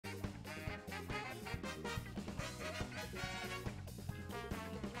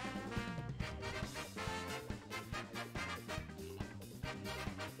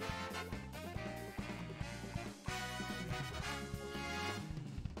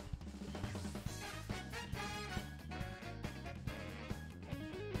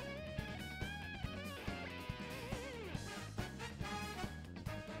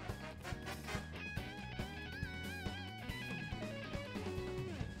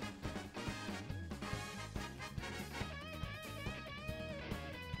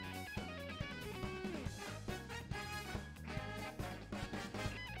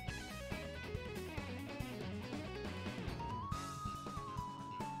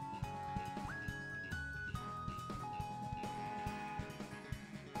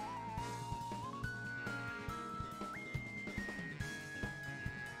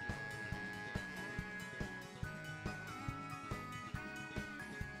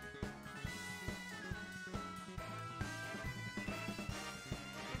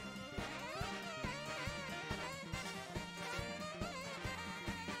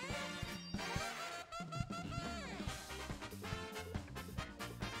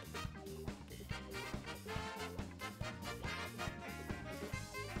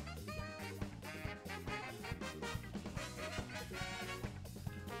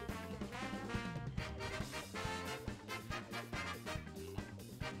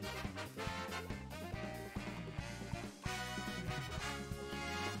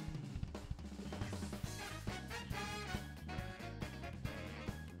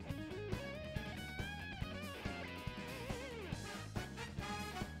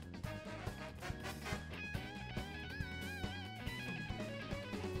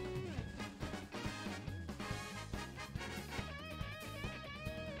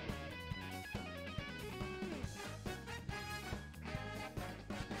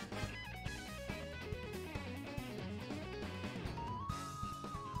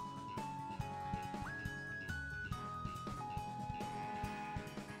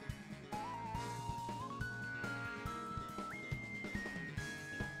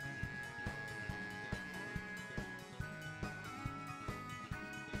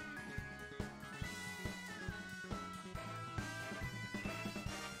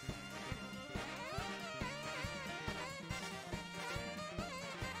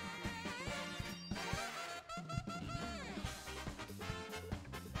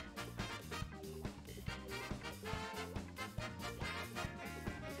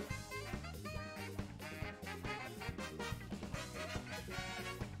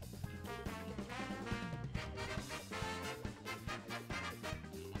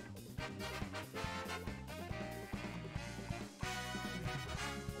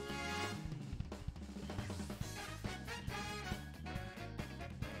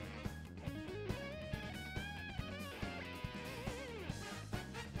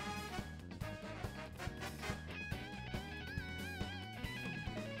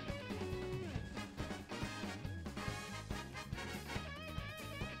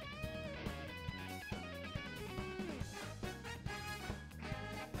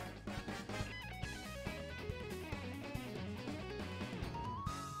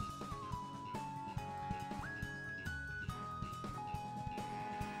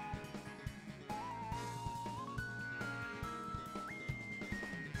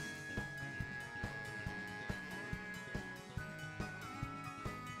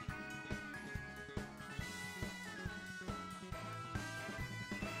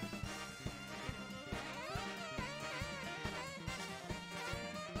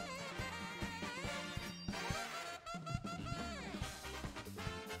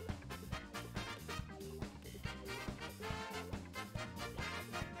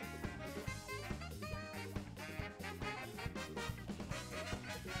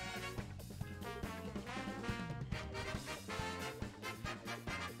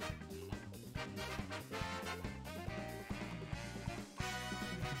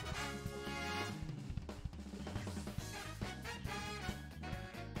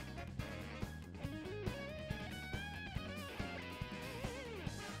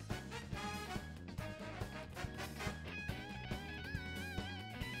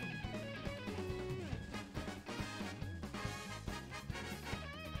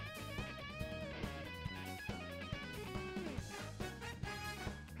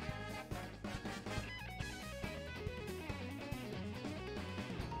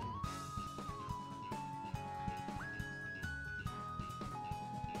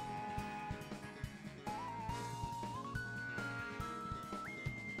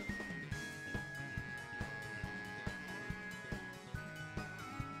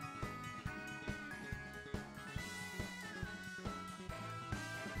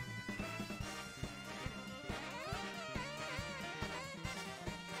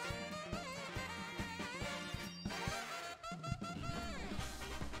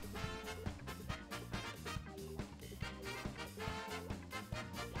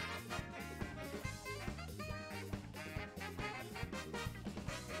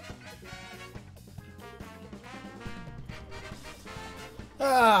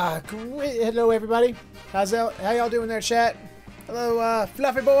Great. Hello, everybody. How y'all doing there, chat? Hello,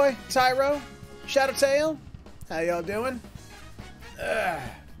 Fluffy Boy, Tyro, Shadowtail. How y'all doing?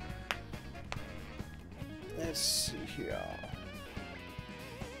 Let's see here.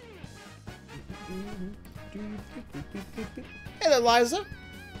 Hello, Liza.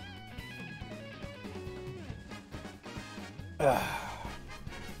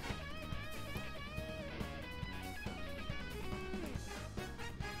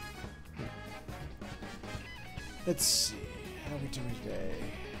 Let's see. How are we doing today?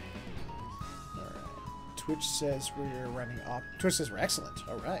 Alright. Twitch says we're running Twitch says we're excellent.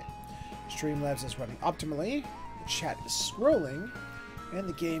 Alright. Streamlabs is running optimally. The chat is scrolling. And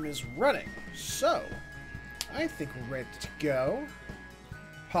the game is running. So, I think we're ready to go.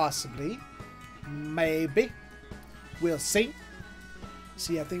 Possibly. Maybe. We'll see.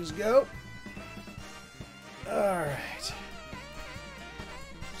 See how things go. Alright.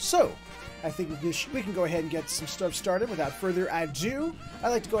 So, I think we can go ahead and get some stuff started without further ado. I'd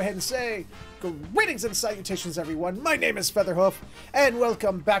like to go ahead and say, greetings and salutations, everyone. My name is Featherhoof, and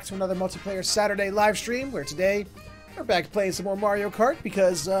welcome back to another Multiplayer Saturday live stream, where today we're back playing some more Mario Kart,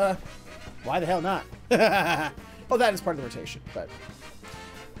 because, why the hell not? Well, that is part of the rotation, but,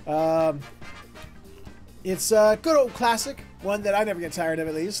 it's a good old classic, one that I never get tired of,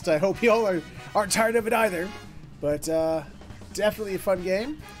 at least. I hope y'all aren't tired of it either, but, definitely a fun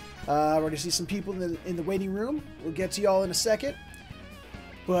game. We're going to see some people in the waiting room. We'll get to y'all in a second.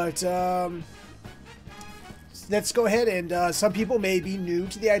 But, let's go ahead and, some people may be new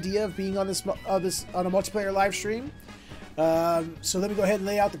to the idea of being on on a multiplayer live stream. So let me go ahead and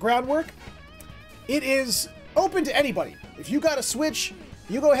lay out the groundwork. It is open to anybody. If you got a Switch,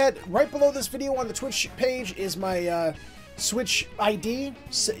 you go ahead. Right below this video on the Twitch page is my, Switch ID.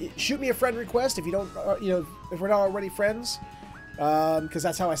 Shoot me a friend request if you don't, if we're not already friends. Because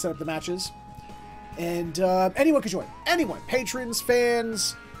that's how I set up the matches. And anyone can join. Anyone. Patrons,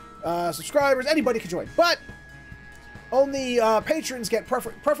 fans, subscribers, anybody can join. But only patrons get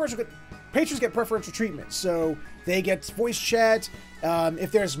preferential treatment. So they get voice chat.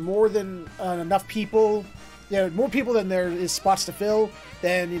 If there's more than enough people, more people than there is spots to fill,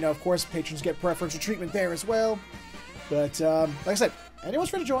 then, of course, patrons get preferential treatment there as well. But like I said, anyone's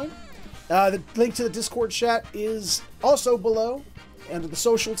free to join. The link to the Discord chat is also below, under the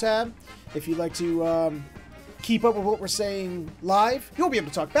social tab. If you'd like to keep up with what we're saying live, you won't be able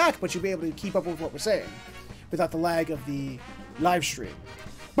to talk back, but you'll be able to keep up with what we're saying without the lag of the live stream.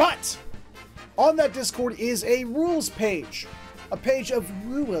 But on that Discord is a rules page, a page of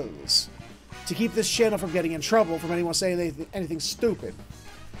rules to keep this channel from getting in trouble from anyone saying anything stupid.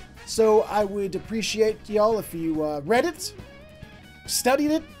 So I would appreciate y'all if you read it,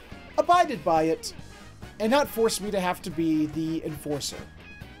 studied it, abided by it, and not force me to have to be the enforcer.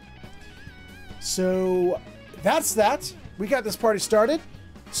 So that's that. We got this party started.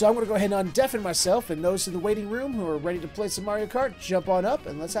 So I'm going to go ahead and undeafen myself, and those in the waiting room who are ready to play some Mario Kart, jump on up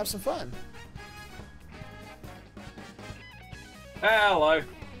and let's have some fun. Hello.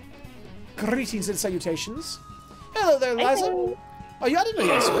 Greetings and salutations. Hello there, Liza. Hello. Oh, I didn't know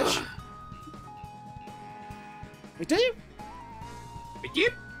you had a Switch. Wait, do you?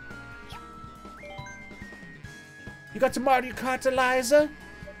 Yep. You got to Mario Kart, Eliza?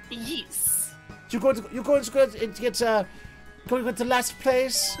 Yes. You're going to get last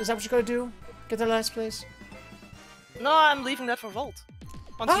place? Is that what you're going to do? Get the last place? No, I'm leaving that for Volt.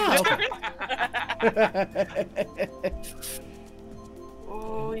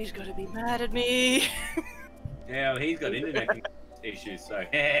 Oh, he's gonna be mad at me. Yeah, well, he's got internet issues, so.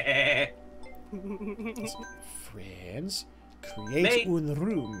 Friends, create un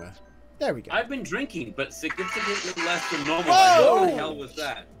room. There we go. I've been drinking, but significantly less than normal. Whoa! What the hell was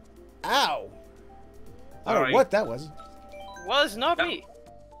that? Ow! I don't Sorry. know what that was. Was not me.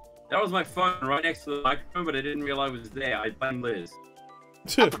 That was my phone right next to the microphone, but I didn't realize it was there. I blame Liz.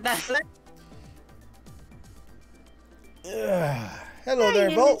 Hello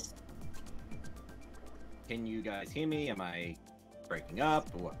there, Volt. Can you guys hear me? Am I breaking up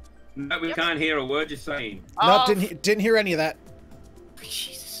or what? No, we can't hear a word you're saying. Nope, didn't hear any of that.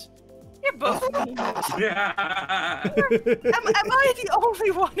 Jesus. You're both. Yeah. Am I the only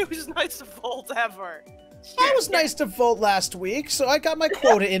one who's nice to Volt ever? I was nice to Volt last week, so I got my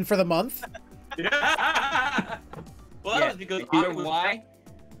quota in for the month. Well, that was because you I know was. why?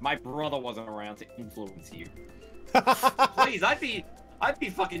 My brother wasn't around to influence you. Please, I'd be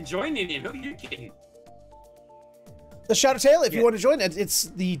fucking joining him. Who are you kidding? The Shadowtail, if you want to join it, it's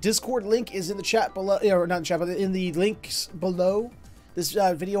the Discord link is in the chat below, or not in the chat, but in the links below this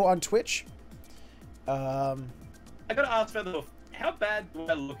video on Twitch. I gotta ask Feather, how bad do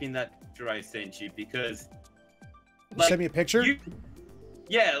I look in that picture I sent you? Because Send me a picture.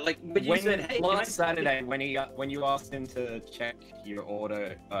 Yeah, like when you said, "Hey, last Saturday when you asked him to check your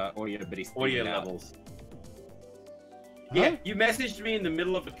audio, but he's audio out. levels." Yeah, you messaged me in the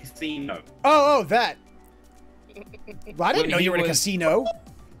middle of a casino. Oh, that. Well, I didn't know you were in a casino.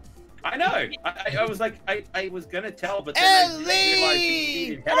 I know. I was like, I was gonna tell, but then I didn't realize you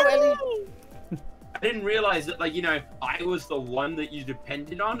needed help. Hello, Ellie. I didn't realize that, like, you know, I was the one that you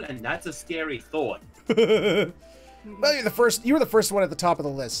depended on, and that's a scary thought. Well, you're the first. You were the first one at the top of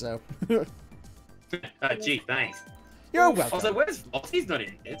the list, so. Gee, thanks. You're I welcome. was like, where's Lossie's not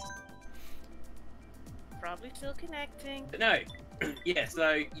in this? Probably still connecting. But no. Yeah,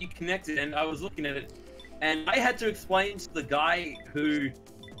 so you connected, and I was looking at it, and I had to explain to the guy who,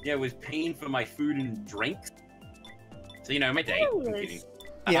 you know, was paying for my food and drinks. So, you know, my date. I'm kidding.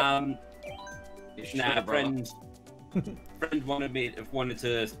 Yeah. Friend wanted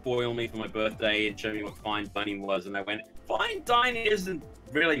to spoil me for my birthday and show me what fine dining was, and I went, fine dining isn't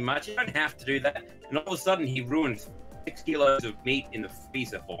really much. You don't have to do that. And all of a sudden, he ruined 6 kilos of meat in the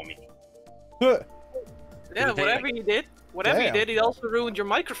freezer for me. Yeah, whatever he did. Whatever he did, he also ruined your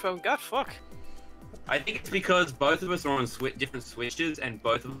microphone. God, fuck. I think it's because both of us are on different switches, and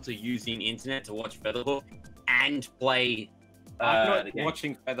both of us are using internet to watch Featherhoof and play. I'm not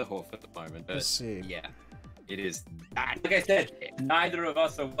watching Featherhoof at the moment, but Let's see. yeah, it is bad. Like I said, neither of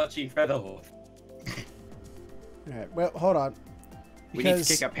us are watching Featherhoof. Alright, well, hold on. We need to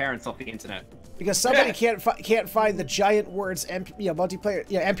kick our parents off the internet. Because somebody can't find the giant words multiplayer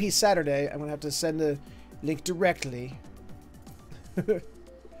MP Saturday. I'm gonna have to send the link directly.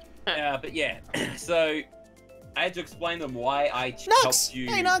 But yeah, so I had to explain them why I helped you.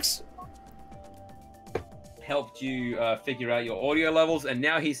 Hey, Nux! Helped you figure out your audio levels, and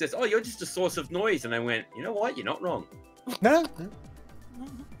now he says, "Oh, you're just a source of noise." And I went, "You know what? You're not wrong." No.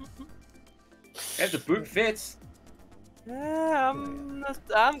 If the boot fits. Yeah,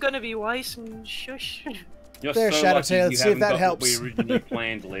 I'm gonna be wise and shush. You're There, so Shadow lucky Tail, you see if haven't that got helps. what we originally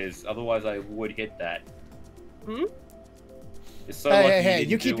planned, Liz. Otherwise, I would hit that. Hmm? You're so Hey, lucky hey, hey! you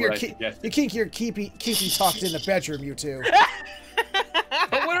You didn't keep do your what I suggested. you keep your keepy talked in the bedroom, you two.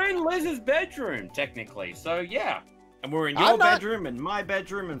 But we're in Liz's bedroom, technically. So yeah. And we're in I'm your not- bedroom, and my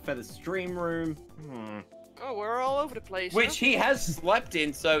bedroom, and Feather's stream room. Oh, we're all over the place. Which he has slept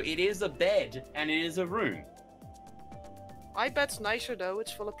in, so it is a bed and it is a room. My bed's nicer though.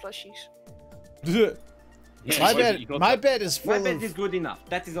 It's full of plushies. Yeah, My bed is full My of. bed is good enough.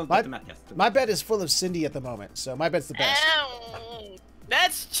 That is all My- that matters. My bed is full of Cindy at the moment, so my bed's the best. Ow!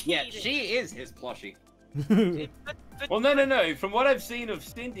 That's cheating. Yeah, she is his plushie. But Well, no. From what I've seen of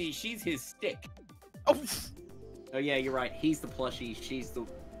Cindy, she's his stick. oh, Oh yeah, you're right. He's the plushie. She's the.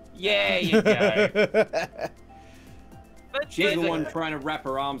 Yeah, you go. She's the one trying to wrap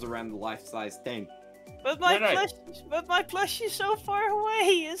her arms around the life-size thing. but my No. plushie's so far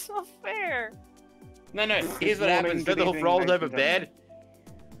away. It's not fair. No. Here's what happens. Good Featherhoof evening, rolls ladies over and bed.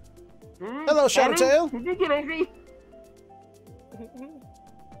 Hello, Shadowtail. Did you get over?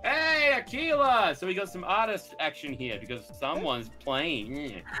 Hey, Aquila! So we got some artist action here because someone's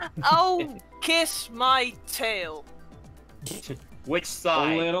playing. Oh, kiss my tail. Which A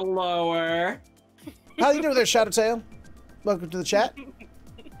side? little lower. How you doing there, Shadowtail? Welcome to the chat.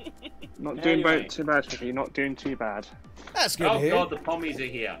 Not doing Anyway. too bad, Chicky. Not doing too bad. That's good to Oh hear. god, the pommies are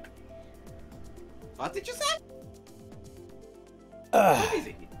here. What did you say? Ugh. Pommies are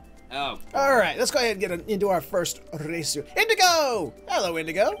here. Oh. All right, let's go ahead and get into our first race here. Indigo! Hello,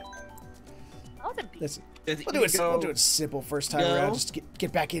 Indigo. Oh, the Listen, Does we'll do it go- simple first time No. around, just to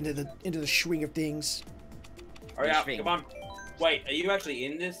get back into the swing of things. Hurry up, come on. Wait, are you actually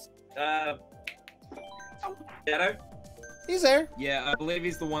in this? Shadow? He's there. Yeah, I believe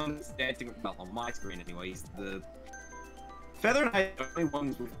he's the one that's dancing. Well, on my screen anyway. He's the. Feather and I are the only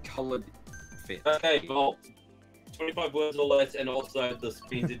ones with coloured fit. Okay, well, 25 words or less, and also the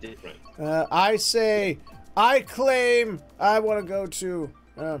spins are different. I claim I want to go to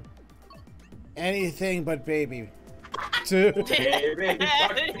anything but baby.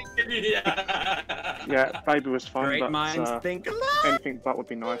 Yeah, baby was fine, Great but minds think alike. anything but would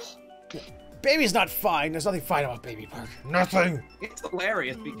be nice. Baby's not fine. There's nothing fine about Baby Park. Nothing. It's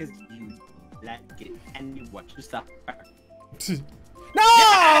hilarious because you like it and you watch the stuff. No!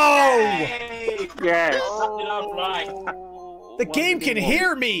 Yes! Oh. The game can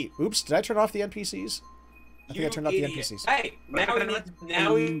hear me. Oops, did I turn off the NPCs? I think I turned off the NPCs. Hey, now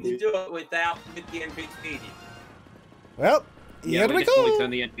we need to do it with the NPCs. Well, Yeah, here we we definitely go. turn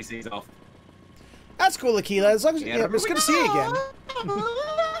the NPCs off. That's cool, Aquila. As long as Yeah, it's good to see you again.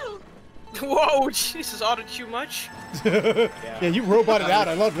 Whoa, Jesus, auto too much. Yeah, you roboted out.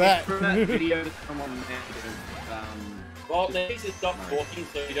 I love that. From that video that someone made Well, they need to stop talking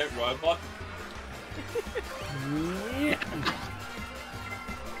so you don't robot.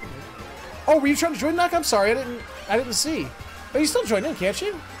 Oh, were you trying to join, Knock? I'm sorry, I didn't see. But you still join in, can't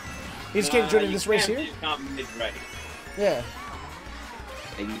you? You just can't join in this race here? You can't mid-race. Yeah.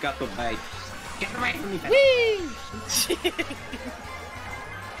 Hey, you got the bait. Get away from me. Whee!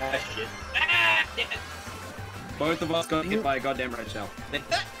 Ah, shit. Ah, damn it. Both of us got hit by a goddamn red shell.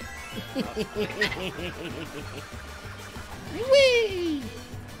 Whee!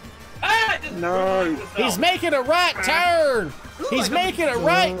 Ah, just No. He's making a right turn! He's making a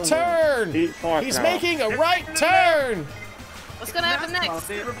right turn! Eat fire He's now. making a right turn! What's gonna happen next? I'll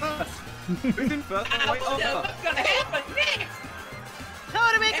see it reverse. Who's in first? Ah, Wait, what's gonna happen next? No,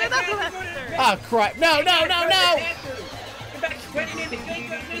 to make another one. Oh, crap. No, no, no, no! Get back, sweating in the game,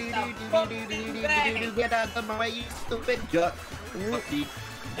 bag. Get out of my way, you stupid jerk. Lucky.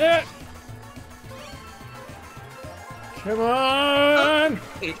 Come on!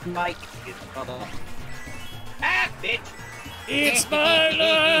 It's Mike. It's brother. Ah, bitch. It's my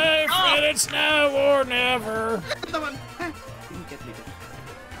life, and it's now or never. Come on.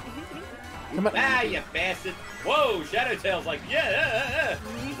 Ah, you bastard. Whoa, Shadow Tail's like, yeah.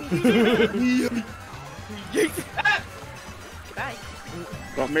 Ah, Bye.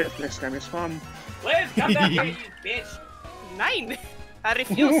 Got me. This game is fun. Liz, come back here, you bitch. 9. I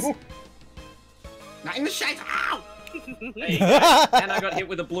refuse. Not in the shade. Ow! There you go. And I got hit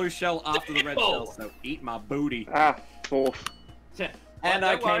with a blue shell after the red shell, so eat my booty. Ah, fourth. And Well, I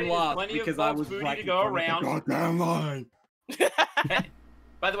don't worry, came there's last plenty of because I Fox was booty right to in go front of the around. goddamn line.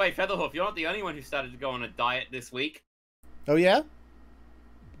 By the way, Featherhoof, you're not the only one who started to go on a diet this week. Oh, yeah?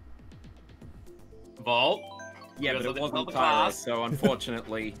 Vault. Yeah, Yours but it is wasn't not the Tyra, class. so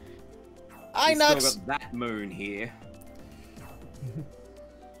unfortunately, I we still nuts. got that moon here.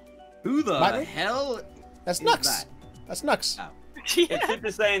 Who the My- hell That's is Nux. that? That's Nux. Oh. It's Super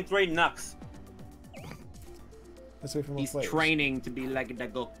Saiyan 3 Nux. Let's wait for more He's players. training to be like the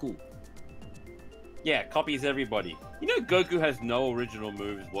Goku. Yeah, copies everybody. You know Goku has no original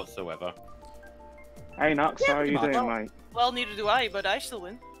moves whatsoever. Hey, Nux, how are you pretty doing, much. mate? Well, neither do I, but I still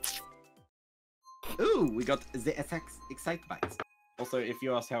win. Ooh, we got the Excite Bites. Also, if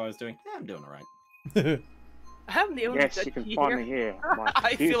you ask how I was doing, yeah, I'm doing alright. I'm the only Yes, good you can here. finally hear my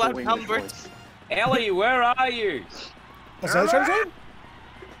I feel beautiful English outnumbered. voice. Ellie, where are you? Is that trying to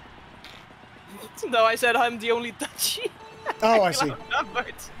join? No, I said I'm the only Dutchie. Oh, I feel see.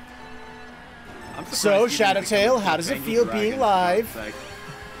 outnumbered. I'm surprised So, you didn't Shadowtail, become how does it Change feel Dragon, being for live? God's sake.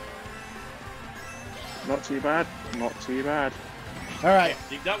 Not too bad. Not too bad. All right.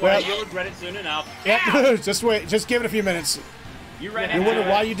 Don't worry, Well- you'll regret it soon enough. Yeah, just wait. Just give it a few minutes. You ran You out wonder of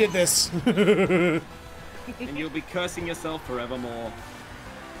why it, you did this. and you'll be cursing yourself forevermore.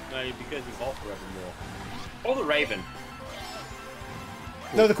 No, because you vault forevermore. Or the Raven.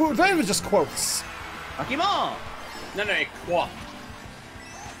 No, the Raven was just quotes. Akima! No, Quack.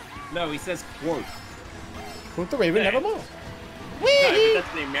 No, he says quote. Quote the Raven, Yeah. nevermore. No, but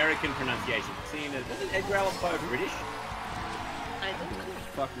that's the American pronunciation. Seeing as wasn't Edgar Allan Poe British? I don't know.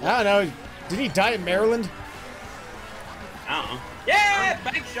 Fuck. I don't know. Did he die in Maryland? I don't know. Yeah,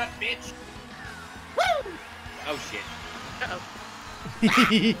 bank shot, bitch. Woo! Oh shit. Uh-oh.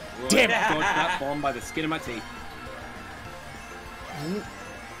 Damn it. Dodged that bomb by the skin of my teeth.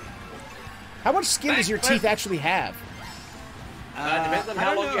 How much skin does your teeth actually have? Depends on I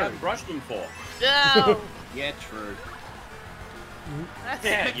how don't long you know. have brushed them for. No! Yeah, true. That's,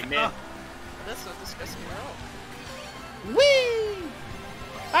 Yeah, you missed. that's not disgusting at all. Whee!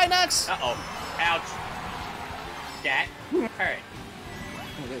 Hi, Nux. Uh-oh. Ouch. That hurt.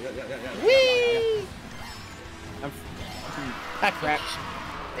 Whee! I'm Ah, crap.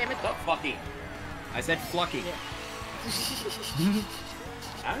 Damn it. Stop fucking. I said flucky.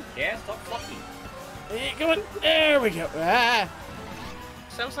 I don't care. Stop fucking. Hey, come on. There we go. Ah.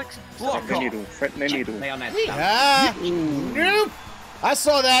 Sounds like Block The off. needle. Threaten the needle. Lay on that Whee. stump. Ah. Nope. I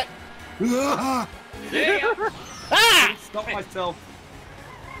saw that. Yeah. Ah! Stop myself.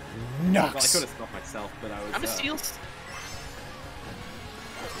 Well, I could Nux. have stopped myself, but I was. I'm a seals.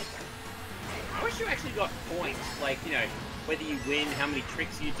 I wish you actually got points. Like, you know, whether you win, how many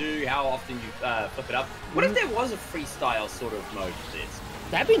tricks you do, how often you flip it up. What if there was a freestyle sort of mode to this?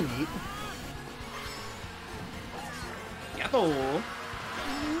 That'd be neat. Oh.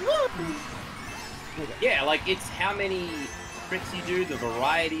 Yeah, like it's how many tricks you do, the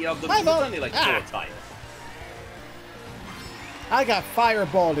variety of them. Hi, It's Vol. only like Ah. 4 types. I got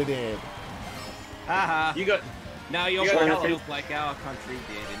fireballed it in. Haha. You got Now your You world got feels like our country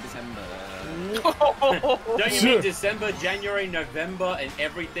did in December. Don't you mean December, January, November, and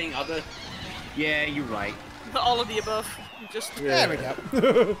everything other? Yeah, you're right. All of the above. Just There we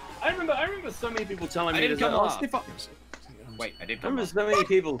go. I remember so many people telling I me didn't to come oh, up. stiff up. Wait, I did I come remember up. so many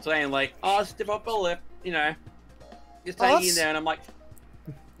people saying like, oh, stiff up a lip, you know, just Oh, hang in that's- there, and I'm like,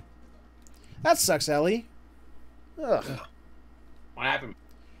 That sucks, Ellie. Ugh. what happened?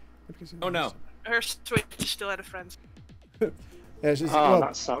 Oh no. her Switch still out of friends. Yeah, she's, Oh, well,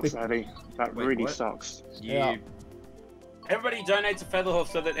 that sucks, Eddie. That Wait, really what? sucks. Yeah. Everybody donate to Featherhoof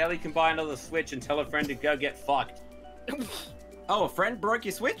so that Ellie can buy another Switch and tell a friend to go get fucked. Oh, a friend broke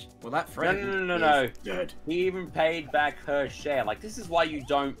your Switch? Well, that No, friend no. is dead. He even paid back her share. Like, this is why you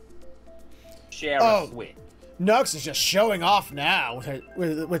don't share Oh. a Switch. Nux is just showing off now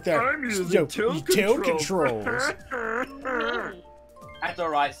with their I'm using tilt controls. That's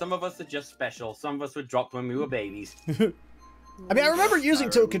alright, some of us are just special. Some of us were dropped when we were babies. I mean, I remember using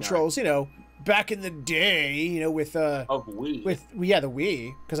Oh, tilt no. controls, you know, back in the day, with Of Wii. the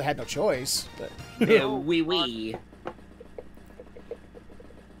Wii, because I had no choice. But Yeah, wee.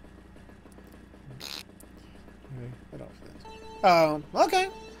 okay.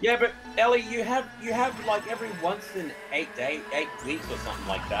 Yeah, but Ellie, you have like every once in 8 weeks or something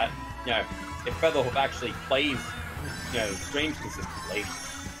like that. You know, if Featherhoof actually plays, you know, streams consistently.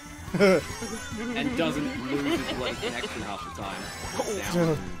 And doesn't lose his bloody connection half the time.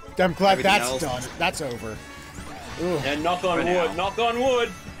 Down. I'm glad Everything that's else. done. That's over. Ooh. And knock on For wood, now. knock on wood.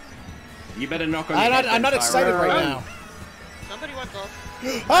 You better knock on I'm your not, head I'm not then, excited Tyra. right now. Somebody went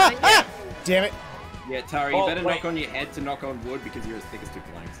off. Ah! Ah! Damn it. Yeah, Tara, you Oh, better wait. knock on your head to knock on wood because you're as thick as two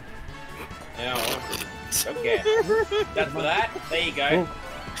planks. Yeah, okay. That's for that. There you go.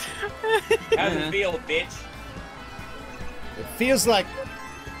 How's it feel, bitch? It feels like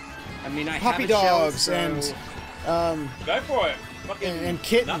I mean, I puppy have a shell, dogs so... and Go for it. Fucking and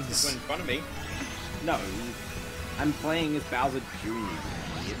kittens. nuts is in front of me. No, I'm playing as Bowser Jr.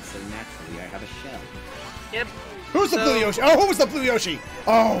 So naturally I have a shell. Yep. Who's the blue Yoshi? Oh, who was the blue Yoshi?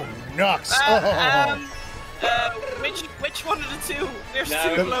 Oh, Nux. Which one of the two? There's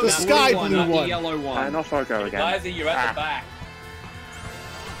No, two the close. sky one, blue not one. the yellow one. And off I go again. Liza, you're at the back.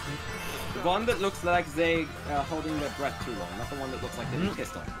 The one that looks like they are holding their breath too long, not the one that looks like they're being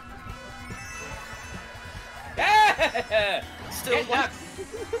pissed off. Still, Get one, nuts.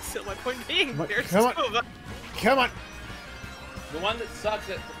 still my point being, Come on, there's come on. two of them. Come on. The one that sucks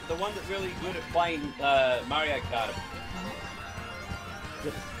at the one that's really good at playing Mario Kart.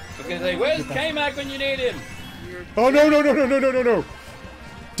 I was gonna say, where's K-Mac when you need him? Oh, no.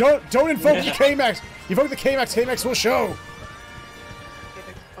 Don't invoke the K-Max. Evoke the K-Max. K-Max will show.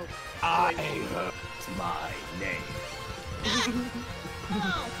 I heard my name.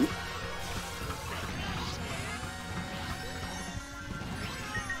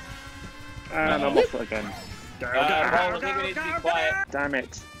 And I'm off again. Ball, I think we need to be quiet. Damn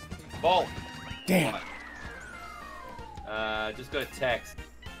it. Ball. Damn. Just got a text.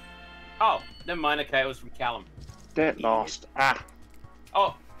 Oh, never mind. Okay, it was from Callum. Get lost. Ah.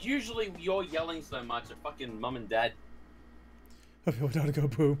 Oh, usually you're yelling so much at fucking mum and dad. I feel down to go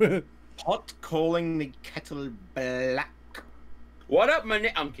boom. Hot calling the kettle black. What up, man?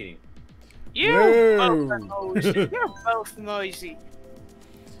 I'm kidding. You Whoa. both are noisy. You're both noisy.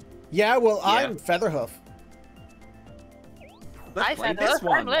 Yeah, well, Yeah. I'm Featherhoof. I play said this this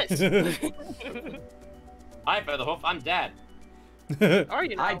one. Liz. Hi, Featherhoof. I'm Dad. Are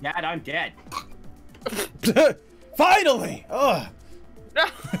you Hi, now? Dad, I'm dead. Finally! Ugh.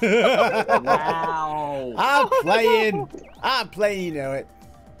 Wow. I'm playing, you know it.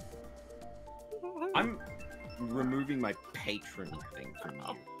 I'm removing my patron thing from you.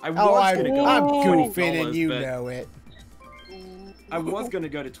 I was Oh, I'm gonna go goofing to $20, and you but know it. I was gonna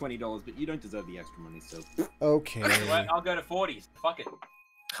go to $20, but you don't deserve the extra money, so. Okay. Well, I'll go to 40s. Fuck it.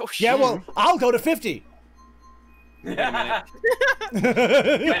 Oh, shit. Yeah, well, I'll go to 50. Wait a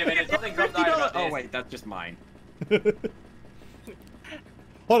minute. Something dropped out about Oh this. wait, that's just mine.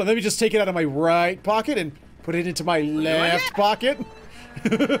 Hold on, let me just take it out of my right pocket and put it into my left pocket.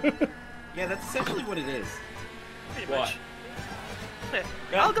 Yeah, that's essentially what it is. Pretty What? much.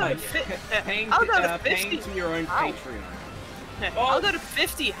 I'll go to Paying, I'll go to paying 50. to your own Ow. Patreon. I'll go to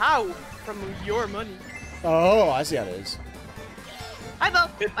 50. How? From your money. Oh, I see how it is. I vote.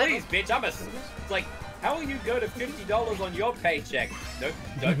 But please, bitch, it's like, how will you go to $50 on your paycheck? Don't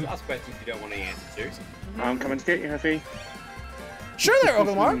ask questions you don't want to answer to. I'm coming to get you, Huffy. Sure there,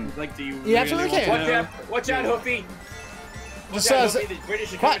 Oglemar. Like, do you? You absolutely want can. to know? Watch out, Hoofy! Watch Just out, Hoofy, the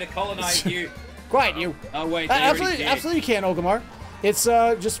British are What? coming to colonize you. Quiet, you. Oh wait, they already Absolutely, did. absolutely you can, Oglemar. It's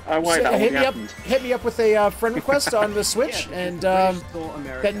just Oh, wait, that hit already me up. happened. Hit me up with a friend request on the Switch, Yeah, and British Thought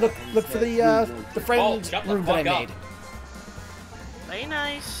America then look for the friend shut the room that I fuck up. made. Very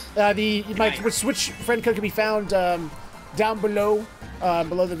nice. My Switch friend code can be found down below,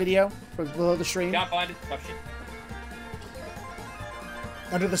 below the video, below the stream, Can't find it. Oh shit.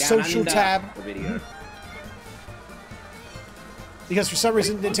 under the Down social under tab. The video. Because for some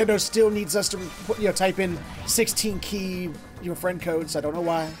reason Nintendo still needs us to type in 16 key friend codes. I don't know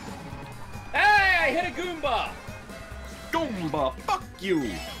why. Hey, I hit a Goomba. Goomba, fuck you.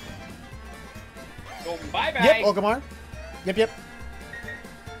 Bye bye. Yep, Ogamar. Yep.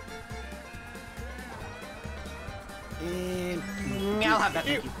 And I'll have that.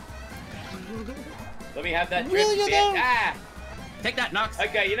 Thank you. Let me have that. Really, drip you bit. don't? Ah. Take that, Nux.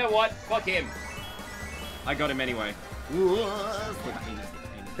 Okay, you know what? Fuck him. I got him anyway.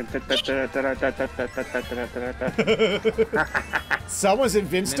 someone's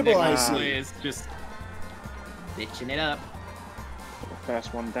invincible, I see. Is just bitching it up.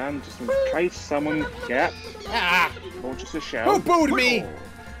 First one down, just in case someone get. Ah! Or just a shell. Who booed me?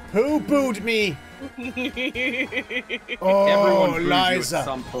 Who booed me? Oh, Everyone boos you Liza. at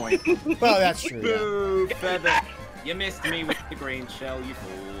some point. Well, that's true. Yeah. Boo, Feather. You missed me with the green shell, you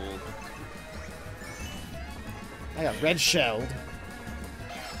fool. I got red shelled.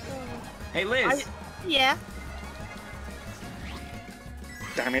 Hey, Liz. Yeah.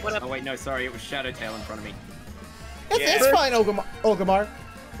 Damn it. Oh, wait, no, sorry. It was Shadowtail in front of me. It's fine, Ogamar.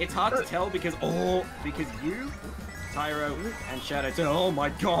 It's hard to tell because you, Tyro, and Shadowtail. Oh my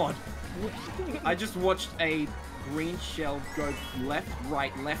god! I just watched a green shell go left,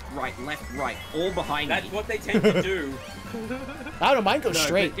 right, all behind That's me. what they tend to do. I don't mind go No,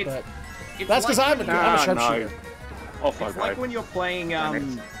 straight, but but It's that's because like I'm a when sharpshooter. No. Off I It's go. like when you're playing Damn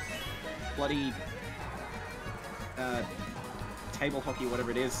it. bloody table hockey,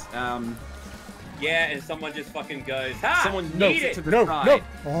 whatever it is. Yeah, and someone just fucking goes, ha! Someone No, needs it to the No, side.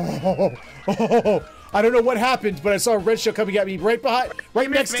 no. Oh, I don't know what happened, but I saw a red shell coming at me right behind, right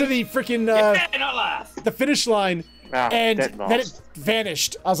next to the freaking Yeah, not last. the finish line, Ah, and dead then it last.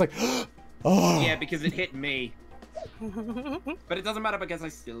 vanished. I was like, oh. Yeah, because it hit me. But it doesn't matter because I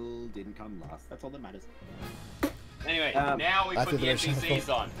still didn't come last. That's all that matters. Anyway, Um, now we I put the think the red NPCs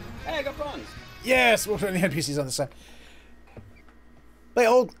on. Hey, I got bronze. Yes, we'll put the NPCs on the side. But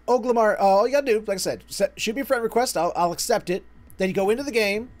Oglamar, all you gotta do, like I said, shoot me a friend request. I'll accept it. Then you go into the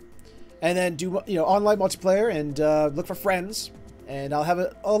game, and then do online multiplayer and look for friends, and I'll have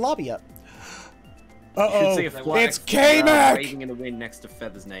a lobby up. You should see a Uh-oh, flag it's K-Mac! waving in the wind next to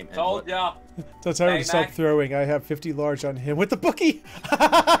Feather's name. And Told what- ya. Don't tell him to stop K-Mac. throwing. I have 50 large on him with the bookie.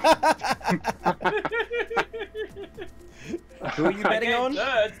 Who are you betting on?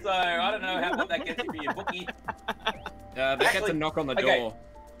 Third, so I don't know how that gets to be a bookie. That gets Actually, a knock on the okay. door.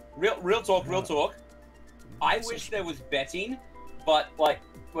 Real talk. I wish there was betting, but like,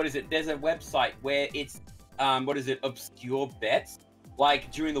 what is it? There's a website where it's obscure bets,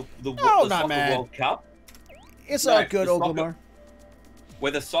 like during the Oh, the not Soccer mad. World Cup. It's No, all good, the soccer- Oglamar.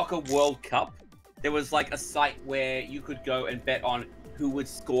 Where the Soccer World Cup, there was like a site where you could go and bet on who would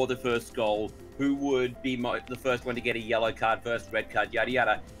score the first goal, who would be the first one to get a yellow card, first red card, yada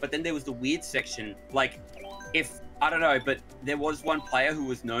yada. But then there was the weird section, like if I don't know, but there was one player who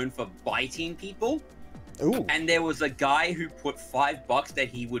was known for biting people, Ooh. and there was a guy who put $5 that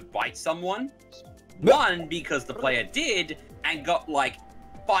he would bite someone. No. One because the player did, and got like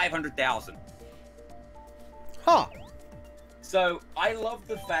 500,000. Huh. So I love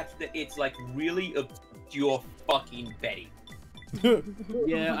the fact that it's like really obscure fucking betting.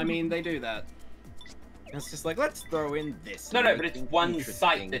 Yeah, I mean, they do that. It's just like, let's throw in this. No, and but make it's things one interesting.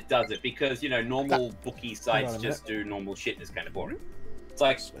 site that does it because, normal bookie sites Hold on a just do normal shit and it's kind of boring. It's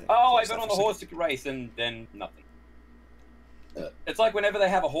like, oh, I bet on the horse to race and then nothing. It's like whenever they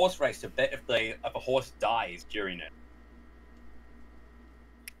have a horse race to bet if a horse dies during it.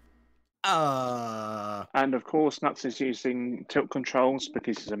 And of course, Nuts is using tilt controls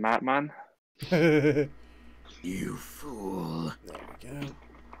because he's a madman. there You fool. we go.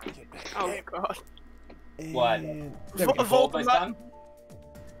 Get back Oh there. god. What? And there we go. Hold my son.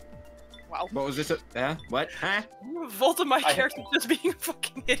 Wow. What was this? What? Huh? Volta, my character just being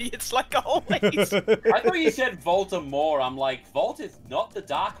fucking idiots like always. I thought you said Voldemort. I'm like, Volt is not the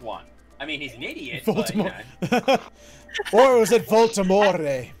dark one. I mean, he's an idiot. But, you know. Voldemort. Or was it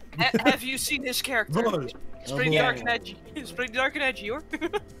Voltamore? Have you seen his character? It's pretty Yeah. dark and edgy. It's pretty dark and edgy, or?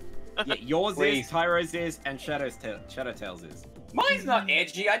 Yeah, yours Please. is, Tyro's is, and Shadowtail's is. Mine's not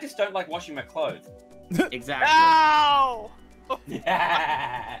edgy. I just don't like washing my clothes. Exactly. Ow!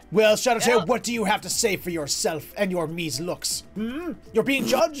 Well, Shadowtail, what do you have to say for yourself and your me's looks? Hmm? You're being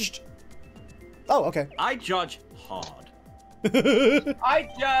judged? Oh, okay. I judge hard. I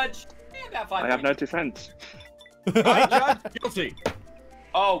judge. About 5 I have no minutes. defense. I judge guilty.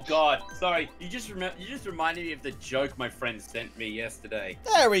 Oh God, sorry. You just reminded me of the joke my friend sent me yesterday.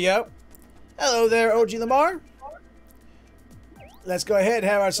 There we go. Hello there, OG Lamar. Let's go ahead and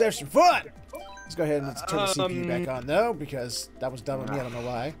have ourselves some fun. Let's go ahead and let's turn the CPU back on, though, because that was done with me. I don't know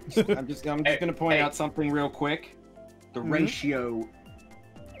why. I'm just gonna point out something real quick. The ratio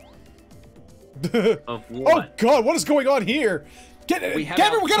of Oh what God, what is going on here? Get We have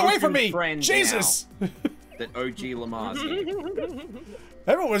Gavin, our get away token from me! friend Jesus! that OG Lamar's getting.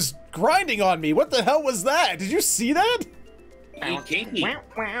 Everyone was grinding on me. What the hell was that? Did you see that? He kinky. Hey,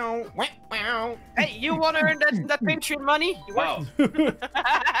 you want to earn that Patreon money? You want? Wow.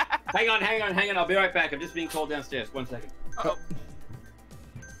 hang on. I'll be right back. I'm just being called downstairs. 1 second.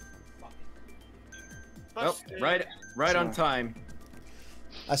 Oh, right on time.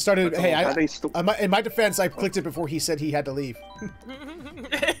 I started. Hey, in my defense, I clicked it before he said he had to leave.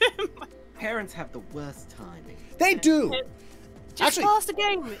 Parents have the worst timing. They do. Just pause the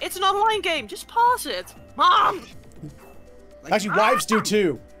game. It's an online game. Just pause it, Mom. Actually, wives do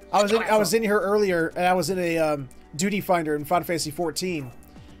too. I was in here earlier, and I was in a duty finder in Final Fantasy 14,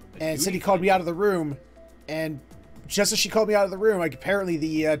 and Cindy called me out of the room, and just as she called me out of the room, like apparently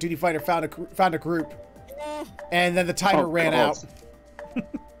the duty finder found a group, and then the timer ran out.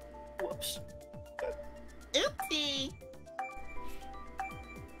 Whoops. Oopsie.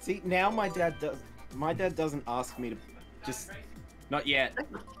 See, now my dad doesn't ask me to just not yet.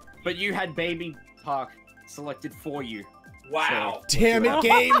 But you had Baby Park selected for you. Wow. So, Damn it,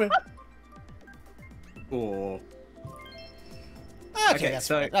 game. Oh. Okay, that's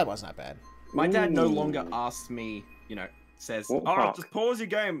so fine. That was not bad. my dad no longer asks me, says, What "Alright, park? just pause your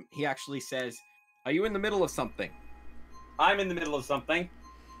game." He actually says, "Are you in the middle of something?" I'm in the middle of something.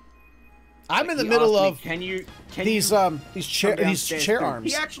 I'm in the He middle asked of me, can these come chair downstairs too?"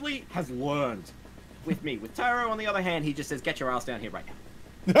 arms. He actually has learned with me. With Tyro, on the other hand, he just says, "Get your ass down here right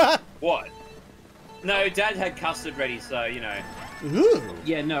now." What? No, Dad had custard ready, so Ooh.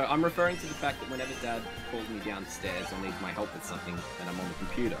 Yeah, no, I'm referring to the fact that whenever Dad calls me downstairs and needs my help with something and I'm on the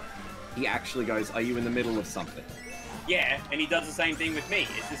computer, he actually goes, "Are you in the middle of something?" Yeah, and he does the same thing with me.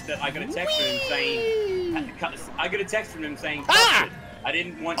 It's just that I got a text from him saying, I got a text from him saying, custard. I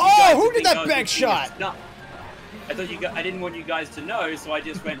didn't want you guys who to did think that I was back just shot? being a snuff. I didn't want you guys to know, so I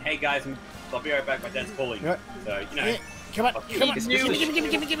just went, "Hey guys, I'll be right back. My dad's calling." Right. So Come on, Fuck you. come on. This Gimme, is- gimme, gimme,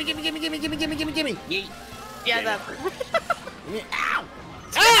 gimme, gimme, gimme, gimme, gimme, gimme, gimme, gimme, gimme. Yeah, that. Ow!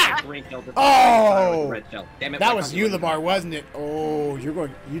 Ah! Green shell to Oh! with the red shell. Damn it, That why was can't you, let me Lamar, know? wasn't it? Oh, you're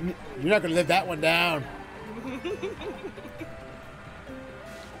not gonna live that one down.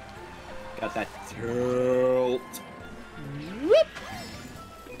 Got that tilt. Whoop.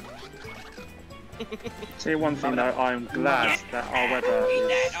 See, one thing though, I'm glad that our weather Eat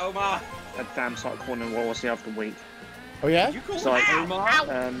is that, Omar. a damn sight corner than what was the other week. Oh yeah? Did you call So, it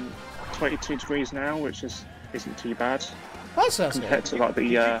Omar? 22 degrees now, which isn't too bad That sounds compared good. to like Did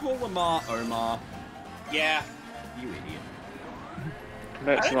you the call Lamar Omar? Yeah. You idiot.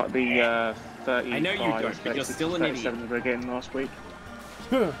 compared to like the 35, I know you don't, but you're 36, still an idiot. 37 we were getting last week.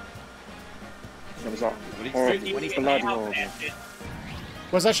 Huh. It was like What did you horrible, say? What did you bloody Hey, how horrible. fast it-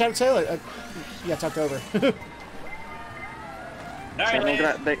 Was that Shadow Tail? Yeah, tucked over. All So right, I'm lads.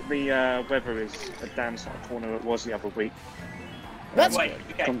 glad the weather is a damn sight corner than it was the other week. That's Wait,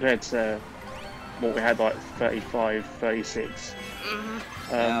 okay. Compared to what we had like 35, 36.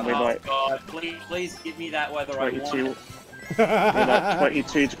 Yeah, We're Oh like God, please give me that weather I 22, want. we're like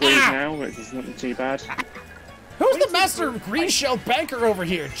 22 degrees now, which is not too bad. Who's the master of green shell banker over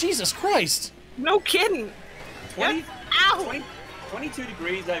here? Jesus Christ! No kidding. 20, Ow. 20 22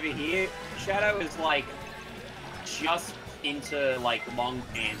 degrees over here. Shadow is like just into like long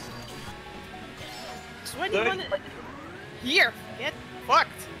pants. So when you want here, get fucked.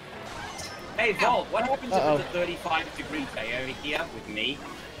 Hey Volt, what happens Uh-oh. if it's a 35-degree day over here with me?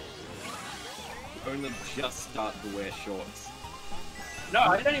 Only just start to wear shorts. No,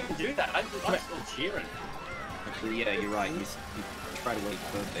 I don't even do that. I'm still cheering. Actually, yeah, you're right. You try to wait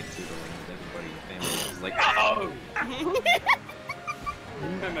birthday too early with everybody in your family. It's like, Oh!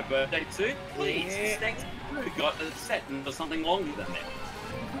 Remember my birthday too? Please, this next we got a set and for something longer than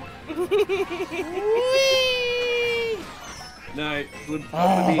that. no, would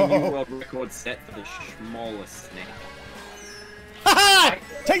probably be a new world record set for the smallest snake. Ha!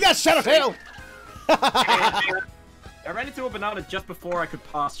 Take that, Shadow Tail! I ran into a banana just before I could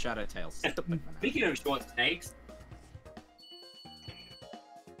pass Shadow Tail. Stupid banana. Speaking of short snakes,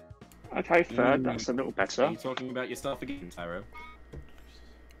 Okay, third. That's a little Are better. you talking about yourself again, Tyro?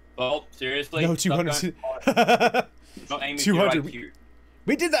 Well, seriously. No, stop 200. going- Not aiming 200. your IQ.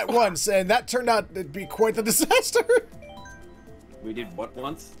 We did that once, and that turned out to be quite the disaster. We did what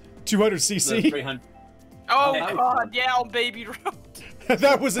once? 200 The cc. 300. Oh Yeah. god, yeah, on Baby Road.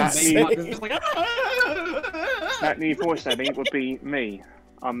 That was That's insane. That new voice, I think, would be me.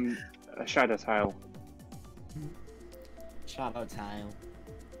 I'm a Shadow Tail. Shadow Tail.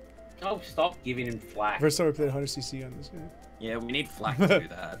 Oh, stop giving him flack. First time I played 100 cc on this game. Yeah, we need Flack to do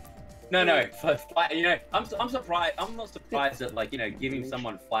that. No, for flack, you know, I'm surprised. I'm not surprised that, like, you know, giving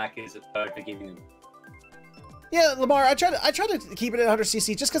someone flack is a code for giving them. Yeah, Lamar, I try to keep it at 100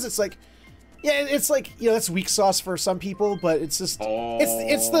 cc just because it's like, yeah, it's like, you know, that's weak sauce for some people, but it's just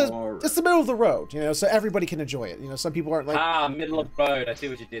it's the middle of the road, you know, so everybody can enjoy it. You know, some people aren't like Middle of the road. I see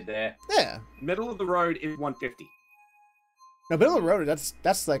what you did there. yeah. Middle of the road is 150. No, middle of the road. That's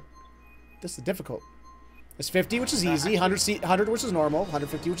the difficult. It's 50, which is easy. 100 which is normal.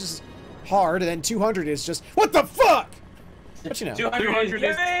 150, which is hard, and then 200 is just what the fuck. But you know, 200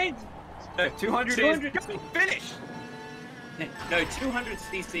 is. No, 200 is finish. No, 200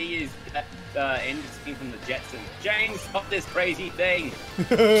 cc is that end scene from the Jetsons. James, stop this crazy thing.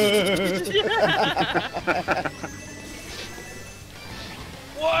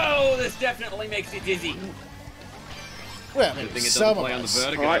 Whoa, this definitely makes you dizzy. well, Good thing it some doesn't of play on the us.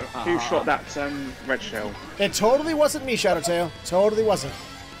 vertigo. Alright, who shot that red shell? It totally wasn't me, Shadowtail. Totally wasn't.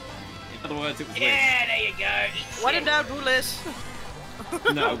 In other words, it was Yeah, there you go. What in doubt, Rules?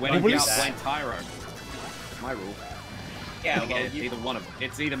 No, when in Release. doubt, blame Tyro. My rule. Yeah, Although well, it's either one of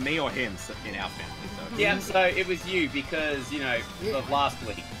it's either me or him in our family. So. yeah, so it was you because, you know, of last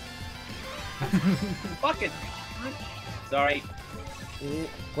week. Fucking. Sorry.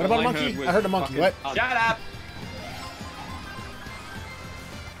 What about a All I monkey? heard was I heard a monkey. What? fucking- Shut up.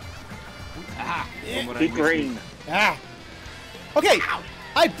 Ah, from what I Keep listened- green. Ah. Okay.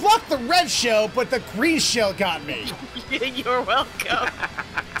 I blocked the red shell, but the green shell got me. You're welcome.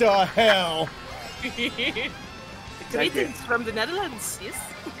 The hell? Greetings from the Netherlands, yes?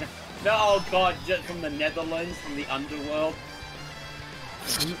 No, oh god, just from the Netherlands, from the underworld.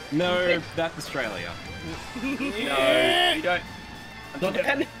 No, that's Australia. No, you don't. I'm not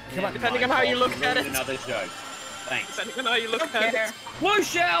Depending- Never depending mind, on how you I'll look at ruin it. Another show. Thanks. Depending on how you look at it. Blue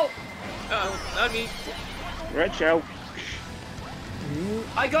shell! Oh, not me. Red shell.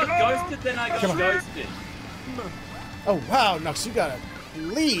 I got ghosted, then I got Come on. ghosted. Oh wow, Nux, you got a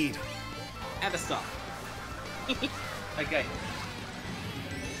lead. And a stop. Okay.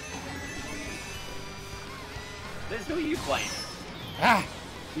 There's who are you playing? Ah.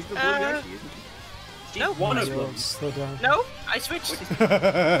 He's the blue Yoshi, isn't he? She's No. one of them. Well, slow down. No, I switched.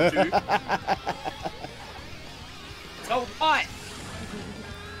 So what?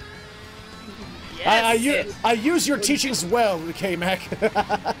 Yes. I use your teachings well, K-Mac.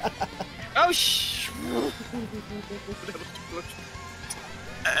 Oh, shh.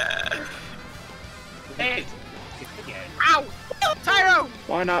 Hey. Ow! Tyro!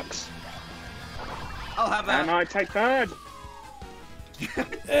 Why Nux? I'll have that. And I take third.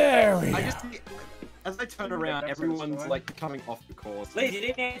 There we go. I just as I turn around, everyone's like coming off the course. Liz, you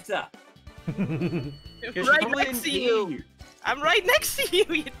didn't answer. Because Right probably next to didn't you. hear you. I'm right next to you,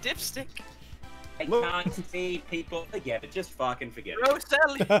 you dipstick. I can't see people. Forget it. Just fucking forget it.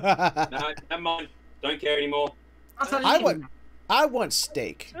 Roselli. No, never mind. Don't care anymore. I want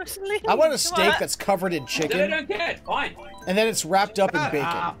steak. Roselli. I want a Come steak on. that's covered in No, chicken, don't care. It's fine. and then it's wrapped up in bacon.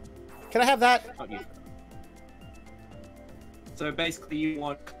 Ah. Can I have that? Not you. So basically, you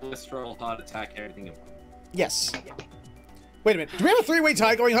want cholesterol, heart attack, everything in one. Yes. Wait a minute. Do we have a three-way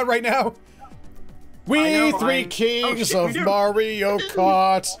tie going on right now? We I know, three I'm- kings Oh, shit, we of do. Mario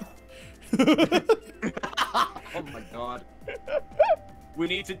Kart. Oh my god. We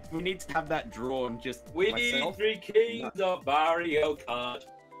need to have that drawn just We myself. three kings of Mario Kart,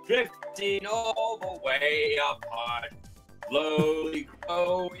 drifting all the way apart, slowly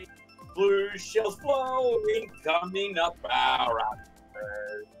growing, blue shells flowing, coming up our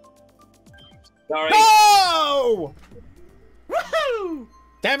after. Sorry. No! Woohoo!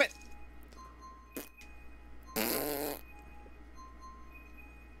 Damn it!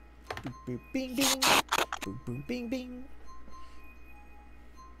 Boop, boop, bing, bing. Boop, boop, bing, bing.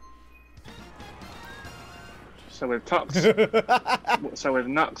 So with Tux, so with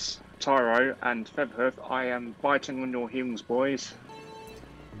Nux, Tyro, and Featherhoof, I am biting on your heels, boys.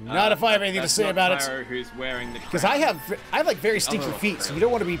 Not if I have anything to That's say not about it. Tyro who's wearing the Because crown. I have like very stinky Other feet, so Australia. you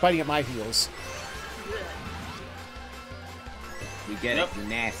don't want to be biting at my heels. We get Nope. it. You're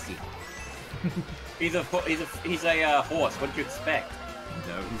nasty. He's a horse. What did you expect?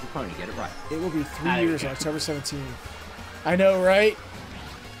 No, he's a pony. Get it right. It will be 3 There we years go. on October 17th. I know, right?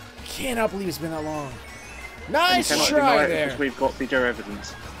 Cannot believe it's been that long. Nice Cannot try deny it there. because we've got video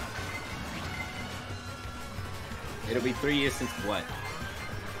evidence. It'll be 3 years since what?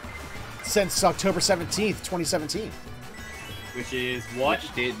 Since October 17th, 2017. Which is what?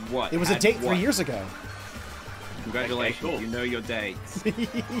 Which did what? It was a Had date what? 3 years ago. Congratulations, Okay, cool. you know your dates.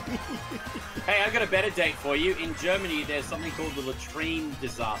 Hey, I've got a better date for you. In Germany, there's something called the latrine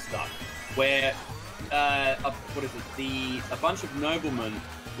disaster, where a bunch of noblemen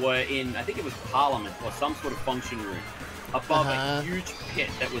were in, I think it was Parliament or some sort of function room, above a huge pit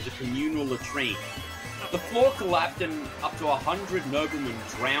that was a communal latrine. The floor collapsed and up to 100 noblemen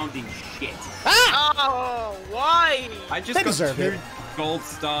drowned in shit. Oh, why? I just They got deserve 2 it. gold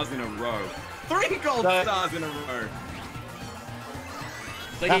stars in a row. 3 gold stars in a row.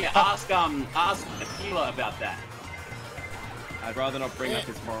 So yeah, ask Aquila about that. I'd rather not bring up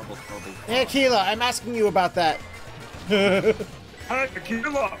his horrible trouble. Hey, Keela, I'm asking you about that. Hi,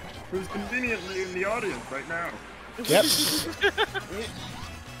 Aquila, who's conveniently in the audience right now. Yep.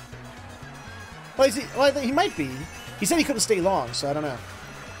 Well, he might be. He said he couldn't stay long, so I don't know.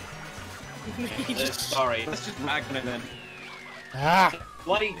 Sorry. Let's just rag on it then. Ah,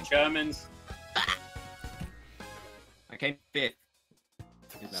 Bloody Germans. I came 5th.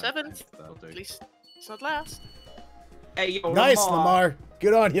 7th. That'll do. At least it's not last. Hey, yo, nice, Lamar.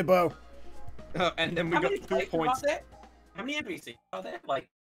 Good on you, Bo. And then we How got many 2 places points. are there? How many NPCs are there? Like,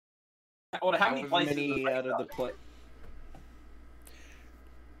 or how many places? out of the play?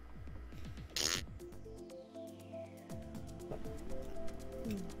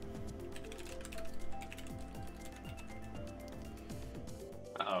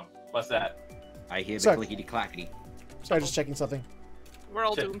 Uh-oh. What's that? I hear the Sorry. clickety clackety. Sorry, just checking something. We're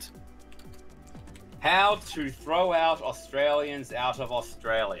all Shit. doomed. How to throw out Australians out of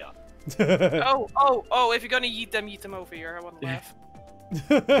Australia. Oh, if you're gonna eat them over here. I want to laugh.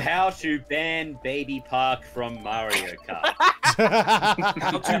 How to ban Baby Park from Mario Kart. How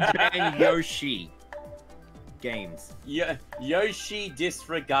to ban Yoshi games. Yoshi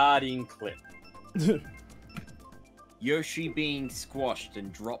disregarding clip. Yoshi being squashed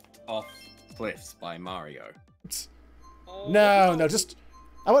and dropped off cliffs by Mario. No, just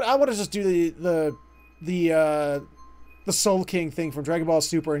I want to just do the Soul King thing from Dragon Ball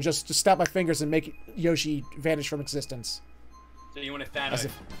Super and just snap my fingers and make Yoshi vanish from existence, So you want to Thanos?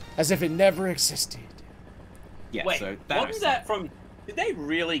 as if it never existed. Yeah, Wait, so what was Thanos. that from? Did they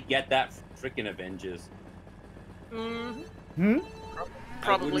really get that from freaking Avengers?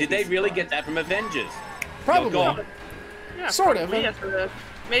 Probably. Did they really get that from Avengers? Probably. You're gone. Yeah, Sort of, probably huh?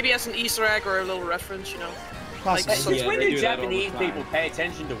 maybe as an Easter egg or a little reference, you know. Possibly. Like, Since Yeah, when they do do that all the Japanese time. people pay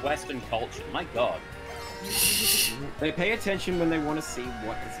attention to Western culture? My God. They pay attention when they want to see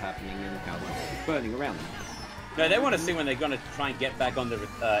what is happening and how the world is burning around them. No, they want to see when they're going to try and get back on the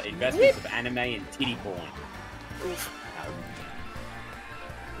investments of anime and titty porn. Oof.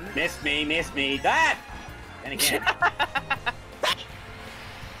 Miss me, that! And again.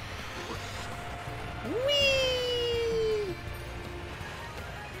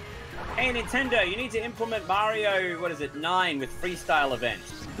 Hey Nintendo, you need to implement Mario, 9 with freestyle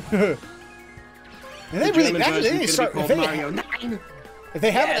events. And they The really German actually, they version's need to start gonna if be they, called Mario 9. if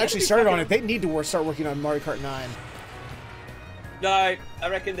they haven't that'd actually be started on fucking- it, they need to start working on Mario Kart 9. No, I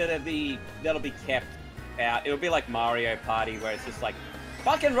reckon that'll be kept out. It'll be like Mario Party, where it's just like,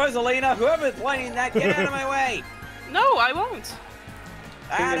 fucking Rosalina, whoever's playing that, get out of my way! No, I won't.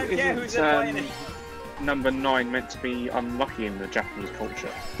 I don't care who's playing it. Number 9 meant to be unlucky in the Japanese culture.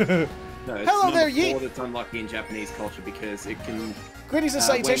 No, it's Hello number there, 4 Yeet. that's unlucky in Japanese culture because it can... Greetings and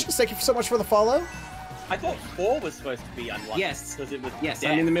salutations. Thank you so much for the follow. I thought 4 was supposed to be unlucky. Yes. Because it was Yes,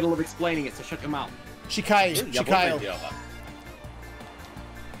 death. I'm in the middle of explaining it, so shut your mouth. Shikai. Yeah, what Shikaio. was the other?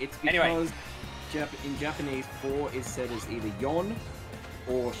 It's Anyway. because in Japanese, 4 is said as either yon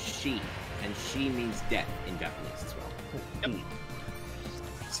or shi, and shi means death in Japanese as well. Yep.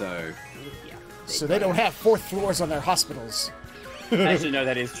 So, yeah. So they don't have 4th floors on their hospitals. Actually, no,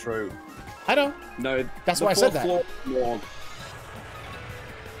 that is true. I know. No, That's the why I said fourth that. floor morgue.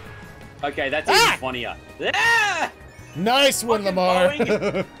 Okay, that's Ah! even funnier. Ah! Nice one, Fucking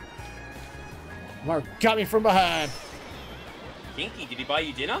Lamar. Lamar got me from behind. Kinky, did he buy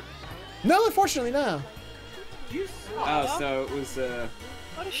you dinner? No, unfortunately, no. You Oh, so it was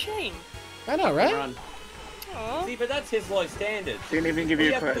What a shame. I know, right? run. Aw. See, but that's his low standards. Didn't even give All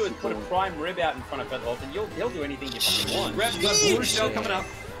you you a have to do is courtesy put a call. prime rib out in front of Featherwolf, and he'll do anything you fucking want. Red blue shell coming up.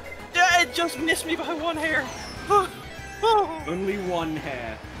 Yeah, it just missed me by 1 hair. Only 1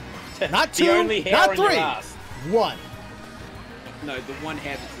 hair. Not The 2, only hair not on your 3. ass. 1. No, the one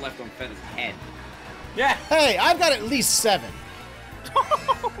hair that's left on Feather's head. Yeah. Hey, I've got at least 7.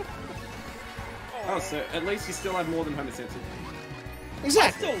 Oh, so at least you still have more than Homer Simpson.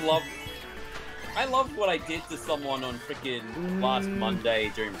 Exactly. I loved what I did to someone on freaking last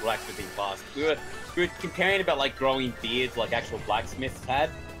Monday during blacksmithing class. We were comparing about like growing beards like actual blacksmiths had.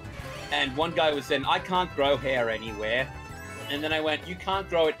 And one guy was saying, I can't grow hair anywhere. And then I went, you can't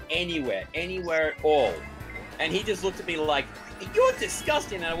grow it anywhere at all. And he just looked at me like, you're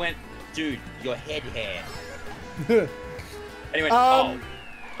disgusting. And I went, dude, your head hair. And he went, oh.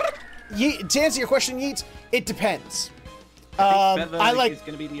 To answer your question, Yeats, it depends. I like. Is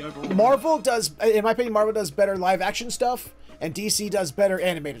going to be the overall. Marvel does, in my opinion, Marvel does better live action stuff, and DC does better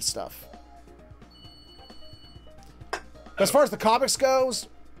animated stuff. As far as the comics goes,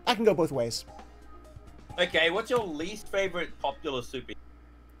 I can go both ways. Okay, what's your least favorite popular superhero?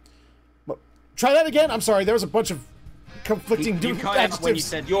 Try that again. I'm sorry, there was a bunch of conflicting adjectives. When you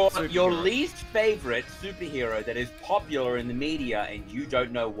said your least favorite superhero that is popular in the media and you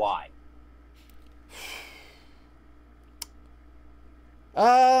don't know why.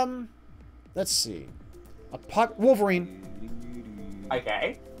 Let's see. Wolverine.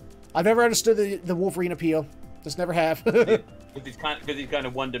 Okay. I've never understood the Wolverine appeal. Just never have. Because he's kind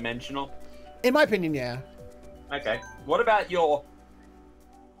of one-dimensional. In my opinion, yeah. Okay. What about your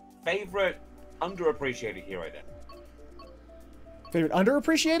favorite underappreciated hero then? Favorite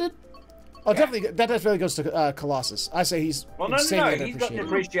underappreciated? Oh, yeah. Definitely. That definitely goes to Colossus. I say he's insanely underappreciated. He's got an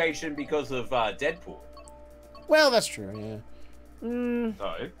appreciation because of Deadpool. Well, that's true. Yeah.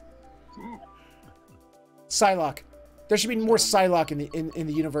 So. Psylocke. There should be more Psylocke in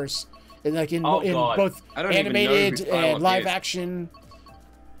the universe, in both animated and live action.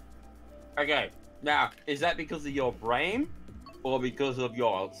 Okay, now is that because of your brain, or because of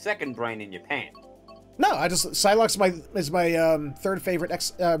your second brain in your pants? No, Psylocke's my third favorite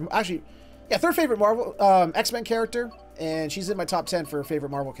third favorite Marvel X-Men character, and she's in my top 10 for favorite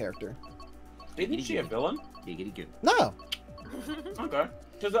Marvel character. Isn't she a villain? No. Okay.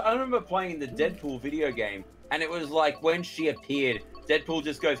 Because I remember playing the Deadpool video game, and it was like when she appeared, Deadpool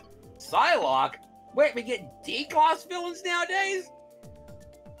just goes, Psylocke? Wait, we get D-class villains nowadays?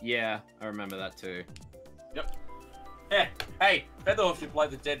 Yeah, I remember that too. Yep. Yeah. Hey, Featherhoof should play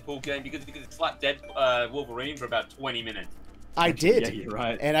the Deadpool game because he could slap Wolverine for about 20 minutes. I did. Yeah, you're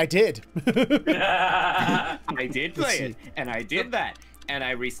right. And I did. I did play it, and I did that, and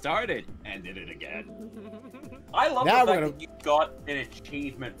I restarted, and did it again. I love the fact that you got an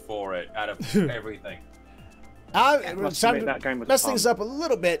achievement for it out of everything. It's time to mess things up a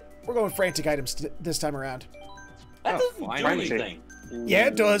little bit. We're going frantic items this time around. That doesn't do anything. Yeah,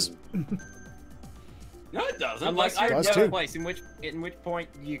 it does. No, it doesn't. Unless you're in a place in which point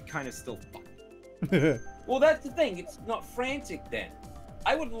you kind of still fuck. Well, that's the thing. It's not frantic then.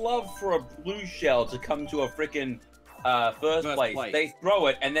 I would love for a blue shell to come to a freaking first place. They throw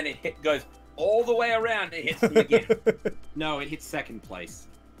it, and then it goes all the way around. It hits them again. No, it hits second place.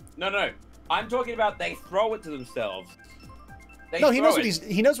 No. I'm talking about they throw it to themselves. He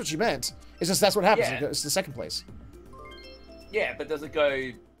knows what you meant. It's just that's what happens. Yeah. It's the second place. Yeah, but does it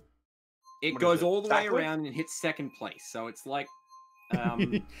go? It goes all the way around and hits second place. So it's like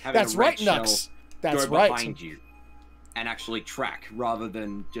having that's a right, red Nux. shell That's go right. behind you and actually track rather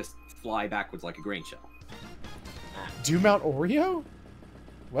than just fly backwards like a green shell. Do Mount Oreo?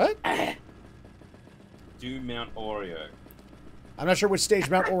 What? Do Mount Oreo. I'm not sure which stage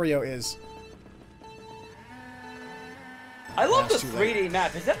Mount Oreo is. I love the 3D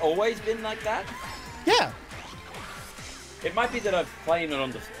map. Has that always been like that? Yeah. It might be that I've played it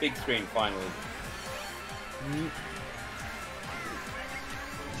on the big screen finally.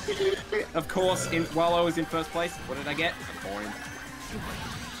 Of course, while I was in first place, what did I get? A coin.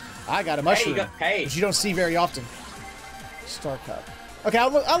 I got a mushroom, which you don't see very often. Star Cup. Okay,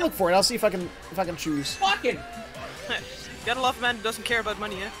 I'll look for it. I'll see if I can choose. Fucking. Gotta love a man who doesn't care about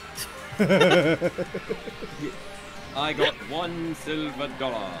money, yeah? I got $1 silver.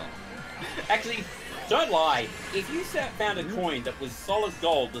 Actually, don't lie. If you found a coin that was solid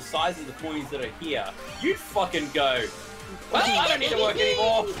gold, the size of the coins that are here, you'd fucking go, well, I don't need to work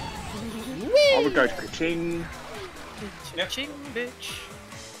anymore. I would go to Ka-ching. Ching, bitch.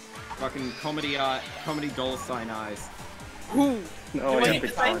 Fucking comedy dollar sign eyes. Ooh. No, I have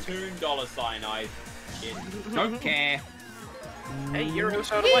big time. $2 sign eyes. Don't care. Hey,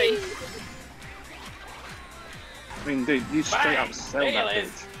 Euros out of the way. I mean, dude, you straight up sell that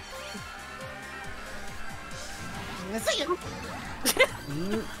bitch.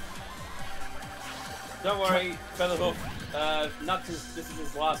 Don't worry, Featherhoof. Nux this is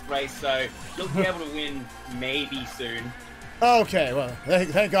his last race, so you'll be able to win maybe soon. Okay, well,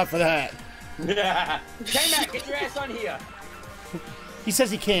 thank God for that. K-Mac, get your ass on here. He says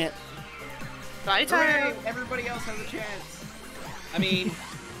he can't. Bye, Hooray! Tyro. Everybody else has a chance. I mean,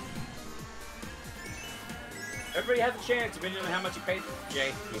 Everybody has a chance, depending on how much you pay for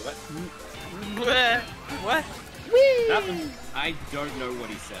Jay. What? What? Nothing. I don't know what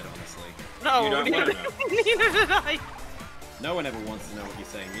he said, honestly. No, You don't wanna neither, neither did I. No one ever wants to know what you're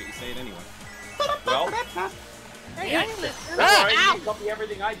saying, yet you say it anyway. Well, Hey, I listen. Ah! alright, Ow! you copy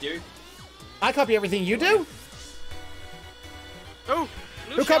everything I do. I copy everything you do? Oh,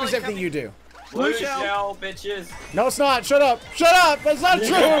 Who copies everything you do? Blue shell. shell, bitches. No, it's not. Shut up. Shut up. That's not true.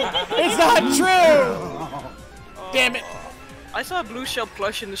 It's not true. Damn it. I saw a blue shell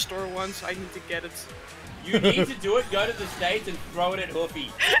plush in the store once. I need to get it. You need to do it, go to the States and throw it at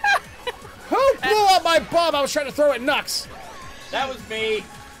Hoofy. Who blew up my bomb? I was trying to throw at Nux. That was me.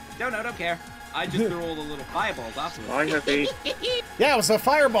 No, don't care. I just threw all the little fireballs afterwards. Bye, Hoofy. Yeah, it was a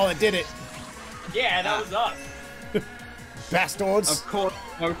fireball that did it. Yeah, that was us. Bastards. Of course,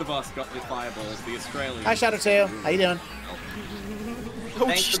 both of us got the fireballs, the Australians. Hi, Shadowtail. How you doing?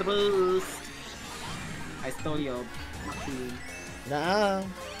 Thanks for the boost. I stole your mushroom. No.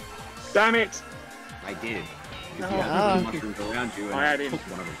 Damn it! I did. No. Because you had mushrooms around you and I had him. took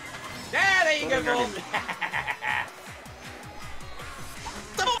one of them. Yeah, there you go, Got boom.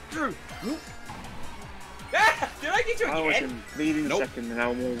 Drew! Did I get you I was again? in leading Nope. second and I'm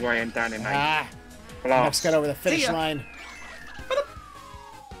all the way and down in Ah. Nux Blast. got over the finish See ya. line.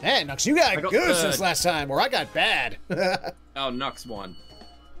 Hey, Nux, you got I got good third. since last time, or I got bad. Oh, Nux won.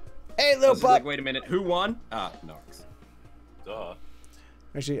 Hey, I little was just like, pup. wait a minute, who won? Ah, Nux. Duh.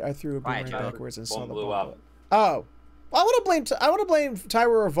 Actually, I threw a Right, boomerang Tyler. backwards and saw Bomb the blew bomb. up. Oh. I want to blame Tyra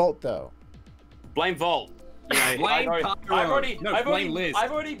or Volt though. Blame Volt. You know, Blame I've Tyro. already blame Liz.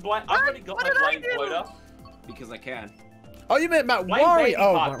 I've already got my blame quota. Because I can. Oh, you meant Mount Blame Wari. Baby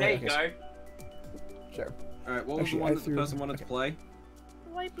Oh, Park, Mount there Wari, you okay. go. Sure. Alright, what was Actually, the I one that the threw- person wanted to play?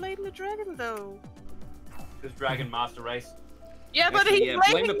 Why blame the dragon though? This Dragon Master Race. Yeah, but Actually, he's yeah,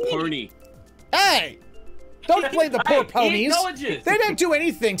 blame blaming the me. pony. Hey! Don't blame the poor Hey, he ponies. acknowledges. They didn't do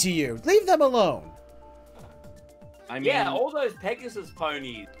anything to you. Leave them alone. I mean, Yeah, all those Pegasus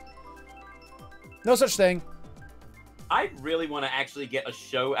ponies. No such thing. I really want to actually get a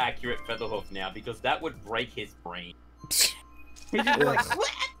show accurate Featherhoof now because that would break his brain. he's just like,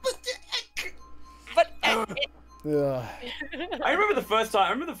 Ugh. I remember the first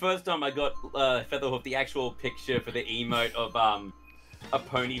time I got Featherhoof, the actual picture for the emote of a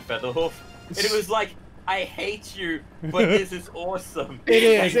pony Featherhoof, and it was like, I hate you, but this is awesome. It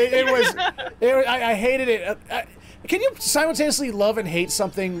is. It was. I hated it. Can you simultaneously love and hate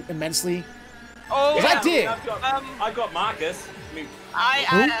something immensely? Oh, Yes, I did. I've got Marcus. I mean,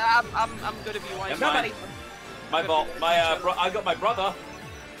 I'm gonna be wise. Nobody. My vault. I got my brother.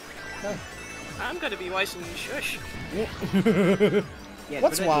 I'm gonna be wise and shush. yeah,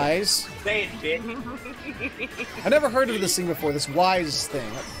 What's but wise? Say it, bitch. I've never heard of this thing before. This wise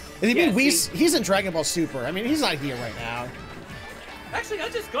thing. You Yeah, mean Whis? see- He's in Dragon Ball Super. I mean, he's not here right now. Actually, I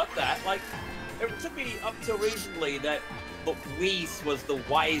just got that. Like, it took me up till recently that Whis was the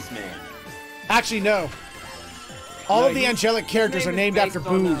wise man. Actually, no. All No, of the angelic characters are name is named after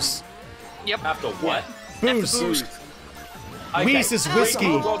based on, booze. Yep. After what? Booze. Booze. Okay, Whis is so whiskey.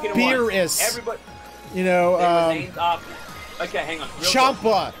 we're talking Beer one. is, Everybody. you know, They were named after. Okay, hang on. Real quick.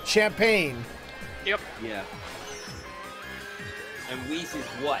 Champa, champagne, Yep. Yeah. And Whis is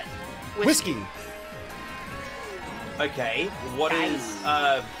what? whiskey. Okay, what is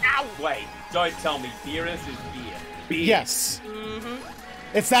wait, don't tell me Beerus is beer. Yes. Mm-hmm.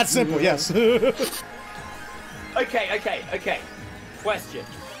 It's that simple, yes. Okay. Question.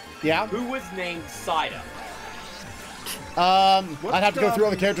 Yeah? Who was named Cider? I'd have to go through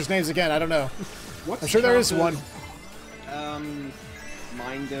all the characters' names again. I don't know. What's I'm sure there is one.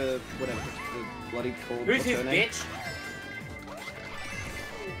 Minder, whatever the bloody called. Who's what's his her name? bitch?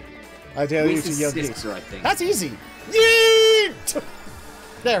 I tell you to Whis' yell sister, yeet. I think. That's easy. Yeet!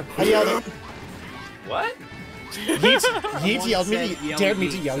 There, I yelled it. What? Yeet yelled me said to, yell dared me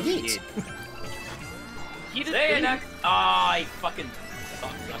to yeet, yell so yeet. He did. There, next. I fucking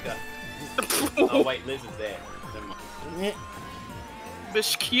sucker. Oh wait, Liz is there. Never mind.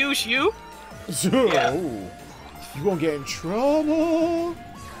 Excuse you. Yeah. Oh, you won't get in trouble.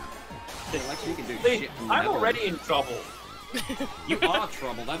 Like she can do Liz, shit from the I'm Netherlands. already in trouble. You are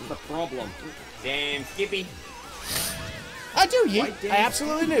trouble. That's the problem. Damn, Skippy. I do Why yeet. did I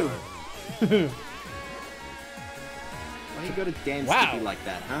absolutely do. Why you go to Dan Wow. Skippy like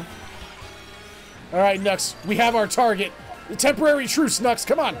that, huh? All right, Nux, we have our target. The temporary truce, Nux,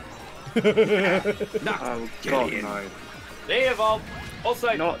 come on. Oh, God, no. They evolved.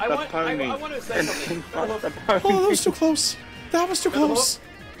 Also, Not I the want to say something. Not the Oh, that pony. was too close. That was too close.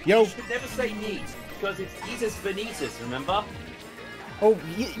 You Yo. should never say neat, because it's Eatus Vanitas, remember? Oh,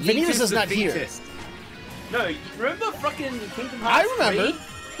 Vanitas is not here. Fetus. No, you remember fucking Kingdom I Hearts remember. 3?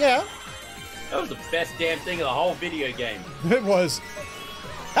 Yeah, That was the best damn thing of the whole video game. it was.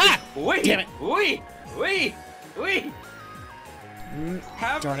 Ah! Wee! Damn it. Wee! Wee! Wee!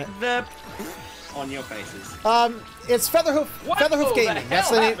 Have Darn it. the on your faces. It's Featherhoof What Featherhoof the Gaming. That's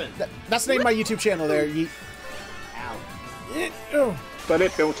hell the name. happened? That's the name of my YouTube channel. There. Ow. Oh.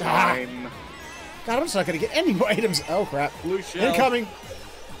 Bullet bill time. God, I'm just not gonna get any more items. Oh crap! Blue shell. Incoming.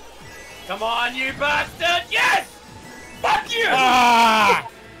 Come on, you bastard! Yes! Fuck you! Ah!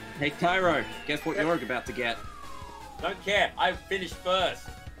 Hey Tyro, guess what you're about to get? Don't care. I finished first.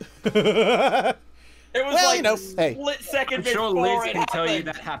 It was Well, like you know, a hey. split second I'm sure before Liz it can tell you happened.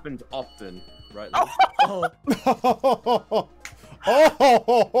 that happened often, right? Oh.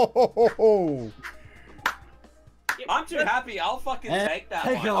 Oh. I'm too happy. I'll fucking take that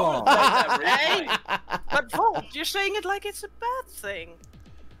Take one. it I'm all. gonna take that replay. But Volt, you're saying it like it's a bad thing.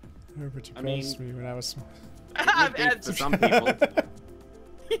 But you I mean- promised me when I was. It would be for some people.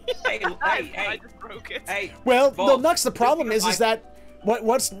 Hey, I hey, just broke it. hey. Well, Bob, the Nux. The problem just is because that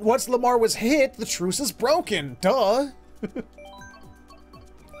once Lamar was hit, the truce is broken. Duh.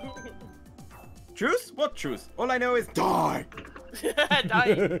 Truth? What truth? All I know is die.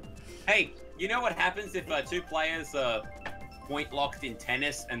 Dying. Hey, you know what happens if two players are point locked in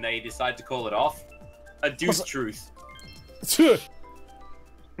tennis and they decide to call it off? A deuce What's- truce.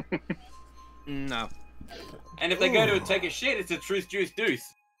 No. And if they go to take a shit, it's a truce, juice, deuce.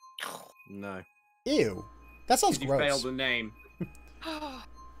 No. Ew. That sounds You gross. failed the name.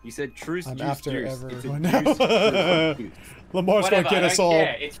 You said truce, I'm juice, after juice. It's a everyone juice, now. juice, juice. Lamar's Whatever, gonna get I us don't all.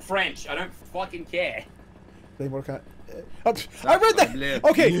 care. It's French. I don't fucking care. They more kind. Oh, I read that. live.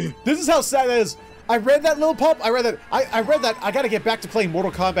 Okay, this is how sad that is. I read that little pulp. I read that. I read that. I gotta get back to playing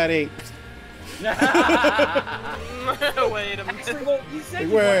Mortal Kombat 8. Wait a minute. Actually, well, you said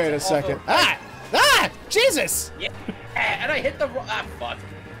you Wait wanted to a second. offer- Ah! Jesus! Yeah, and I hit the fuck.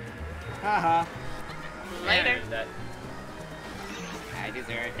 Haha. Later. That. I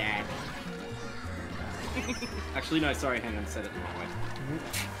deserve that. Actually, no, sorry, hang on, said it the wrong way.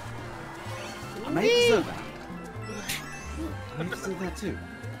 I may deserve that. I deserve that too.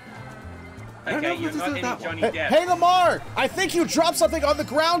 I don't know Okay, if you're I not deserve any that one. Johnny Hey, Depp. hey, Lamar! I think you dropped something on the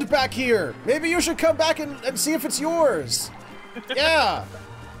ground back here. Maybe you should come back and see if it's yours. Yeah.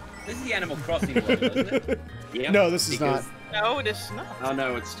 This is the Animal Crossing one, isn't it? Yep, No, this is because- No, it is not. Oh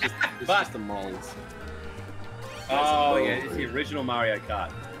no, it's just the molds. Oh yeah, it's the original Mario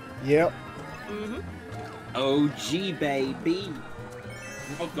Kart. Yep. OG baby.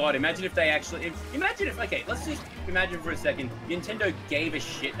 Oh god, imagine if they actually... Imagine if... Okay, let's just imagine for a second. Nintendo gave a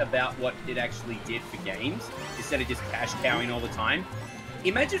shit about what it actually did for games, instead of just cash cowing all the time.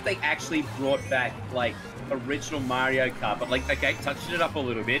 Imagine if they actually brought back, like, original Mario Kart, but, like, okay, touched it up a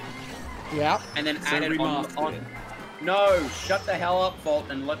little bit, Yeah. and then So added remastered on... it. No, shut the hell up, Vault,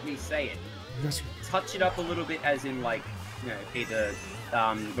 and let me say it. Yes. Touch it up a little bit as in, like, you know, either,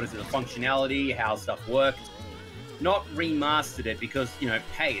 what is it, the functionality, how stuff worked. Not remastered it because, you know,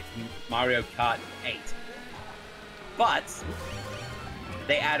 hey, it's Mario Kart 8. But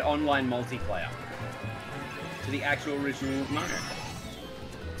they add online multiplayer to the actual original Mario.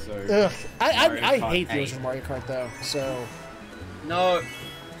 So Ugh. I Mario Kart hate the 8. original Mario Kart though. So No.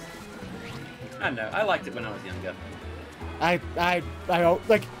 I don't know. I liked it when I was younger. I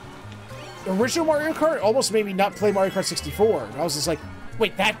like original Mario Kart almost made me not play Mario Kart 64. I was just like,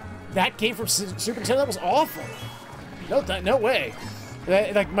 wait, that came from Super Nintendo? That was awful. No way.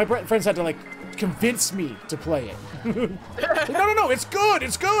 Like my friends had to like convince me to play it. Like, no, it's good.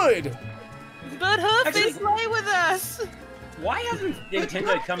 It's good. But Huff, they Actually- play with us. Why hasn't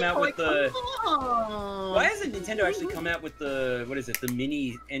Nintendo come out with the... Why hasn't Nintendo actually come out with the... What is it? The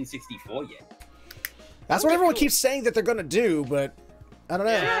mini N64 yet? That's what everyone keeps saying that they're gonna do, but I don't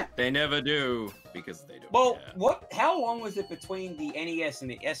know. Yeah. they never do because they don't. Well, care. how long was it between the NES and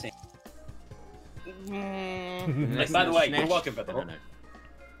the SNES? Next By the way, SNES. you're welcome for I don't know.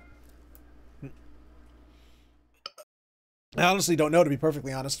 I honestly don't know, to be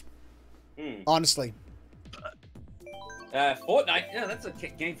perfectly honest. Hmm. Honestly. Fortnite? Yeah, that's a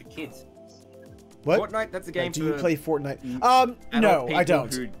game for kids. What? Fortnite, that's a game Do you for play Fortnite? adult No, I people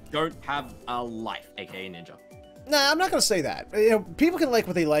don't. Who don't have a life, aka Ninja. Nah, I'm not gonna say that. You know, people can like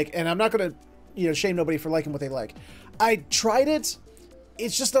what they like, and I'm not gonna, shame nobody for liking what they like. I tried it.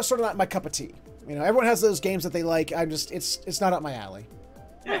 It's just sort of not my cup of tea. You know, everyone has those games that they like. It's not up my alley.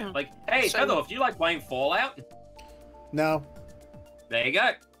 Yeah, like, hey, So- Feather, if you like playing Fallout, No. There you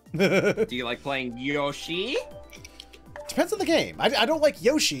go. Do you like playing Yoshi? Depends on the game. I don't like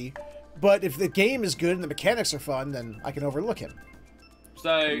Yoshi, but if the game is good and the mechanics are fun, then I can overlook him.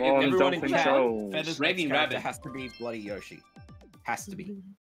 So if Come on, everyone in don't chat, control. Feathers Raving next character Rabbit. has to be bloody Yoshi. Has to be.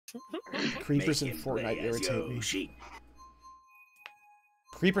 Creepers in Make him Fortnite play as irritate me. Yoshi.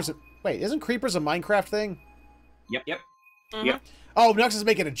 Creepers. Wait, isn't Creepers a Minecraft thing? Yep. Yep. Oh, Nux is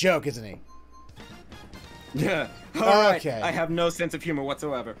making a joke, isn't he? Yeah. Alright. Okay. I have no sense of humor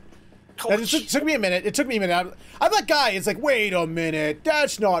whatsoever. It took me a minute. It took me a minute. I'm that guy. It's like, wait a minute.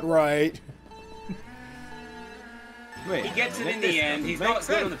 That's not right. Wait, he gets it make in this the end. He's make not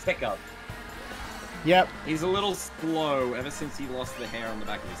good on the sense. pickup. Yep. He's a little slow ever since he lost the hair on the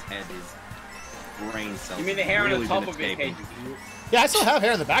back of his head. His brain cells. You mean the hair on really the top been of his head? escaping. Yeah, I still have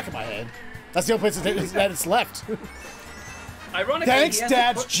hair in the back of my head. That's the only place that it's left. Ironically, Thanks, he has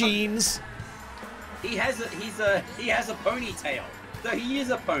Dad's jeans. He has a ponytail. So he is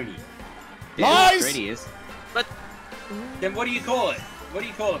a pony. Yeah, Lies! Great he is. Then what do you call it? What do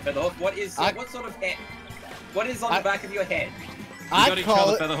you call it, Featherhoof? What sort of head? What is on the back of your head? I got each call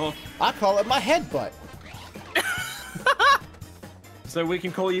other, it. Featherhoof. I call it my head butt. So we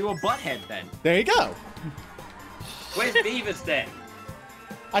can call you a butthead then. There you go. Where's Beavis then?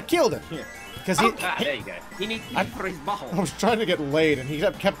 I killed him Here. because he. Ah, there you go. He needs I- for his butthole. I was trying to get laid, and he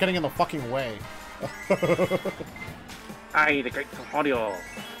kept getting in the fucking way. I, the great audio.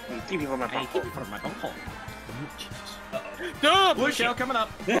 Give me for my Hey, keep it butthole. from my butthole. No, Blue shell coming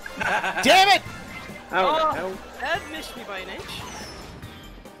up. Damn it! How the hell? That missed me by an inch.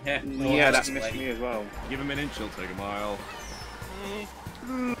 Yeah, that missed me as well. Give him an inch, he'll take a mile.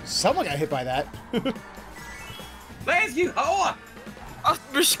 Someone got hit by that. There's you, whore! Oh,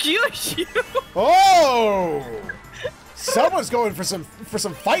 excuse you. Oh! Someone's going for some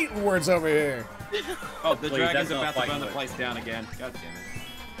fighting words over here. Oh, The please, dragon's that's not about to burn fighting the words. place down again. God damn it.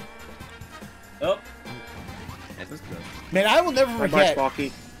 Oh, That was good. Man, I will never Bye bye, forget.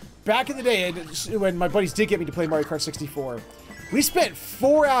 Sparky. Back in the day, when my buddies did get me to play Mario Kart 64, we spent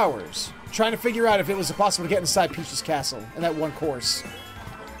 4 hours trying to figure out if it was possible to get inside Peach's castle in that one course.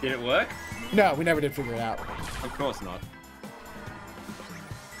 did it work? No, we never did figure it out. Of course not.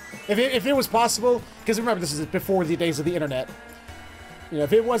 If it was possible, because remember, this is before the days of the internet. You know,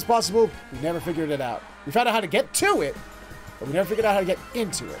 if it was possible, we never figured it out. We found out how to get to it, but we never figured out how to get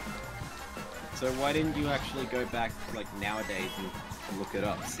into it. So why didn't you actually go back, like, nowadays and look it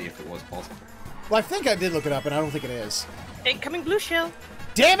up, see if it was possible? Well, I think I did look it up, and I don't think it is. Incoming blue shell.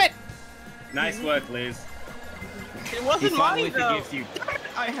 Damn it! Nice work, Liz. It He wasn't finally mine though. forgives you.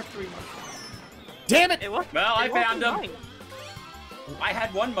 I have 3 months. Damn it! It was. Well, I it wasn't found him. mine. I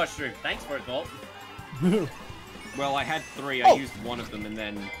had one mushroom. Thanks for it, Volt. Well, I had 3. Oh. I used one of them, and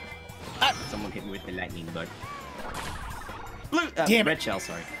then Ah. someone hit me with the lightning bug. Blue. Damn it. Red shell.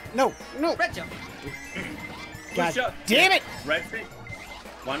 Sorry. No, no. Red shell. God shell. damn it! Red fish.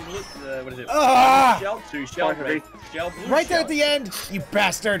 One blue. What is it? Ah! One shell, 2 shell, Fine, red shell, blue Right there shell. at the end, you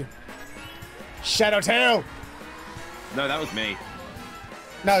bastard! Shadowtail! No, that was me.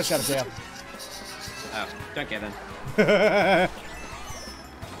 No, it's Shadowtail. Oh, don't get then.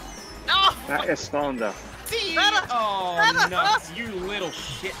 Oh, That is slander. Oh, Nux, you little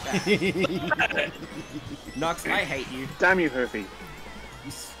shit bag. Nux, I hate you. Damn you, Herfy.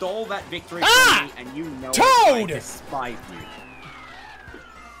 You stole that victory Ah! from me, and you know Toad! I despise you.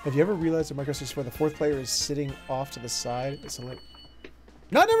 Have you ever realized that Mario Kart 64 the fourth player is sitting off to the side? It's like...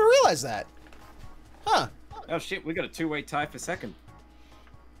 No, I never realized that. Huh. Oh shit, we got a 2-way tie for second.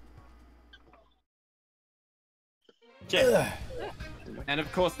 Ugh. And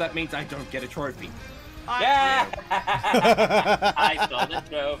of course that means I don't get a trophy. Yeah! I stole the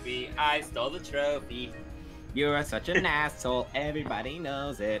trophy. I stole the trophy. You are such an asshole, everybody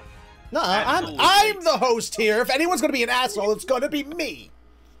knows it. No, Absolutely. I'm the host here. If anyone's gonna be an asshole, it's gonna be me.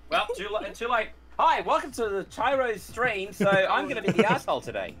 Well, too late. Hi, welcome to the Tyro's stream. So I'm going to be the asshole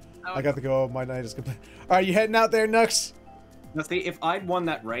today. I got to go. My night is complete. All right, you heading out there, Nux? Now see, if I'd won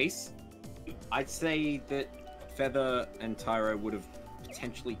that race, I'd say that Feather and Tyro would have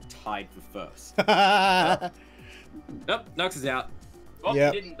potentially tied for first. Nope, Nux is out. Well,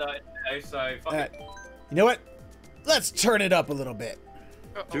 Yep. you didn't though, so fuck it. You know what? Let's turn it up a little bit.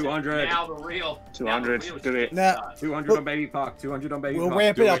 200. Now the real. 200, now the real do it. shit Nah. starts. 200 on Baby Park, 200 on Baby We'll Park.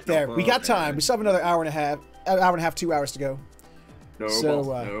 ramp do it up there. We got no time. We still have another hour and a half, 2 hours to go. No So,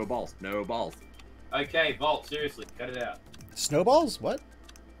 balls, no balls, no balls. Okay, Volt, seriously, cut it out. Snowballs? What?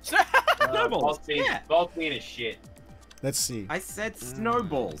 Snowballs, Volt's being, yeah. Volt's being a shit. Let's see. I said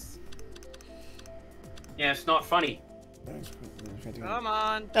snowballs. Yeah, it's not funny. come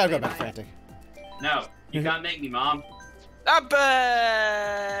on. I'll go back frantic. No, you can't make me, Mom.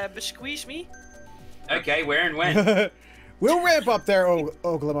 Squeeze me. Okay, where and when? We'll ramp up there,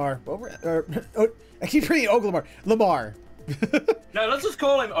 Oglamar. I keep reading Oglamar. Lamar. No, let's just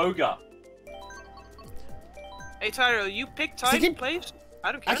call him Ogre. Hey Tyro, you pick time, please.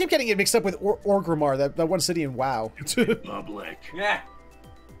 I don't care. I keep getting it mixed up with Orgrimmar, that one city in WoW. Public. Yeah.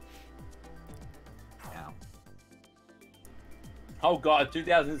 Oh god,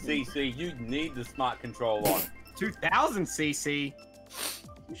 2000cc, you need the smart control on. 2000cc.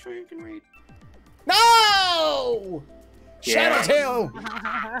 You sure you can read? No! Yeah. Shadowtail!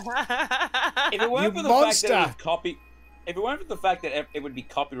 If it weren't You for the fact that it monster. was if it weren't for the fact that it would be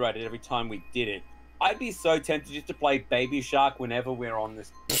copyrighted every time we did it, I'd be so tempted just to play Baby Shark whenever we're on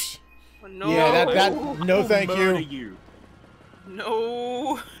this. No. Yeah, no thank Murder you. you.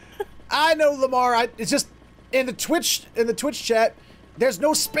 No. I know, Lamar. It's just in the Twitch chat. There's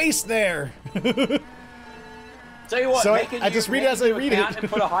no space there. Tell you what, So make a I new- just read it make as a I new read account it.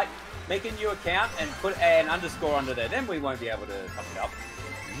 And put a make a new account and put an underscore under there. Then we won't be able to fuck it up.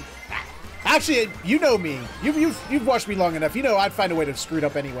 Actually, you know me. You've watched me long enough. You know I'd find a way to screw it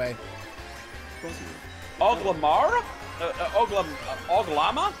up anyway. Oglamara?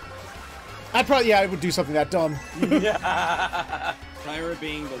 Oglama? I'd probably, I would do something that dumb. Tyra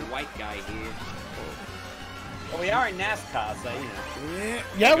being the white guy here. Well, we are in NASCAR, so you know.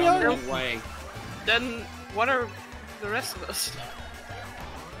 Yeah, we Going are. the wrong way. Then what are the rest of us?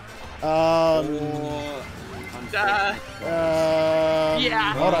 Or-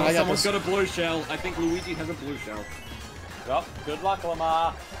 Yeah. Hold on, I got Someone's this. got a blue shell. I think Luigi has a blue shell. Well, good luck,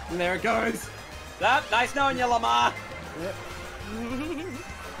 Lamar. And there it goes. That, nice knowing you, Lamar.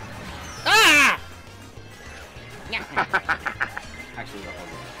 Ah! Actually, that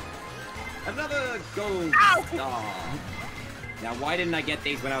wasn't. Another gold star. Now, why didn't I get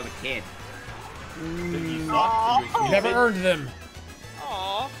these when I was a kid? You never earned them.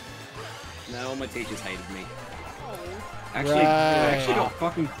 Aww. No, all my teachers hated me. Oh. Actually, I Right. actually got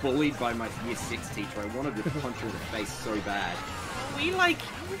fucking bullied by my year 6 teacher. I wanted to punch her in the face so bad. We like.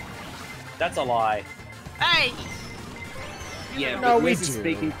 That's a lie. Hey. Yeah, No, but we this is do.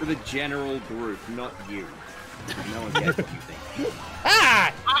 speaking for the general group, not you. No one cares what you think.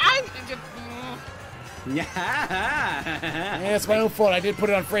 Ah! Yeah. Yeah, it's my own fault. I did put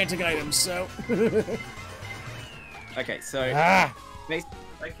it on frantic items, so. Okay, so Ah!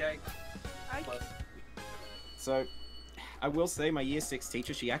 Okay. So, I will say my year 6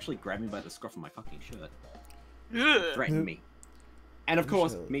 teacher, she actually grabbed me by the scruff of my fucking shirt. Ugh. Threatened me. And of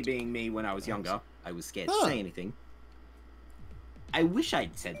course, Shirt. me being me when I was younger, I was scared Huh. to say anything. I wish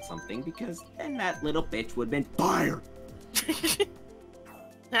I'd said something, because then that little bitch would have been fired!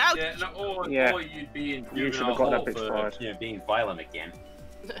 Ouch. Yeah, no, Yeah. or you'd be in You should juvenile have got that hall bitch for, fired. you know, being violent again.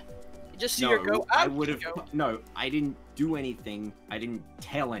 You just see her go. I Ouch, would have. go. No, I didn't do anything. I didn't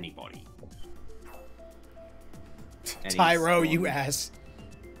tell anybody. And he's Tyro, gone. you ass.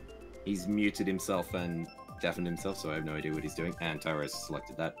 He's muted himself and deafened himself, so I have no idea what he's doing. And Tyro's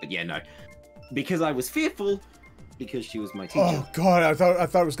selected that. But yeah, no. Because I was fearful, because she was my teacher. Oh god, I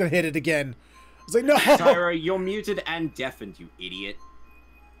thought it was gonna hit it again. I was like, no. Tyro, you're muted and deafened, you idiot.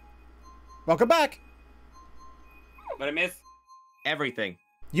 Welcome back. But I miss. Everything.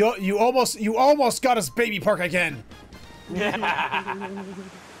 You almost got us Baby Park again.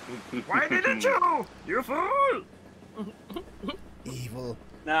 Why didn't you? You fool! Evil.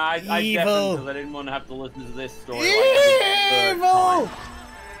 No, I deafened Evil. because I didn't want to have to listen to this story. Like every third Evil.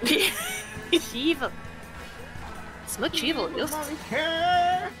 time. Evil. It's much evil. Just...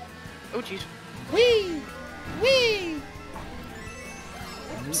 Care. Oh jeez. Wee. Wee.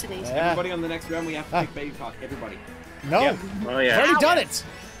 Oopsie-daisy. Yeah. Everybody on the next round, we have to pick Baby Park. Everybody. No. Yep. Oh We've yeah. already done it.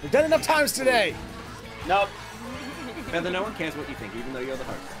 We've done enough times today. Nope. Feather, no one cares what you think, even though you're the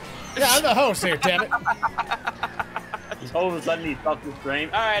host. Yeah, I'm the host here, damn it. All of a sudden he stopped the stream.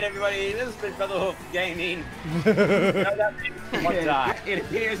 Alright, everybody, this has been Featherhoof Gaming. No, that means one die. It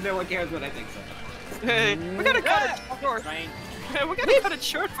appears no one cares what I think so. We're gonna cut it short. Train. We're gonna cut it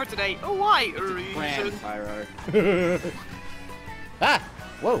short for today. Oh, why? Cram, Reason. Tyro. Ah.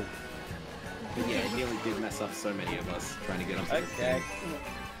 Whoa. But yeah, it nearly did mess up so many of us trying to get onto the Okay. thing.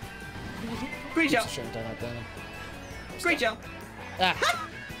 Great shell! Great shell! Ah.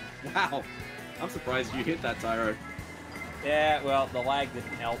 Wow. I'm surprised you hit that, Tyro. Yeah, well, the lag didn't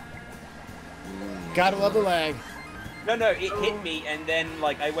help. Gotta love the lag. No, it hit me, and then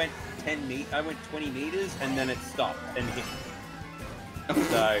like I went 20 meters, and then it stopped and hit me.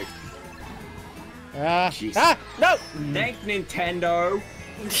 So Ah. Jeez. Ah. No. Thanks, Nintendo!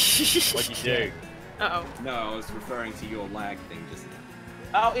 what'd you do? Uh-oh. No, I was referring to your lag thing just now.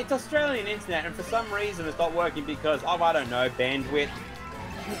 Oh, it's Australian internet, and for some reason it's not working because, oh, I don't know, bandwidth.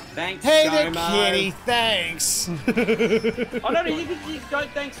 Thanks, Hey there, Gomo. kitty. Thanks. Oh, no, you don't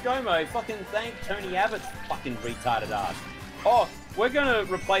thanks Gomo. Fucking thank Tony Abbott's fucking retarded ass. Oh, we're gonna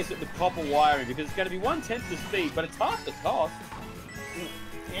replace it with copper wiring because it's gonna be 1/10 the speed, but it's half the cost.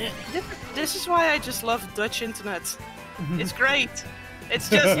 This is why I just love Dutch internet. It's great. It's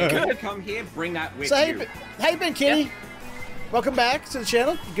just If you good. come here, bring that with So you. how you been, kitty? Welcome back to the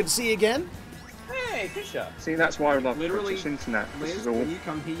channel. Good to see you again. Hey, Fisher. See, that's why I love Literally, British internet. This Liz, is all. when you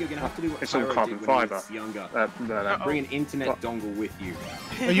come here, you're gonna have to do what It's all Tyro carbon did when he fibre. was younger. No. Bring an internet dongle with you.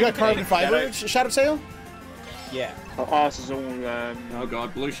 Oh, you got carbon fiber, Shadow. Shadow Tail? Yeah. Ours is all Oh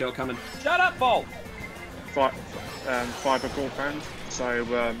god, blue shell coming. Shut up, Bolt. fibre broadband.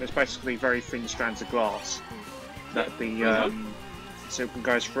 So it's basically very thin strands of glass that the silicon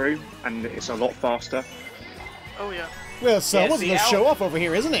goes through, and it's a lot faster. Oh yeah. Well, someone's see, gonna Al- show off over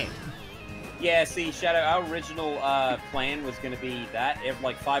here, isn't he? Yeah, see, Shadow, our original plan was going to be that,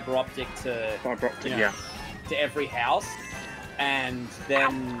 like fiber optic to Fibre optic, Yeah. yeah. to every house, and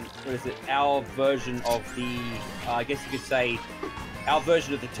then what is it? Our version of the, I guess you could say, our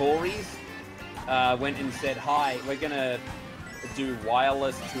version of the Tories went and said, "Hi, we're gonna do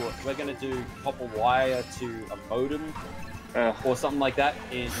wireless to, we're gonna do copper wire to a modem or something like that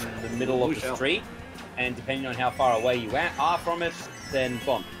in the middle of the street, and depending on how far away you are from it, then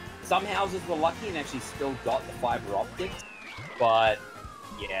boom." Some houses were lucky and actually still got the fiber optics, but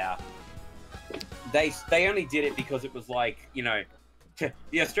yeah, they only did it because it was like, you know,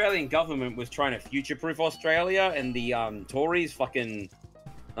 the Australian government was trying to future-proof Australia, and the Tories fucking,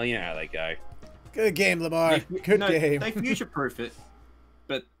 well, you know how they go. Good game, Lamar. Good game. They future-proof it,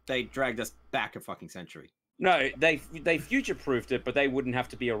 but they dragged us back a fucking century. No, they future-proofed it, but they wouldn't have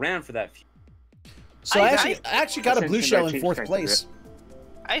to be around for that. So I actually got a blue shell in 4th place.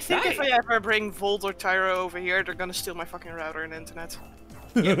 I think if I Nice. ever bring Volt or Tyro over here, they're gonna steal my fucking router and internet.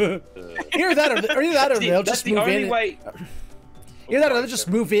 Either that or See, they'll that's just the move only in. way. Either that or they'll just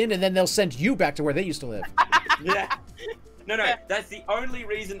move in and then they'll send you back to where they used to live. Yeah. No, that's the only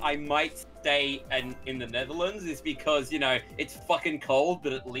reason I might stay in the Netherlands is because, you know, it's fucking cold,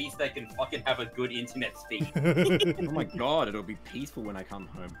 but at least they can fucking have a good internet speed. Oh my god, it'll be peaceful when I come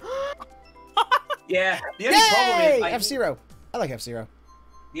home. Yeah, the only problem Yay! is F-Zero. I like F-Zero.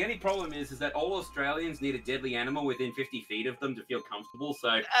 the only problem is that all Australians need a deadly animal within 50 feet of them to feel comfortable,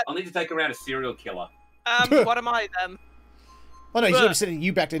 so I'll need to take around a serial killer. What am I then? Oh no, he's gonna be sending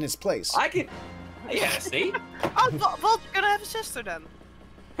you back in his place. I can... Yeah, see? Oh, Volt's gonna have a sister then.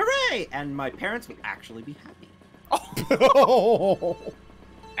 Hooray! And my parents will actually be happy.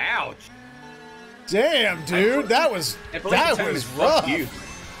 Ouch. Damn, dude, that was I believe the term is fuck rough. you.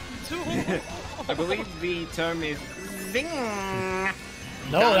 I believe the term is zing.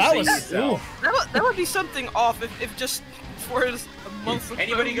 No, Don't that say was. yourself. That would be something off if just for a month.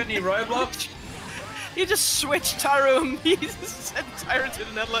 Anybody got any Roblox? You just switch Tyro and me, send Tyro to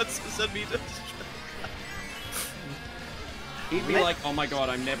the Netherlands and send me to. He'd be like, oh my god,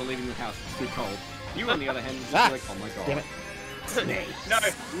 I'm never leaving the house, it's too cold. You, on the other hand, would just be like, oh my god. Damn it. No,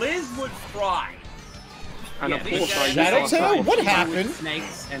 Liz would fry. And Yeah, of course, I Shadow use Tail? our What phone. happened?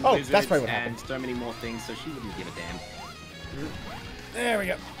 Snakes and Oh, lizards that's probably what and happened. so many more things, so she wouldn't give a damn. There we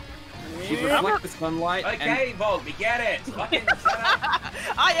go. She'd reflect the sunlight Okay, Volt, we get it. Fucking shut up.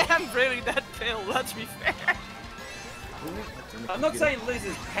 I am really that pale. Let's be fair. I'm not saying Liz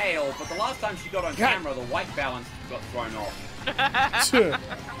is pale, but the last time she got on God. camera, the white balance got thrown off.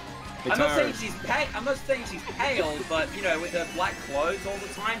 and I'm not saying she's pale. I'm not saying she's pale, but you know, with her black clothes all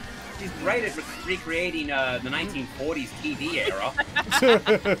the time, she's great at recreating the 1940s TV era.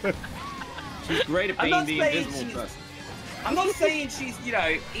 she's great at I'm being not the saying invisible she's- person. I'm not saying she's, you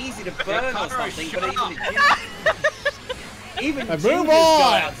know, easy to burn or Taro, something, shut but up. even Move gingers go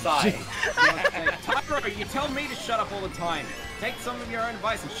on. outside. Tyro, you tell me to shut up all the time. Take some of your own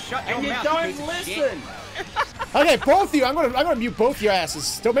advice and shut your And you mouth. don't piece of shit. listen. Okay, both of you. I'm gonna mute both your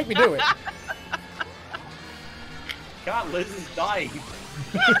asses. Don't make me do it. God, Liz is dying.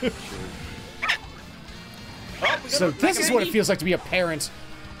 Oh, we So got a this is what it feels like to be a parent.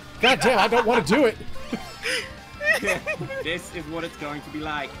 God damn, I don't want to do it. This is what it's going to be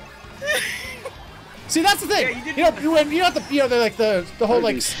like. See, that's the thing. Yeah, you didn't you know, even- when you know they're like the whole Oh,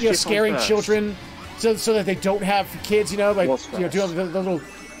 like these you know shit on scaring first. children so that they don't have kids. You know, like What's you know, first? doing the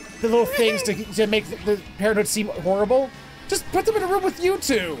little things to make the parenthood seem horrible. Just put them in a room with you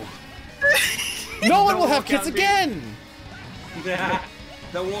two. No one will have kids again.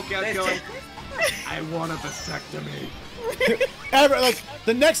 They'll walk out going, I want a vasectomy. Like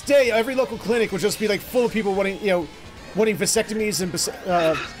the next day, every local clinic would just be like full of people wanting, you know, Wanting vasectomies and Two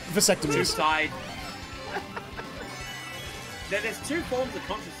vasectomies. side. There's two forms of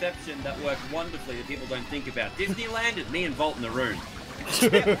contraception that work wonderfully that people don't think about. Disneyland and me and Volt in the room.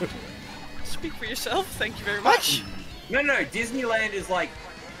 Speak for yourself. Thank you very much. No, Disneyland is like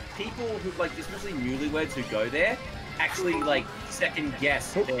people who like, especially newlyweds who go there, actually like second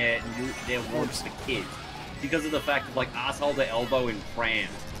guess their wants for kids because of the fact of like asshole to elbow in prams.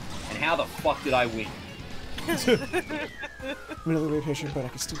 And how the fuck did I win? I'm a little bit patient, but I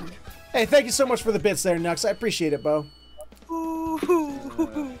can still do it. Hey, thank you so much for the bits there, Nux. I appreciate it, Bo.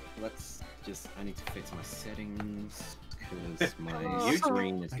 Let's just. I need to fix my settings because my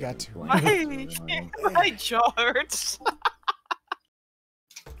screen is. I got to. My jaw hurts.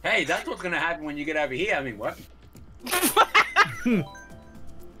 Hey, that's what's gonna happen when you get over here. I mean, what?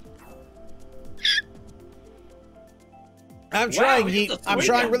 I'm trying, Wow, Yeet. I'm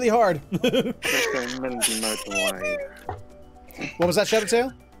trying really hard. Let's go Melody Motorway. What was that, Shadow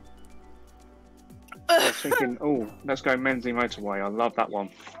Tail? I was thinking, oh, let's go Menzi Motorway. I love that one.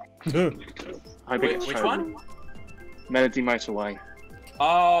 I hope it gets Which chosen. one? Melody Motorway.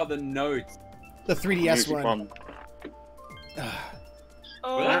 Oh, the notes. The 3DS Music one. Well,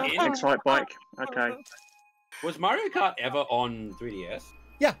 Oh, Excite Bike. Okay. Was Mario Kart ever on 3DS?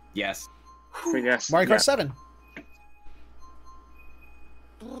 Yes. 3DS. Mario Kart yeah. 7.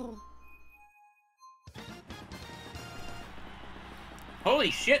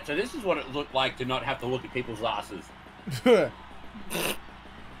 Holy shit, so this is what it looked like to not have to look at people's asses.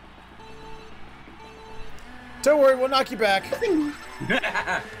 Don't worry, we'll knock you back. Thank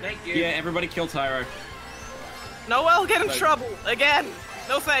you. Yeah, everybody kill Tyro. Noel, get in trouble again.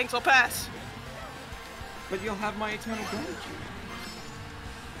 No thanks. I'll pass. But you'll have my eternal gratitude.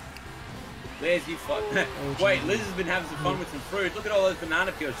 Where's you fuck? Wait, Liz has been having some fun with some fruit. Look at all those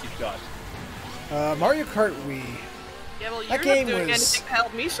banana peels she's got. Mario Kart Wii. Yeah, well, you're That not game doing was- anything to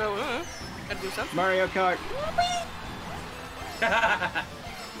help me, so gotta do something. Mario Kart. I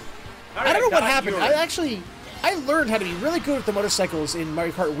don't know what happened. I learned how to be really good with the motorcycles in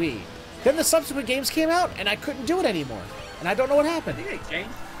Mario Kart Wii. Then the subsequent games came out, and I couldn't do it anymore. And I don't know what I happened. think they changed.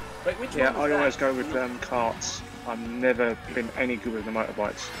 Wait, which Yeah, one was I always that? go with karts. I've never been any good with the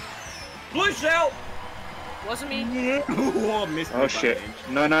motorbikes. Blue shell! Wasn't me. Oh, missed Oh me shit.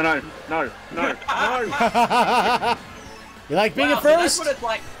 by an inch. No. You like being Wow, at so that's first? what it's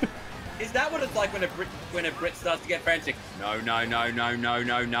like. Is that what it's like when a Brit starts to get frantic? No.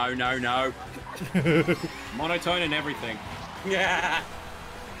 Monotone and everything. Yeah.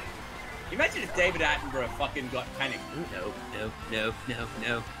 Imagine if David Attenborough fucking got panicked. No.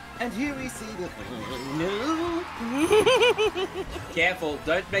 And here we see the no. Careful,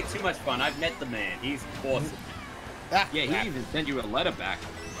 don't make too much fun. I've met the man. He's awesome. Ah, Yeah, he even sent you a letter back.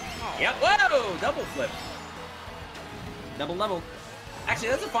 Yep. Whoa! Double flip. Double level. Actually,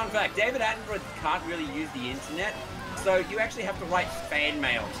 that's a fun fact. David Attenborough can't really use the internet, so you actually have to write fan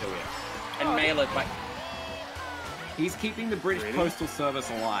mail to him and mail it by. He's keeping the British Really? Postal Service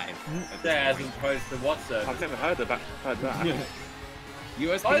alive. at this As point. opposed to what service? I've never heard that.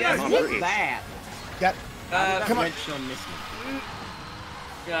 USPS, Oh, no, what's British. that? Yep. Come on. Red Sean missed me.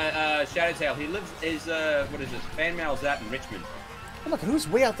 Shadowtail. He lives. What is it? Fan mail's out in Richmond. Oh, look, who's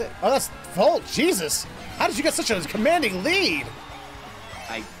way out there? Oh, that's Volt. Jesus. How did you get such a commanding lead?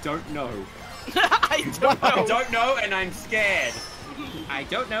 I don't know. I don't I know. don't know, and I'm scared. I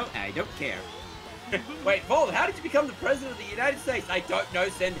don't know. I don't care. Wait, Paul, how did you become the president of the United States? I don't know.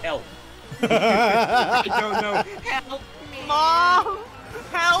 Send help. I don't know. Help me. Mom,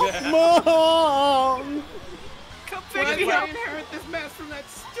 help! Mom! Come Why pick did me I up. inherit this mess from that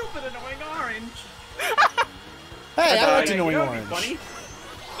stupid annoying orange? Hey, I like to You know know orange. what'd be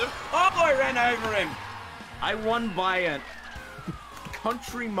funny? Oh, I ran over him. I won by a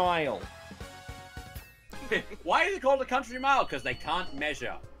country mile. Why is it called a country mile? Because they can't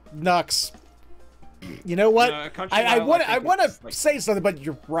measure. Nux. You know what? No, a country I mile, want I to think it's like- say something, but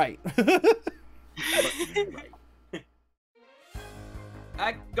you're right.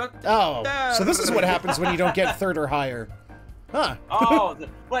 I got. Oh, so this is what happens when you don't get third or higher. Huh. Oh,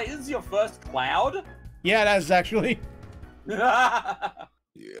 wait, this is your first cloud? Yeah, that is actually.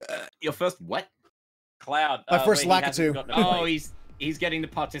 Your first what? Cloud. My first where he hasn't Lakitu. got no Oh, weight. he's getting the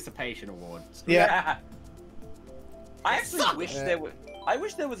participation award. Yeah. I actually wish there were. I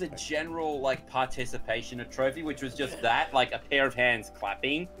wish there was a general like participation trophy, which was just that, like a pair of hands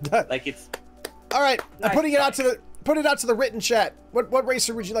clapping. Like it's. All right, I'm Nice, putting it out nice. to the written chat. What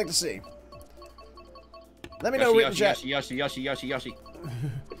racer would you like to see? Let me know written chat. Yoshi.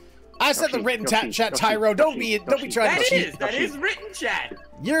 I said the Yoshi, written Yoshi, chat, Yoshi, Tyro. Don't be Yoshi, trying to cheat. That is written chat.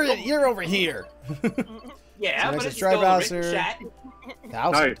 You're over here. Yeah, So but next it's is Dry still Bowser. a chat.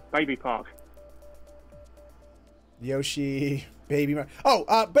 1,000. No, Baby Park. Yoshi, Baby Mario.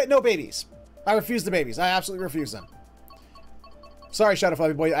 Oh, but no babies. I refuse the babies. I absolutely refuse them. Sorry, Shadow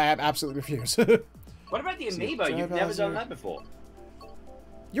Fluffy Boy. I absolutely refuse. What about the See, amiibo? Dry You've never Bowser. done that before.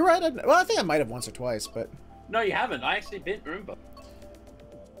 You're right. Well, I think I might have once or twice, but No, you haven't. I actually didn't remember.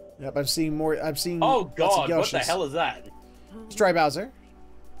 yep, I'm seeing more. I'm seeing. Oh lots of god, what the Yoshis. hell is that? It's Dry Bowser.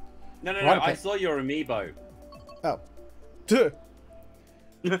 No, Piranha I Plant. saw your amiibo. Oh. Tuh.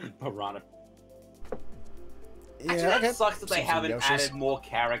 Piranha. Yeah, Actually, that okay. sucks that they Some haven't Yoshis. added more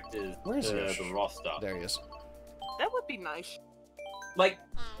characters Where is to Yoshi? the roster. There he is. That would be nice. Like,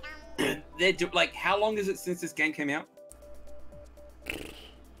 like, how long is it since this game came out?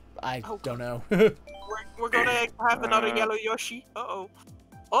 I Oh. don't know. We're gonna have another yellow Yoshi. Uh-oh.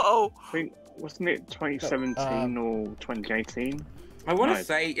 Uh-oh. I think, wasn't it 2017 or 2018? I want No, to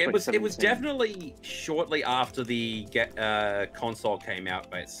say it was 2017. definitely shortly after the console came out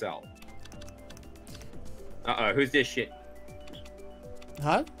by itself. Uh-oh, who's this shit?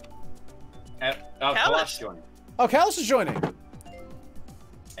 Huh? Oh, Kalash. Kalash joined. Oh, Callus is joining.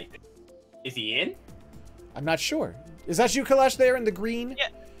 Is he in? I'm not sure. Is that you, Kalash, there in the green? Yeah.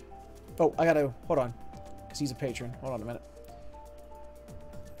 Oh, I gotta... Hold on. Because he's a patron. Hold on a minute.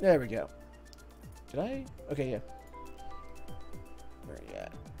 There we go. Did I? Okay, yeah. Where are you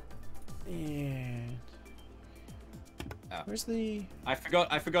at? And... Where's the... I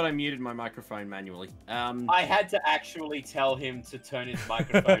forgot I muted my microphone manually. I had to actually tell him to turn his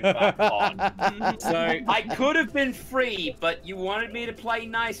microphone back on. So I could have been free, but you wanted me to play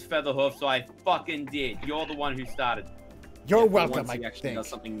nice, Featherhoof, so I fucking did. You're the one who started. You're for welcome, once I he actually think. does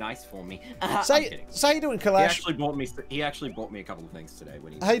something nice for me. So, I'm kidding. so how you doing, He Kalash? actually bought me a couple of things today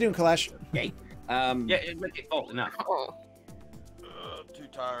when he. How you doing, Kalash? Yay. Yeah, oh, enough. Oh. Too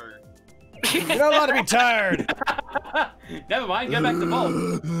tired. You don't want to be tired. Never mind, go back to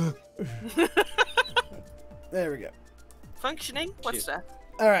Bolt. There we go. Functioning? What's Shit. that?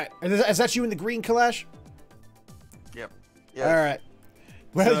 All right. Is that you in the green, Kalash? Yep. All right.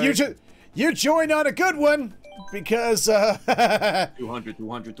 Well, So- you joined on a good one because 200.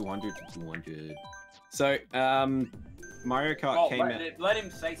 So, Mario Kart Oh, came out. let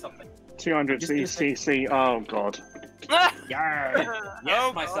him say something. 200 CCC. Oh god. Yes,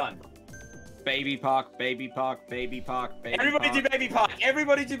 Oh, my God. son. Baby Park, Baby Park, Baby Park, Baby Everybody Park. do Baby Park.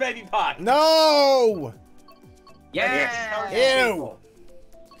 Everybody do Baby Park. no. Yeah! Ew.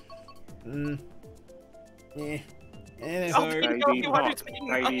 Eh. Eh. Oh, So- Baby Park. 200 being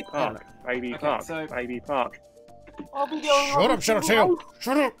Baby nice. Park. Baby Okay, Park. so- Baby Park. I'll be the only one Shut up, who's Tail.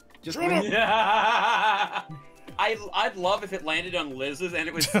 Shut up. Just Shut when- up. Yeah. I'd love if it landed on Liz's and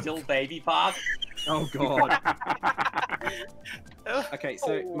it was still Baby Park. Oh god. Okay,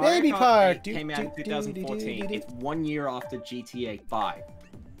 so Oh. Mario Baby Kart Park. 8 came out in 2014. It's 1 year after GTA 5.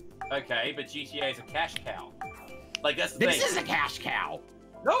 Okay, but GTA is a cash cow. Like that's the This thing. is a cash cow.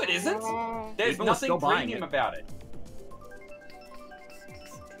 No, it isn't. There's People are nothing still buying premium it. about it.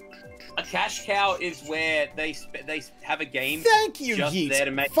 A cash cow is where they have a game. Thank you, Just there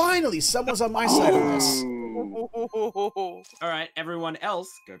to Yeet. make- Finally, someone's on my side of this. Ooh. Oh. All right, everyone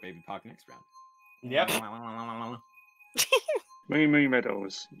else, go Baby Park next round. Yep. Moo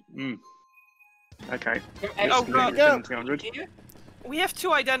medals. Mm. Okay. Oh, God, go. 200. We have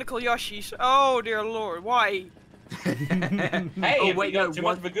two identical Yoshis. Oh, dear lord. Why? Hey, Oh, if wait, you got no, too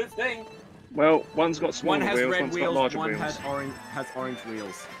one- much of a good thing. Well, one's got One smaller has wheels, red one's got wheels, larger one wheels. has orange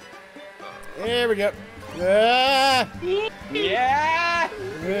wheels. There we go. Ah. Yeah.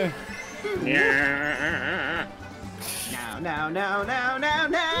 Eh. Yeah. Now.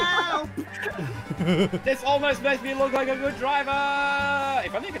 This almost makes me look like a good driver.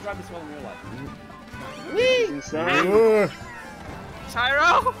 If only I could drive this well in real life. Insane.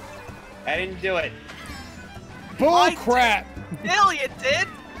 Tyro? I didn't do it. Bull crap. Hell, you did.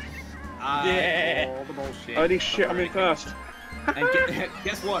 Yeah. All the bullshit. Holy shit, I'm in first. And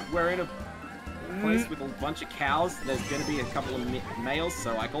guess what? We're in a place with a bunch of cows. There's gonna be a couple of males,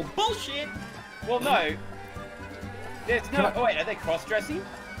 so I call bullshit. Well, no. There's no. Oh wait, are they cross-dressing?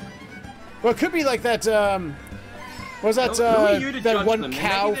 Well, it could be like that. What was that? Who are you to That judge one them? Maybe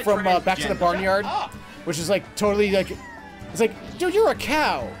cow they're from Back to the transgender. Barnyard, Ah. which is like totally like. It's like, dude, you're a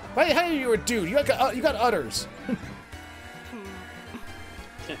cow. Why are you a dude? You got udders.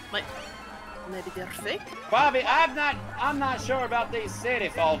 Maybe they're fake. Bobby, I'm not sure about these city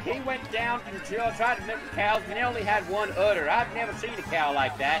folk. He went down and tried to milk the cows and he only had one udder. I've never seen a cow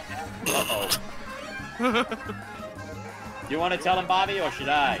like that. Uh-oh. You want to tell him, Bobby, or should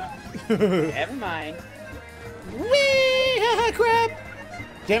I? Never mind. Wee! Crap!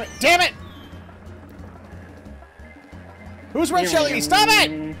 Damn it! Damn it! Who's red shelling me? Stop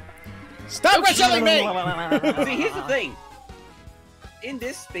it! Stop red shelling me! See, here's the thing. In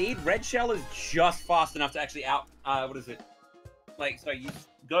this speed, red shell is just fast enough to actually what is it? Like, so you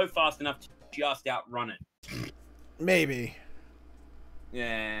go fast enough to just outrun it. Maybe.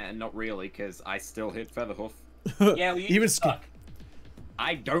 Yeah, not really, because I still hit Featherhoof. Yeah, well, you Even suck.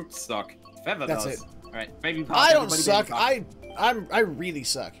 I don't suck. Feather That's does. it. All right, baby. I don't suck. I really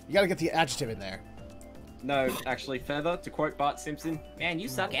suck. You gotta get the adjective in there. No, actually, Feather. To quote Bart Simpson, "Man, you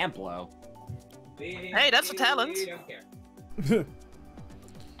suck and blow." Hey, that's a talent.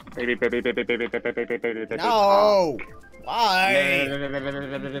 Baby, baby, baby, baby, baby, baby, baby, baby. No! Why? I'll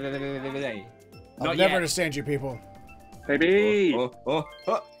Not never yet. understand you people. Baby. Oh.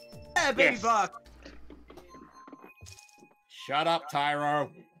 Yeah, baby Yes. Buck. Shut up, Tyro.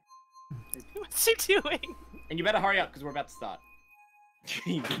 What's he doing? And you better hurry up, because we're about to start.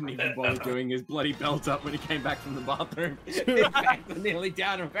 He didn't even bother doing his bloody belt up when he came back from the bathroom. His back was nearly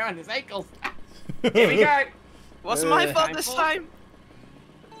down and around his ankles. Here we go. Wasn't my fault this time.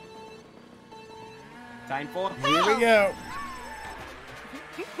 Time for. Here we go.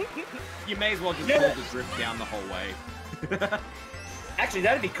 You may as well just hold the drift down the whole way. Actually,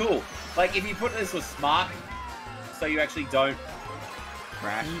 that'd be cool. Like, if you put this with smart, so you actually don't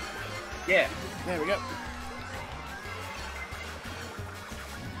Crash. Yeah. There we go.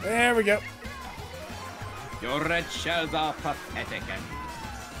 There we go. Your red shells are pathetic.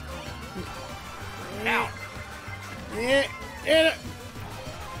 Ow. Yeah. Yeah.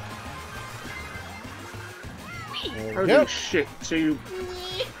 There we Holy go. shit, 2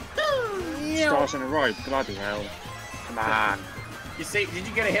 stars in a row. Bloody hell. Come on. You see, did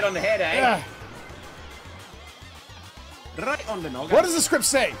you get a hit on the head, eh? Yeah. Right on the noggin. What does the script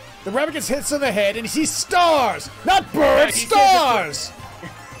say? The rabbit gets hits on the head and he sees stars! Not birds, he says stars!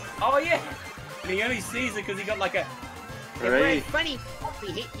 Oh, yeah. And he only sees it because he got like a... Right. funny, we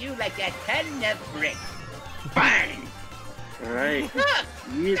hit you like a ton of bricks. Bang! Right.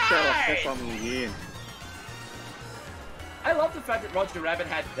 You fell off this on me again. I love the fact that Roger Rabbit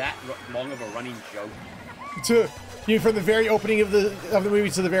had that long of a running joke. You mean from the very opening of the movie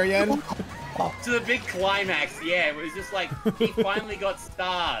to the very end? To the big climax, yeah. It was just like, he finally got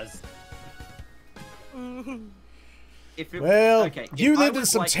stars. If it, Well, okay, you if I lived in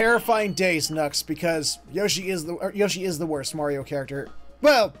was some like- terrifying days, Nux, because Yoshi is the worst Mario character.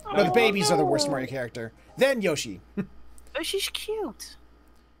 Well, no, the babies are the worst Mario character. Then Yoshi. Oh, she's cute.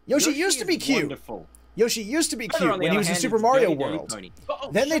 Yoshi used to be is cute. Wonderful. Yoshi used to be Feather, cute on the when he other was in hand, Super is Mario Dirty Dirty World. Pony. Oh,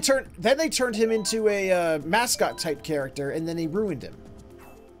 Then they turned him into a mascot type character, and then he ruined him.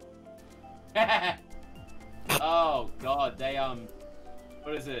 Oh, God, they,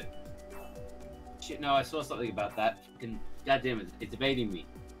 what is it? Shit, no, I saw something about that. Fucking, goddamn it, it's evading me.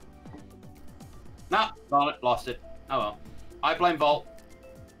 Nah, got it, lost it. Oh well. I blame Volt.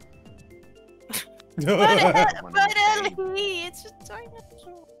 But Ellie, it's a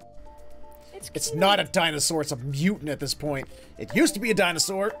dinosaur. It's It's not a dinosaur, it's a mutant at this point. It used to be a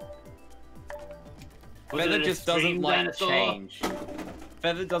dinosaur. Was it Feather an just extreme doesn't like dinosaur? change.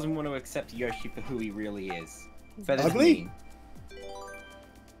 Feather doesn't want to accept Yoshi for who he really is. Feather's Ugly? mean.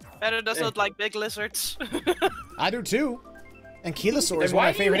 Better does not like big lizards. I do too. And Keelosaur is Then one why of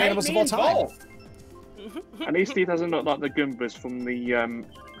my do you favorite hate animals of me all and time. Volt? At least he doesn't look like the Goombas from the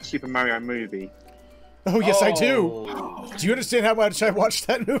Super Mario movie. Oh, yes, I do. Oh. Do you understand how much I watched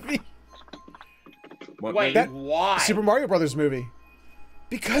that movie? What, Wait, That- why? Super Mario Brothers movie.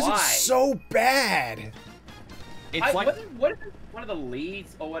 Because Why? it's so bad. It's like what is one of the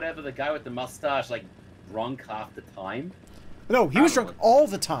leads or whatever, the guy with the mustache, like, drunk half the time? No, he was drunk all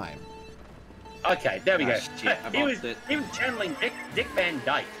the time. Okay, there we go. Ah, shit, I he was botched it. channeling Dick Van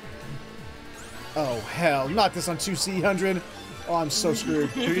Dyke. Oh, hell. Not this on 2C100. Oh, I'm so screwed.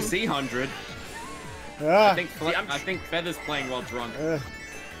 2C100. Ah, I think Feather's playing while drunk.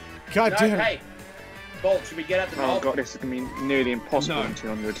 God No, damn it. hey, Bolt, should we get out the Oh knob? god, this is gonna be nearly impossible No. in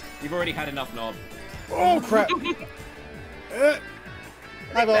 200. You've already had enough knob. Oh, crap. I Hi,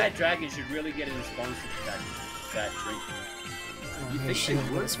 think Bolt. Bad Dragon should really get a sponsor for that drink. You Oh, think shit, they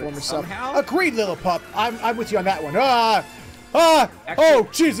would, transform but herself. somehow? Agreed, little pup. I'm with you on that one. Actually- Oh,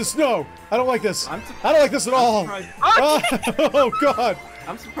 Jesus, no. I don't like this. I'm I don't like this at all. surprised, Oh, God.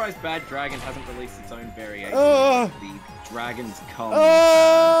 I'm surprised Bad Dragon hasn't released its own variation Uh. of the Dragon's Cum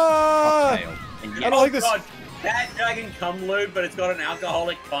Ah! cocktail. And I yet, don't like this. God, Bad Dragon cum lube, but it's got an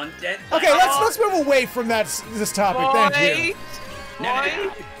alcoholic content. Okay, let's move away from this topic. Thank you.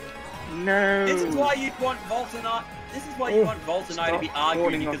 No, No! This is why you'd want Volt and I. This is why you want Volt and I to be Stop arguing,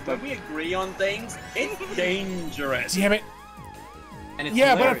 calling because off when the- we agree on things, it's dangerous. Damn it. and it's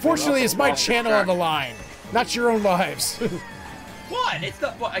Yeah, but hilarious. unfortunately, it's my Off the channel track. on the line. Not your own lives. What? It's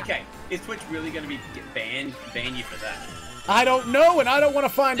not. What? Okay. Is Twitch really going to be ban you for that? I don't know, and I don't want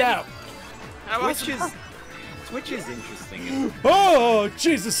to find out. Twitch is interesting. Oh,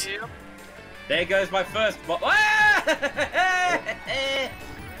 Jesus. Yep. There goes my first. What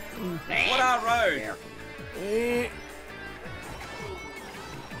our road?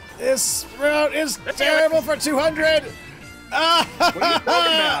 This route is terrible for 200. What are you talking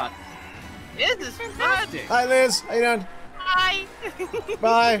about? This is fun. Hi, Liz. How you doing? Hi.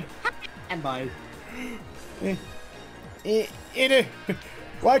 Bye. And bye.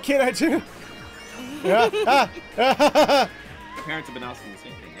 Why can't I do? My parents have been asking the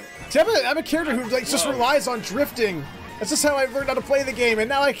same thing. See, I'm a character who like just relies on drifting. That's just how I learned how to play the game, and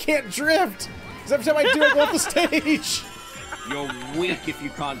now I can't drift. Because every time I do, I go off the stage. You're weak if you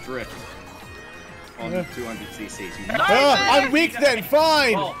can't drift on 200 cc's. I'm weak then.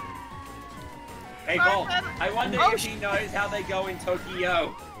 Fine. Volt. Hey, Volt. I wonder if he knows how they go in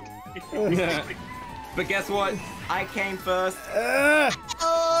Tokyo. But guess what? I came first.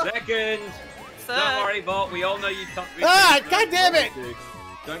 Second. Don't worry, Volt. We all know you come. God damn it!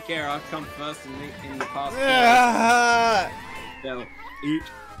 Don't care. I've come first in the past. They'll eat.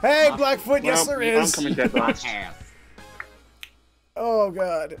 Hey, Blackfoot. Yes, there I'm is. coming dead last. Oh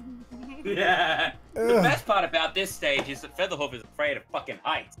God. Yeah. The best part about this stage is that Featherhoof is afraid of fucking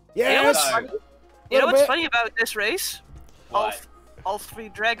heights. Yes. You know what's bit. funny about this race? What? All three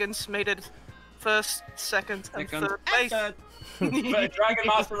dragons made it first, second, and third place. But Dragon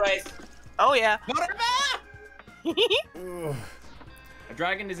Master Race. Oh yeah. A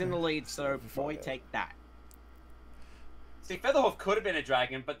dragon is in the lead, so boy, take that. See, Featherhoof could have been a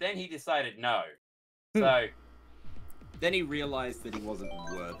dragon, but then he decided no. So, Then he realized that he wasn't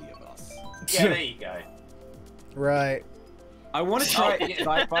worthy of us. yeah, there you go. Right. I want to try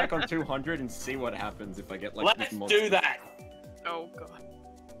side bike on 200 and see what happens if I get like Let's this monster. do that. Oh god.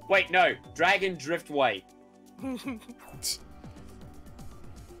 Wait, no. Dragon Driftway.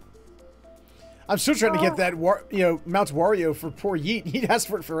 I'm still trying to get that, Mount Wario for poor Yeet. He asked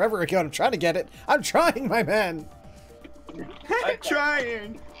for it forever ago. I'm trying to get it. I'm trying, my man. Okay.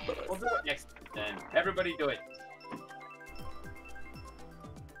 Trying. We'll do it next then. Everybody do it.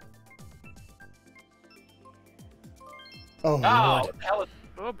 Oh, Oh, Lord. hell,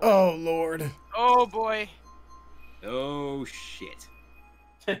 Oh boy. Oh, Lord. Oh boy. Oh shit.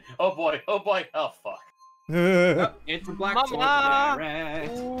 oh boy, oh boy, oh fuck. It's a black Mama.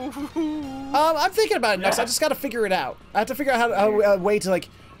 I'm thinking about it next. I just got to figure it out. I have to figure out how a way to like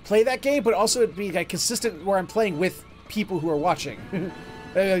play that game, but also be like consistent where I'm playing with people who are watching,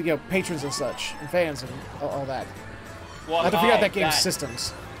 patrons and such, and fans and all that. Well, I have to figure out that game's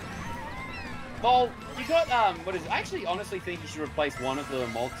systems. Well, you got what is? I actually honestly think you should replace one of the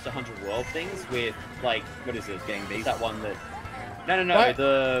Monster Hunter World things with like what is it? Gang Beast. That one that. No, What?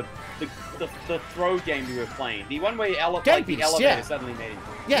 the throw game we were playing. The one where the Gang Beast, elevator yeah. suddenly made it.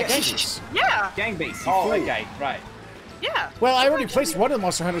 Yeah, Gang Beast. Yeah. Gang Beast. You Oh, fool. okay, right. Yeah. Well, I already placed one of the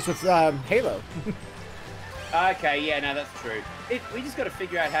Monster Hunters with Halo. Okay, yeah, no, that's true. We just got to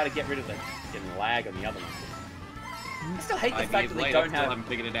figure out how to get rid of the lag on the other one. I still hate the 5 fact years that they later, don't still have. haven't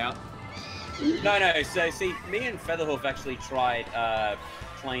figured it out. No. So see, me and Featherhoof actually tried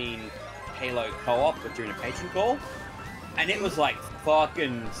playing Halo co-op, but during a patron call, and it was like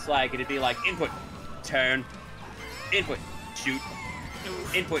fucking slag. It'd be like input, turn, input, shoot,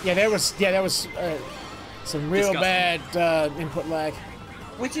 input. Yeah, that was some real Disgusting. bad input lag.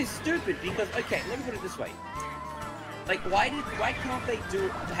 Which is stupid because okay, let me put it this way. Like, why can't they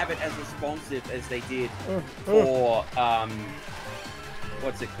have it as responsive as they did for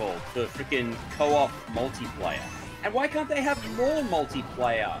what's it called? The freaking co-op multiplayer. And why can't they have more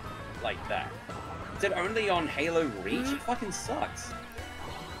multiplayer like that? Is it only on Halo Reach? It fucking sucks.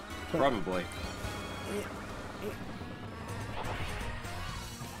 Probably.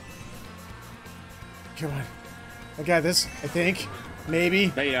 Come on. I got this, I think.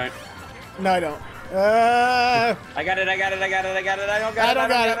 Maybe. No, you don't. No, I don't. I got it. I don't got it. I got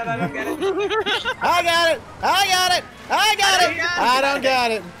it. I don't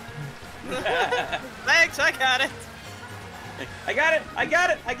got it. Thanks, I got it. I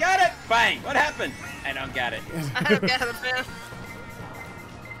got it. Bang. What happened? I don't got it. I don't got it, man.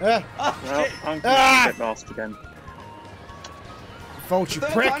 Oh, Well, shit. I'm coming dead last again. Vote, you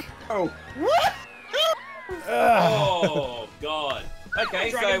prick. Oh. Oh, God.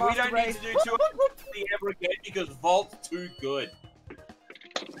 Okay, so Dragon we Master don't need to do 250 ever again because Volt's too good.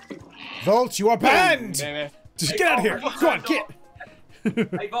 Volt, you are banned. Baby. Just get out of here. Go on, get.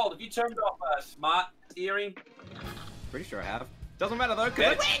 Hey, Volt, have you turned off smart steering? Pretty sure I have. Doesn't matter though,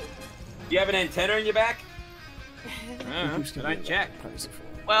 because Do you have an antenna in your back? Can I check?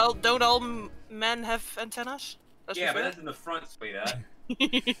 Well, don't all men have antennas? Let's be Yeah, but fair. that's in the front, sweetheart.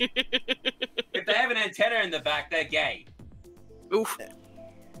 If they have an antenna in the back, they're gay. Oof.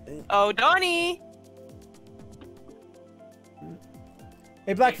 Oh, Donnie!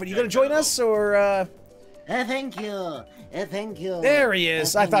 Hey, Blackfoot, you gonna join us, or, Thank you. Thank you. There he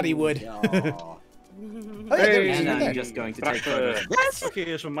is. I thought he would. Oh. Oh, yeah, there he is. And Right I'm there. just going to take photos. Yes! Okay,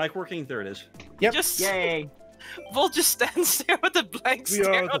 is my mic working? There it is. Yep. Just Yay! Vol just stands there with a blank We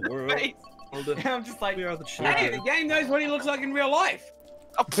stare are on the his world. face. I'm just like, We are the Hey, the children. game knows what he looks like in real life.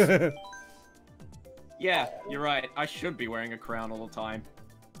 Oh, pff. yeah, you're right. I should be wearing a crown all the time.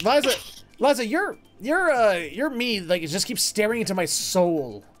 Liza, you're me. Like, it just keeps staring into my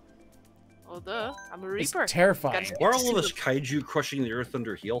soul. Oh, duh. I'm a It's reaper. terrifying. Gotta Why are all this kaiju crushing the earth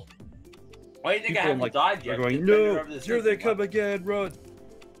under heel? Why do you think I People haven't like died they're yet? going, Just bend no, over the here they street. come again, run.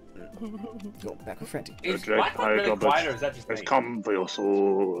 Go back with Franti. Is Drake, Blackfoot I really got quiet, it. or is that just It's me? come for your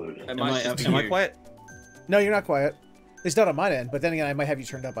sword. It Am might I, just be am I you. quiet? No, you're not quiet. It's not on my end, but then again, I might have you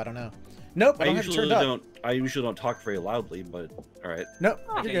turned up. I don't know. Nope, I don't have you turned up. I usually don't talk very loudly, but all right. Nope,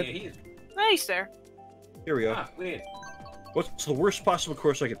 Okay, you're yeah, good. he is. Nice there. Here we go. Ah, weird. What's the worst possible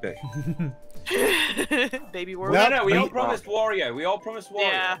course I could pick? Baby world. Nope. No, we all Yeet. promised Wario. We all promised Wario.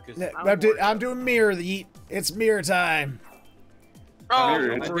 Yeah. 'cause- Yeah, I'm I'm doing mirror. It's mirror time. Oh,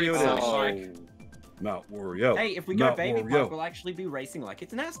 Mirror. Wario it Oh. is. Mount Wario. Hey, if we go Mount baby Wario. park, we'll actually be racing like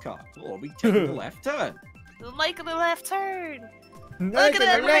it's NASCAR. We'll be taking the left turn. like the left turn. Look Look at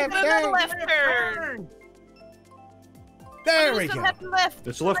that, left, like there. the left turn. There we Who's go. the left?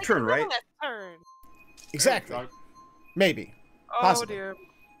 It's a left Like turn, the right? Left turn. Exactly. Maybe. Oh Possible. dear.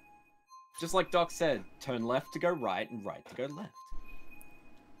 Just like Doc said, turn left to go right and right to go left.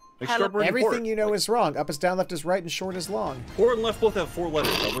 Like Hello- Strawberry and Everything Port. you know is wrong. Up is down, left is right, and short is long. Port and left both have 4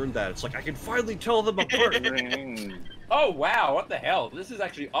 letters. I learned that. It's like I can finally tell them apart. Ring. Oh wow, what the hell? This is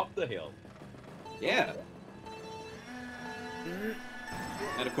actually up the hill. Yeah.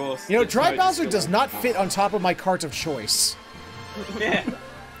 And of course, You know, it's Dry no Bowser skill does on- not fit on top of my cart of choice. Yeah.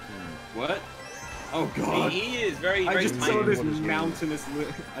 What? Oh See, god. he is very, I very just tiny. saw this What is he? mountainous.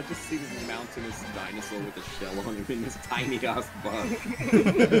 I just see this mountainous dinosaur with a shell on him in this tiny ass bug.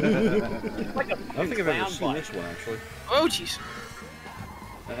 Like a I don't think I've ever clown seen bike. this one actually. Oh jeez.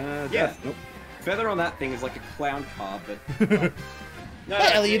 Yeah. Death. Nope. Feather on that thing is like a clown car, but No,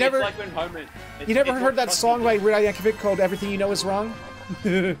 Hey, Ellie, you it's never- like when Homer. You never heard that song by Weird Al Yankovic called "Everything You Know Is Wrong"?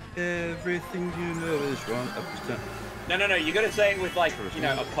 Everything you know is wrong. Up is down. No. You gotta say it with like, you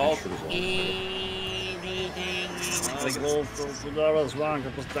know, a cold. Sure is wrong.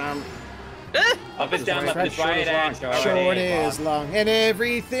 Up is down, left is right, and Short is long, and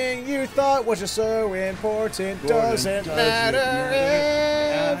everything you thought was just so important doesn't matter.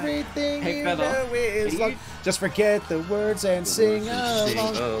 Everything Hey, you Feather, know is can long. you- Just forget the words and sing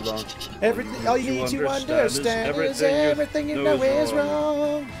along. Everything, all you need to understand is everything you know is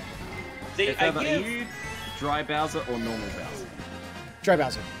wrong. See, hey, I Feather, are give. you Dry Bowser or normal Bowser? Dry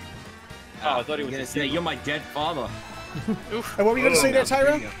Bowser. Oh, I thought he I'm was gonna a say you're my dead father. And what were you going to say there,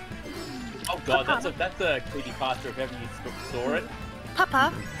 Tyro? Oh god, that's a creepypasta if ever you saw it.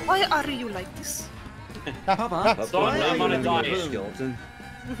 Papa, why are you like this? Papa, So I'm on a diet. Skeleton.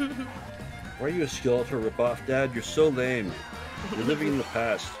 Why are you a skeleton ripoff, Dad? You're so lame. You're living in the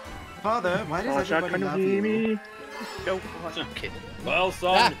past. Father, why does Gosh, I everybody can love hear you? me. No, I'm kidding. Well,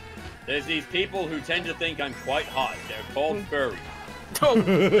 son, there's these people who tend to think I'm quite hot. They're called furries. Oh,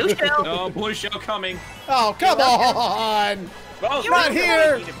 blue shell. no blue shell coming. Oh, come on! Well, You're not son,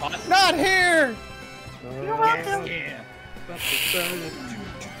 here! you want to eat a Not here! You're welcome. Yeah.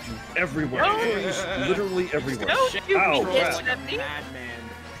 Everywhere. Oh. Literally everywhere. Don't you Ow, be crap. hissing at me. Madman.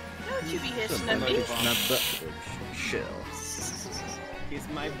 Don't you be hissing at me. Shell. Kiss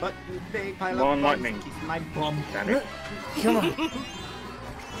my butt, you big pile Lawn of lightning. bugs. Kiss my bum. Damn it. Come on.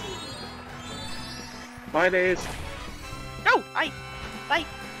 Bye, Liz. No, bye.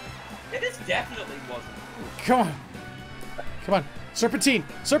 This definitely wasn't. Come on. Come on. Serpentine!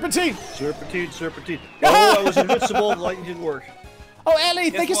 Serpentine! Serpentine. Oh, I was invincible. The lightning didn't work. Oh, Ellie,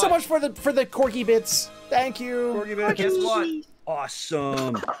 Guess thank you so what? much for the corky bits. Thank you. Corgi man. Guess what?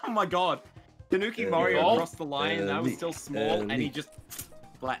 Awesome. Oh my god. Tanuki Mario Oh. crossed the line and I was still small and he just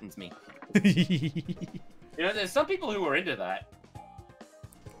flattens me. You know, there's some people who are into that.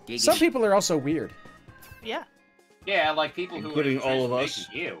 Some people are also weird. Yeah. Yeah, like people who Including are all of us.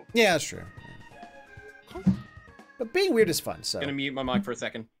 transformation You. Yeah, that's true. But being weird is fun, so. Gonna mute my mic for a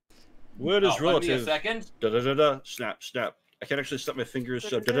second. Word is Oh, wait a relative. second. Da da da da. Snap, snap. I can't actually snap my fingers,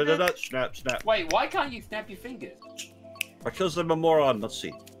 so da da da da. Snap, snap. Wait, why can't you snap your fingers? Because I'm a moron. Let's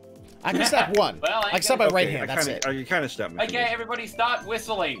see. I can step one. Well, I can step my right hand. That's kinda, it. You kind of stepped me. Okay, everybody start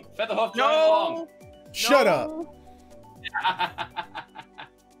whistling. Featherhoof, join No. along. Shut up,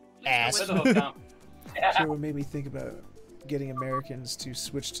 ass. Featherhoof, come. So it made me think about getting Americans to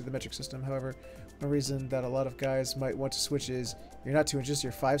switch to the metric system. However, one reason that a lot of guys might want to switch is you're not 2 inches,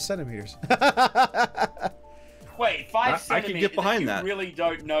 you're 5 centimeters. Wait, 5 centimeters? I can get behind that. You really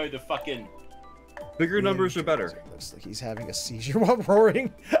don't know the fucking... Bigger numbers are better. Looks like he's having a seizure while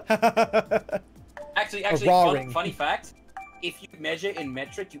roaring. Actually, funny fact. If you measure in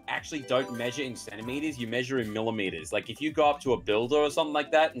metric, you actually don't measure in centimeters, you measure in millimeters. Like, if you go up to a builder or something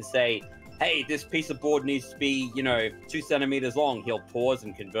like that and say, hey, this piece of board needs to be, 2 centimeters long, he'll pause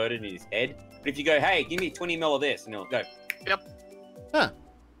and convert it in his head. But if you go, hey, give me 20 mil of this, and he'll go, Yep. Huh.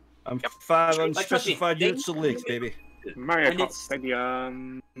 I'm 5 Like, unspecified trust me, units of leaks, baby. Mario And Kart it's-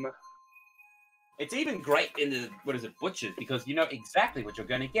 Stadium. it's even great in the, butchers, because you know exactly what you're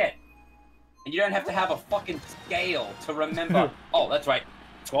going to get. And you don't have to have a fucking scale to remember, oh, that's right,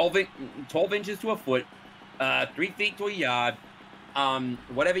 12 inches to a foot, 3 feet to a yard,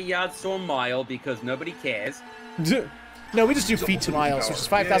 whatever yards to a mile, because nobody cares. No, we just do feet to miles, which is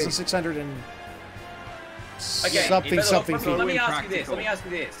 5,600 and something feet. Let me ask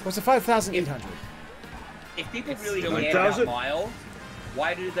you this. What's it, 5,800? If people really still care about 1,000? miles,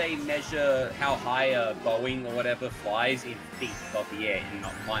 why do they measure how high a Boeing or whatever flies in feet above the air and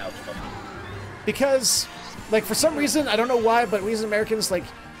not miles from it? Because, like, for some reason, I don't know why, but we as Americans, like,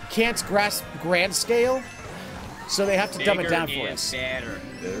 can't grasp grand scale, so they have to dumb it down for us. Better.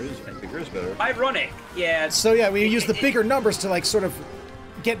 Bigger is better. Ironic, yeah. So yeah, we use the bigger numbers to, like, sort of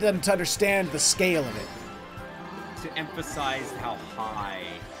get them to understand the scale of it. To emphasize how high.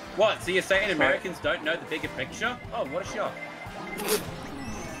 What, so you're saying Americans don't know the bigger picture? Oh, what a shock.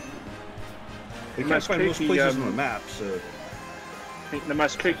 We can't Most find most kooky, places on the map, so... I think the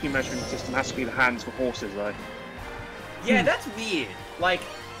most kooky measuring system has to be the hands for horses, though. Yeah, that's weird. Like,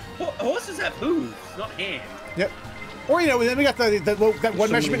 horses have hooves, not hands. Yep. Or, then we got that one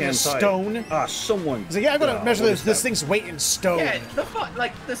Somebody measurement in hand tied. stone. Ah, someone... He's like, yeah, I'm gonna measure what this is that? thing's weight in stone. Yeah, the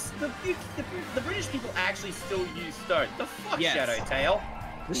British people actually still use stone. The fuck, Yes. Shadowtail?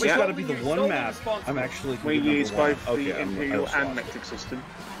 This We has got to solely be the use- one solely map responsible. I'm actually... We number use one. both Okay, the I'm- imperial I was and lost. metric system.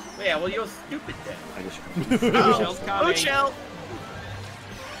 Yeah, well, you're stupid then. I just... Shell's coming. Shell.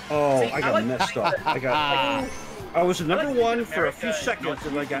 Oh, See, I I got like- messed up. I was the I like number to one think for a few America seconds, not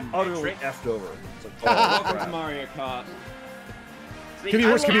and I got using utterly metric. effed over. It's like, oh, Welcome to crap. Mario Kart. See, Could be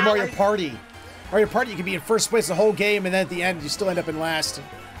I worse, could be like- Mario Party. Mario Party, you could be in first place the whole game, and then at the end, you still end up in last.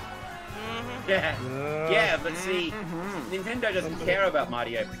 Yeah, yeah, but see, Nintendo doesn't care about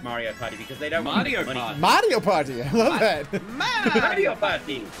Mario Party because they don't Mario want money. Kart. Mario Party, I love that. Mario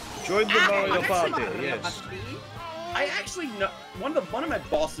Party. Join the Mario Party, yes. I actually know one of my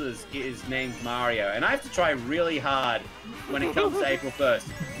bosses is named Mario, and I have to try really hard when it comes to April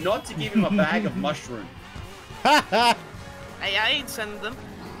 1st not to give him a bag of mushrooms. Hey, I ain't sending them.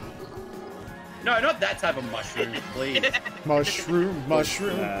 No, not that type of mushroom, please. Mushroom. A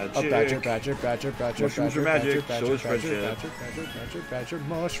Magic. badger. Mushrooms are magic, so is friendship. Badger,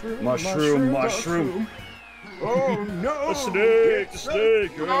 mushroom. Mushroom. Oh no! The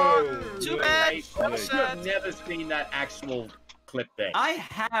snake! Oh. Too bad. You I'm have sad. never seen that actual clip there. I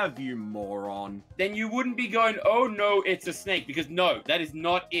have, you moron. Then you wouldn't be going, oh no, it's a snake, because no, that is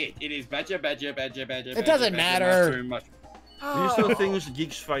not it. It is badger. It doesn't matter. Mushroom. These are the things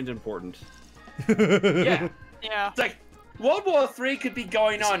geeks find important. Yeah. Yeah. It's like, World War III could be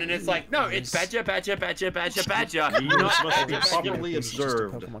going on, and it's like, no, it's badger. These Not must be badger. properly It's just a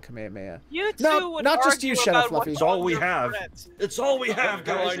observed. Pokemon Kamehameha. You two No, would not just argue you, Shadow about Fluffy. what It's all we color have. your friends. It's all we have,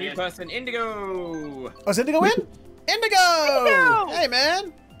 Hello, guys. new person, Indigo. Oh, is Indigo in? Indigo! Hey,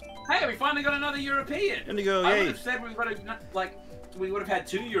 man. Hey, we finally got another European. Indigo, I would yay. have said we would have had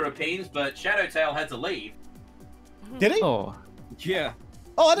 2 Europeans, but Shadowtail had to leave. Did he? Oh. Yeah.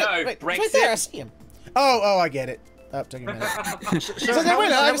 Oh, I No, didn't. Wait, it's right Brexit. there. I see him. Oh, I get it. Oh, took a minute. So like,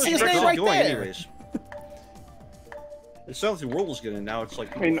 wait, I see his name right there. Anyways? It sounds like the world was good, and now it's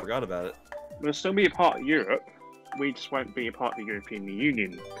like people forgot about it. We'll still be a part of Europe. We just won't be a part of the European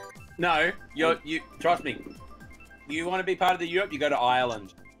Union. No, you trust me. You want to be part of the Europe, you go to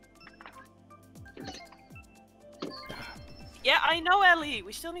Ireland. Yeah, I know, Ellie.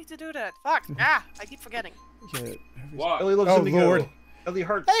 We still need to do that. Fuck. I keep forgetting. What? Ellie loves Oh, Indigo. Lord. Ellie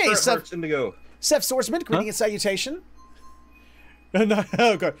hearts, Hey, hearts Indigo. Seth Swordsman, greeting and salutation. No,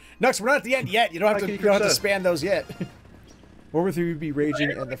 oh, God. Nux, we're not at the end yet. You don't have to span those yet. World War III would be raging,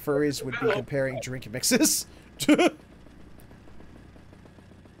 and the furries would be comparing drink mixes.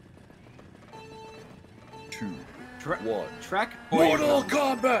 What? Track Mortal oil.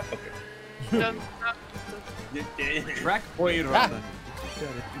 Kombat! Okay. Track oil. Ah.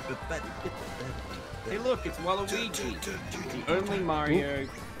 Hey, look, it's Waluigi. The only Mario,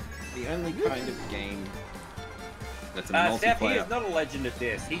 the only kind of game that's a Steph, he multiplayer. is not a legend at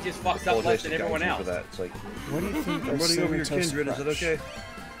this. He just fucks up Apologize less to than everyone Gaijin else. for that. It's like, What do you think I'm of running over Cinnamon your Toast kindred, is it Crunch?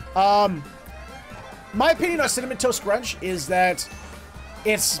 okay? My opinion on Cinnamon Toast Crunch is that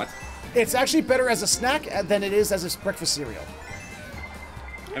it's actually better as a snack than it is as a breakfast cereal.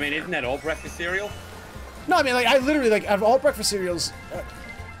 I mean, isn't that all breakfast cereal? No, I mean, like, I literally, like, out of all breakfast cereals,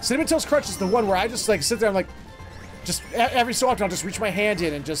 Cinnamon Toast Crunch is the one where I just, like, sit there and, like, just every so often I'll just reach my hand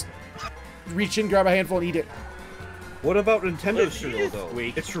in and just reach in, grab a handful, and eat it. What about Nintendo Liz, cereal, you though?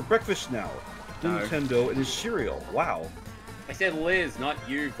 squeak. It's for breakfast now. No. Nintendo, it is cereal. Wow. I said Liz, not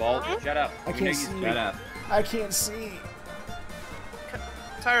you, Volt. Shut up. I We know can't you see. squeak. Shut up. I can't see.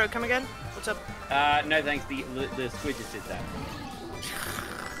 Tyro, come again? What's up? No thanks, the squid just did that.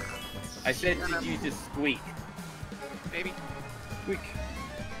 I said did you just squeak? Maybe. Quick.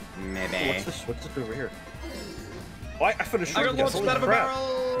 Maybe. Oh, what's this? What's this over here? Why? I finished I got shooting this. launched out of a Holy crap.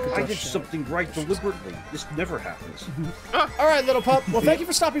 barrel. I did something right deliberately. This never happens. All right, little pup. Well, thank you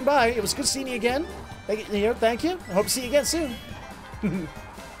for stopping by. It was good seeing you again. Thank you. I hope to see you again soon.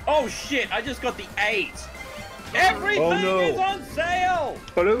 Oh shit, I just got the 8! Everything Oh, no. is on sale!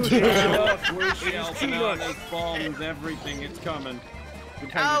 Blue Blue shell, bananas, bombs, everything. It's coming.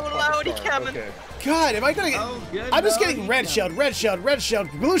 Oh, Lordy, coming. Okay. God, am I gonna get... Oh, good. I'm just getting red shelled, red shelled, red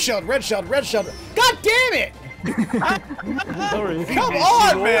shelled, blue shelled, red shelled, red shelled. God damn it! Sorry. Come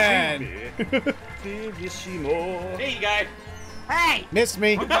on, man! Bellissimo. Here you go. Hey! Missed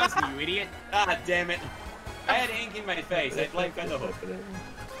me. I'm buzzing, you idiot. Ah, damn it. I had ink in my face. I blamed Featherhook.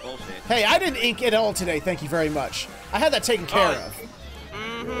 Bullshit. Hey, I didn't ink at all today, thank you very much. I had that taken care of.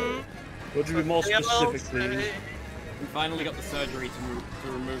 Mm-hmm. Would you be more specific, please? We finally got the surgery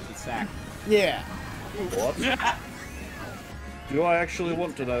to remove the sack. Yeah. What? Do I actually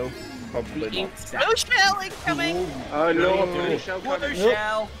want to know? Probably not. Ink sack. Blue shell incoming! Oh no, blue shell Blue coming.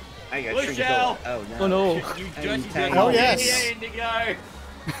 shell. I got Blue shrinked shell. up. Oh no. You dirty, dirty. Oh, yes. Yeah, Indigo.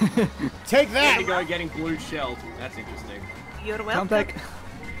 Take that! Indigo getting blue shelled. That's interesting. You're welcome.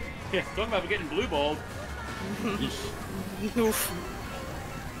 Yeah, talking about getting blue balled. Oof.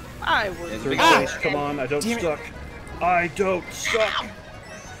 I would. There's a Third big Ah! place, come on, I don't Damn it. suck. I don't suck.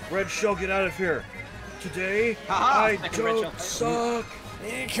 Red shell, get out of here. Today, Haha, I second red don't shell. suck.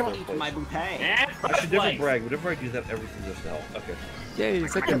 Come on. Eat my bouquet. Yeah, I should never brag. Whenever I do that, everything goes to hell. Okay. Yay,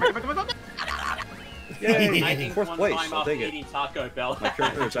 second. Yay! I think Fourth one place. time I'll after take it. eating Taco Bell. My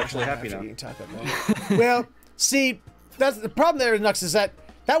character is actually happy now. Eating Taco Bell. Well, see, that's the problem there, Nux, is that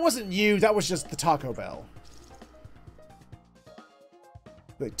wasn't you, that was just the Taco Bell.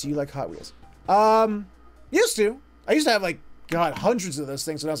 Wait, do you like Hot Wheels? Used to. I used to have, like, God, hundreds of those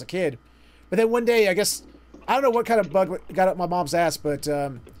things when I was a kid. But then one day, I guess, I don't know what kind of bug got up my mom's ass, but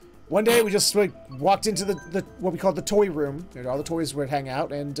one day we just like, walked into the what we call the toy room. You know, all the toys would hang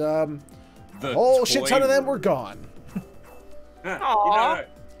out, and a whole shit ton of them were gone.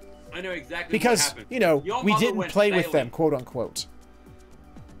 I know exactly what Because, happened. you know, Your we mother didn't went play with sailing. them, quote unquote.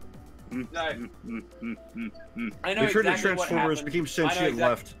 No. I know They turned into exactly what Transformers, happened. became I know sentient, and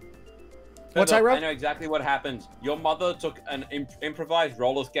left. What, Look, Tyro? I know exactly what happened. Your mother took an improvised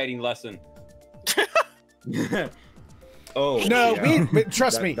roller skating lesson. Oh No, yeah. but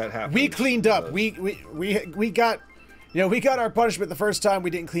trust me, that happens. we cleaned up. We got, you know, we got our punishment the first time we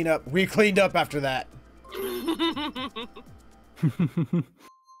didn't clean up. We cleaned up after that.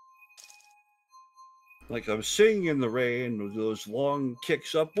 Like I'm singing in the rain with those long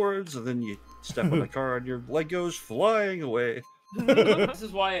kicks upwards, and then you step on the car and your leg goes flying away. This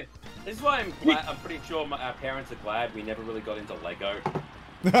is why I'm glad. I'm pretty sure our parents are glad we never really got into Lego.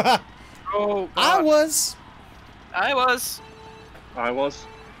 Oh, I God. was. I was. I was.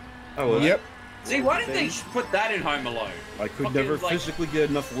 Oh, well, Yep. See, why didn't they put that in Home Alone? I could Fucking, never like- physically get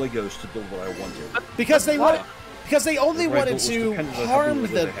enough Legos to build what I wanted. Because they wanted, because they only The rifle wanted was to dependent on how harm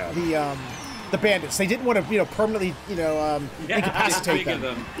many they had. the bandits. They didn't want to, you know, permanently, you know, incapacitate Bigger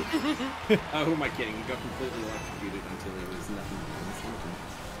them. Oh, who am I kidding? He got completely electrocuted until it was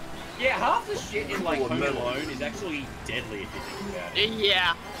nothing. Yeah, half the shit in like Oh, Home metal. Alone is actually deadly if you think about it.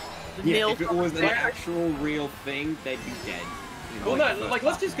 Yeah. The Yeah, milk if it was an there. actual real thing, they'd be dead. You know, Well, the no, first like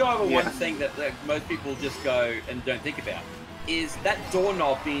let's part. just go over Yeah. one thing that most people just go and don't think about. Is that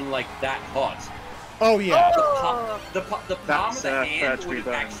doorknob being like that hot? Oh yeah. The palm of That's, the hand third would have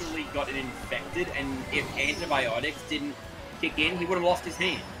degree burns. actually gotten infected, and if antibiotics didn't kick in, he would have lost his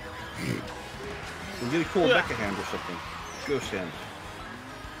hand. We're gonna call Mecha Hand or something. Ghost Hand.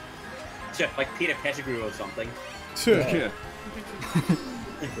 So, like Peter Pettigrew or something. Represent.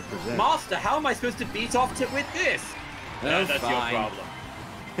 Master, how am I supposed to beat off with this? No, that's your fine. problem.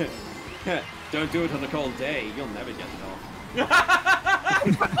 Don't do it on a cold day. You'll never get it off.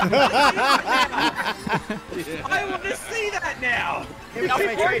 I want to see that now. You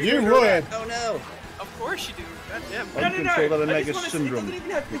would. Oh no! Of course you do. God damn. Uncontrolled I Omega just wanna see- syndrome. It doesn't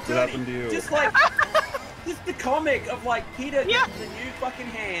even have to be What could happen to dirty. you? Just like, just the comic of like Peter Yeah. gets the new fucking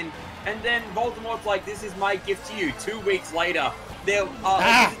hand, and then Voldemort's like, "This is my gift to you." 2 weeks later, they're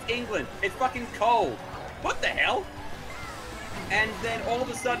this is England. It's fucking cold. What the hell? And then all of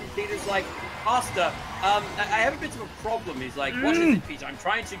a sudden, Peter's like, "Master, I have a bit of a problem." He's like, "What is it, Peter? I'm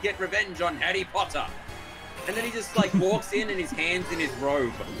trying to get revenge on Harry Potter." And then he just like walks in and his hand's in his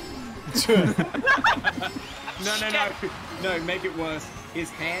robe. No, make it worse. His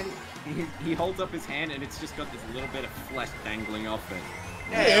hand, he holds up his hand and it's just got this little bit of flesh dangling off it.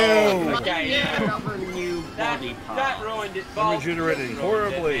 Ew. Okay, Another new body part. that ruined it. I'm regenerating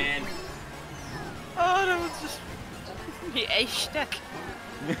horribly. Man. Oh, that was just me a stick.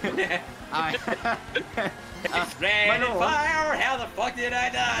 It's rain and fire. How the fuck did I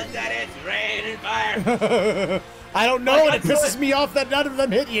know that it's rain and fire? I don't know, and it pisses me off that none of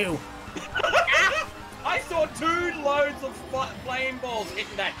them hit you. I saw 2 loads of flame balls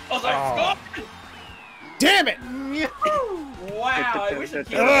hitting that. I was like, "Stop!" Damn it! Wow, I wish a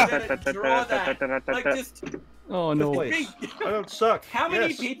kid was gonna draw that. Like, just Oh no! me. I don't suck. How many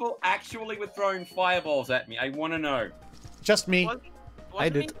Yes. people actually were throwing fireballs at me? I want to know. Just me. I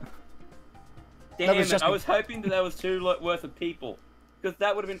did. Damn was it! just I me. was hoping that there was 2 worth of people, because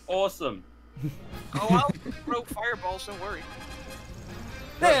that would have been awesome. Oh, I'll throw fireballs, don't worry.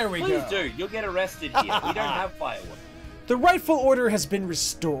 There we Please go. do. You'll get arrested here. We don't have fireworks. The rightful order has been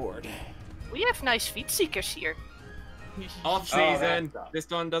restored. We have nice feet seekers here. Off Oh, season. that's This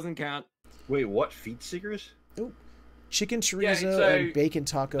one doesn't count. Wait, what? Feet seekers? Chicken chorizo so, and bacon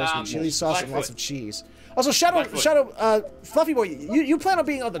tacos with chili sauce and lots Blackfoot. of cheese. Also, Shadow, Fluffy Boy, you plan on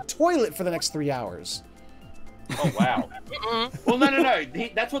being on the toilet for the next 3 hours. Oh wow. Well, no.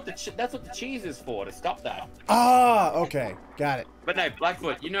 That's what the cheese is for, to stop that. Ah, okay, got it. But no,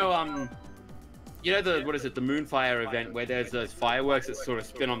 Blackfoot. You know the what is it? The Moonfire event where there's those fireworks that sort of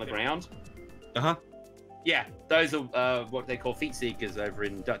spin on the ground. Uh-huh. Yeah, those are what they call feet seekers over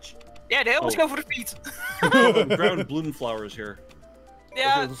in Dutch. Yeah, they always go for the feet. Ground bloom flowers here.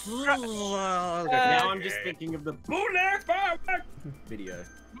 Yeah. Now I'm just thinking of the bootleg firework video.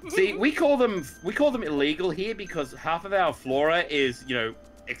 See, we call them illegal here because half of our flora is,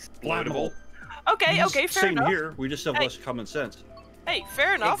 explodable. Okay, fair Same enough. here. We just have Hey. less common sense. Hey,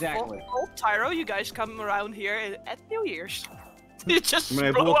 fair enough. Exactly. Well, Tyro, you guys come around here at New Year's. You just I mean,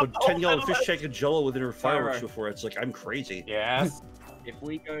 I throw blew up a all 10-gallon the fish lights. tank of Jello within her fireworks Alright. before. It's like I'm crazy. Yes. If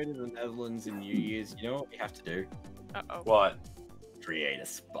we go to the Netherlands in New Year's, you know what we have to do? Uh-oh. What? Create a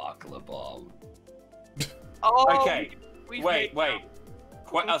sparkler bomb. Oh, Okay. we've Wait.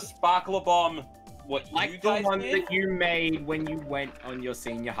 A sparkler bomb. What you Like the guys one did? that you made when you went on your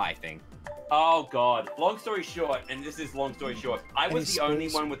senior high thing. Oh god. Long story short, and this is long story short, I was Any the only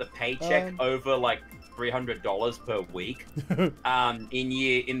space? one with a paycheck over like $300 per week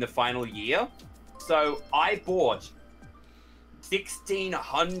in the final year. So I bought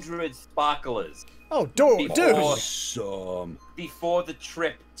 1,600 sparklers Oh, dude. Awesome. before the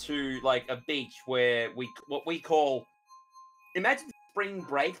trip to like a beach where what we call, imagine spring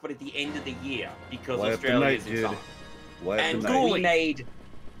break but at the end of the year because Light up the Australia night, is in dude. summer. Light up And the night. we made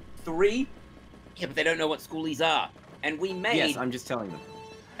 3. Yeah, but they don't know what schoolies are. And we made Yes, I'm just telling them.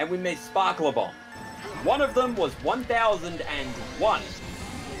 sparkler bomb. One of them was 1,001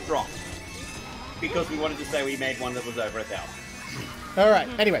 drop because we wanted to say we made one that was over 1,000. All right.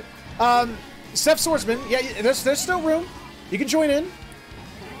 Anyway, Steph Swordsman. Yeah, there's still room. You can join in.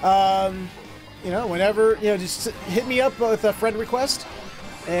 Whenever just hit me up with a friend request,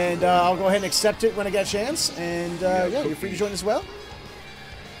 and I'll go ahead and accept it when I get a chance. And you're free to join as well.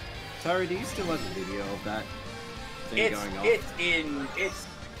 Tara, do you still have the video of that thing going on? It's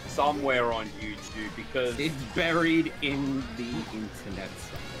somewhere on YouTube because It's buried in the internet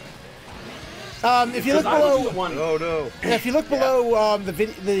If you look I was the below, one. Oh no. if you look below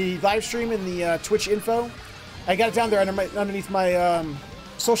the live stream and the Twitch info, I got it down there underneath my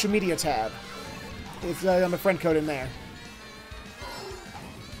social media tab. It's on the friend code in there.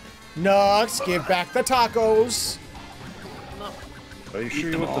 Nux, give back the tacos. Are you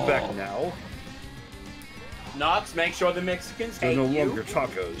sure you want the back now? Knox, make sure the Mexicans They're hate no you. longer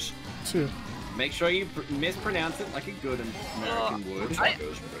tacos. somewhere. Make sure you mispronounce it like a good American would.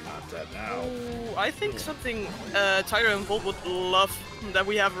 Tacos, but they're not that now. Ooh, I think something Tyro and Bolt would love that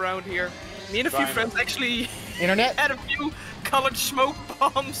we have around here. Me and a few Triangle. friends actually Internet? Had a few colored smoke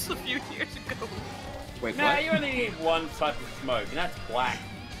bombs a few years ago. Wait, Nah, what? you only need one type of smoke, and that's black.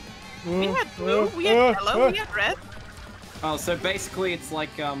 We had blue, we had yellow, we had red. Oh, so basically it's like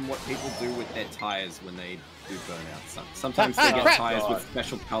what people do with their tires when they do burnouts. Sometimes they get crap. tires with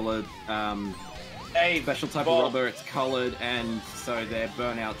special colored, Hey, special type Bob. of rubber. It's colored, and so their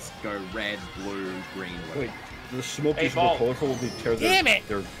burnouts go red, blue, green. Wait, the smoke Hey, is more Paul. colorful to tear Damn their, it.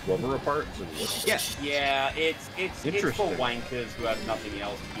 their rubber apart? Is it what? Yes, Yeah, it's for Interesting. wankers who have nothing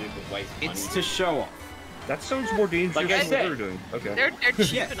else to do but waste money. it's to show off. That sounds more dangerous Like I than what said. they're doing. Okay. They're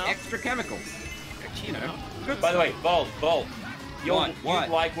cheap Yeah, enough. extra chemicals. They're cheap You know. enough. By the way, Bolt, you What?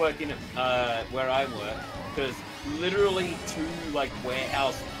 like working at where I work because literally 2 like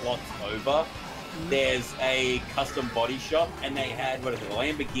warehouse plots over, there's a custom body shop, and they had what is it, a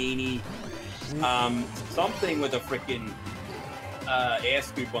Lamborghini, something with a freaking air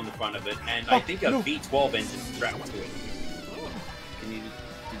scoop on the front of it, and I think a no. V12 engine strapped to it.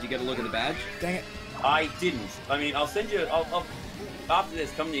 Did you get a look at the badge? Dang it. I didn't. I mean, I'll send you. I'll after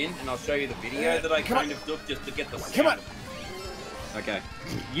this, come in and I'll show you the video that I come kind of took just to get the. Come on. Okay.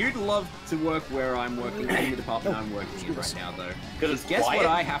 You'd love to work where I'm working, in the department I'm working in right now, though. Because it's Guess quiet. what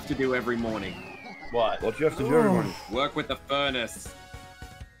I have to do every morning? What? What do you have to do every morning? Work with the furnace.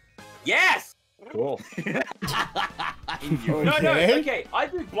 Yes. Cool. No, no. Okay. Okay.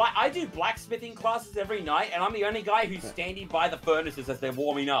 I do blacksmithing classes every night, and I'm the only guy who's standing by the furnaces as they're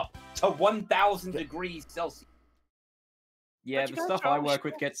warming up to 1,000 degrees Celsius. Yeah, But you the gotta stuff I charge work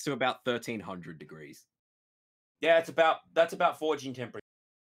with gets to about 1,300 degrees. Yeah, that's about forging temperature.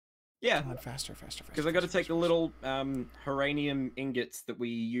 Yeah, Come on, faster. because I got to take the little uranium ingots that we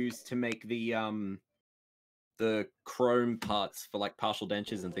use to make the chrome parts for like partial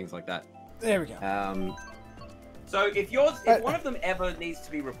dentures and things like that. There we go. So if one of them ever needs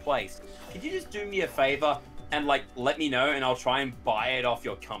to be replaced, could you just do me a favor and like let me know, and I'll try and buy it off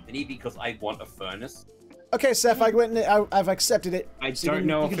your company because I want a furnace. Okay, Seth, I went. I've accepted it. I So you don't can-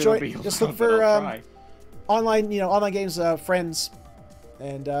 know you if can it'll join- be just allowed, look but for I'll try. online, online games, friends,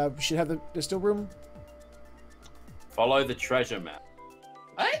 and we should have there's still room. Follow the treasure map.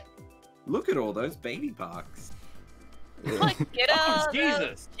 Hey, Look at all those baby parks. Like, get oh, up,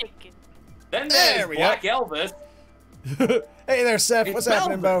 Jesus! chicken. Then There there's we Black Elvis. Hey there, Seth. It's What's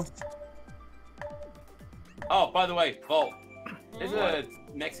happening, Bo? Oh, by the way, Bolt, there's a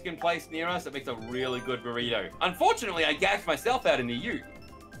Mexican place near us that makes a really good burrito. Unfortunately, I gagged myself out in the ute.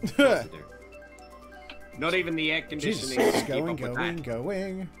 Not even the air Jesus, conditioning. it's can keep going. up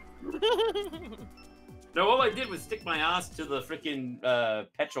with No, all I did was stick my ass to the freaking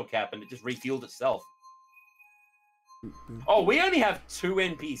petrol cap and it just refueled itself. Oh, we only have 2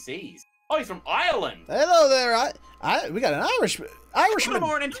 NPCs. Oh, he's from Ireland. Hello there. We got an Come Irishman.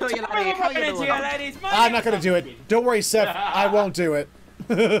 on into your Come on, ladies. My I'm name's not gonna do it. Don't worry, Seth. I won't do it.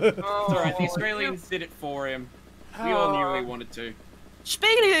 It's alright, the Australians did it for him. We all knew he wanted to.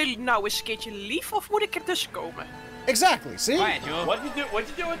 Spelen jullie nou eens een keertje lief of moet ik er tussen komen? Exactly. See? Quiet, Joe. What'd you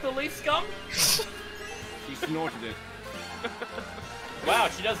do with the leaf scum? She snorted it. Wow,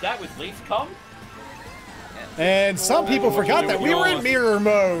 she does that with leaf cum? And some people forgot that we were in mirror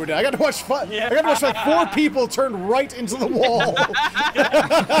mode. I got to watch. I got to watch like 4 people turn right into the wall.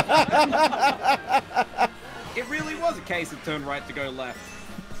 It really was a case of turn right to go left.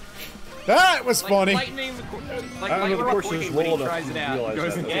 That was funny. Lightning, like I don't know, the Lightning course is McQueen when he low enough tries to it out. He realize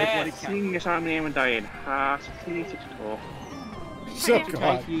goes that. and Yeah. gets what he can. Seeing as I'm here and dying, -64. So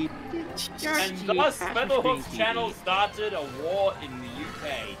God. And thus, Featherhoof's channel started a war in the UK.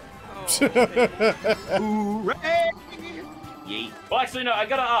 Hooray! Yeet. Well, actually, no. I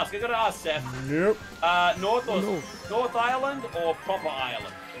gotta ask, Seth. Nope. North Ireland or proper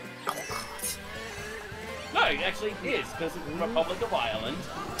Ireland? No, it actually is because it's the Republic of Ireland.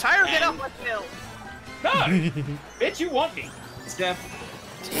 Tyre, get And- up my hill. No, bitch, you want me? Steph,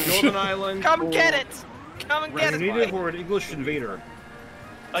 Northern Ireland. Come or- get it. Come and get An it. native or an English invader?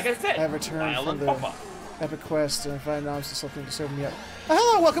 Like I said, I have returned from Ireland the proper. epic quest and find noms to something to serve me up. Oh,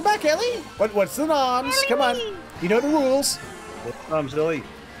 hello, welcome back, Ellie. What's the noms? Come on, you know the rules. Silly.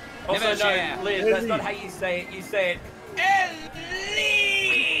 Also, Never no, share. Liz, that's not how you say it. You say it, Ellie!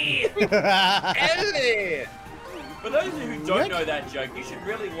 Ellie! For those of you who don't know that joke, you should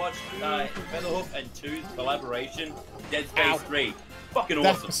really watch Featherhoof and 2's collaboration, Dead Space 3. Fucking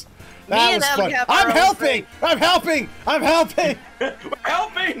awesome. That Me was and fun. Ellie have I'm our own helping. thing. I'm helping. I'm helping. We're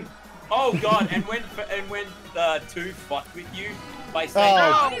helping! Oh god, and when 2 fucked with you by saying,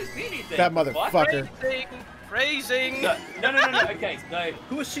 Oh, "I didn't see anything." that What? motherfucker. Phrasing. No. Okay, so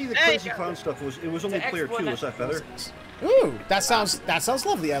Who was seeing the Hey, crazy clown stuff? It was only To player 2, explanate- was that Feather? Ooh, that sounds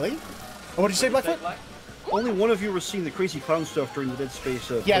lovely, Ellie. What did you say, Blackfoot? like, only one of you was seeing the crazy clown stuff during the Dead Space.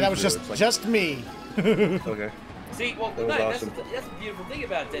 Yeah, that was playthrough. just It's like- just me. Okay. See, well, That no, was awesome. that's the beautiful thing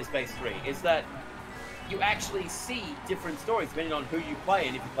about Dead Space 3 is that you actually see different stories depending on who you play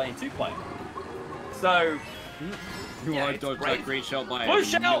and if you play in 2-player. So, yeah, I it's dodged great. that green shell by Blue a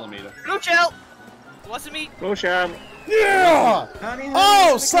shell! millimeter. Blue shell! Wasn't me. Bullshit. Yeah!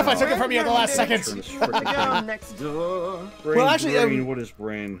 Oh, stuff I took it from you at the last second. Turn this frickin' thing. Next door. Brain, Well, actually, brain, what is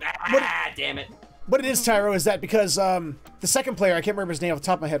brain? Ah, damn it. What it is, Tyro, is that because the second player, I can't remember his name off the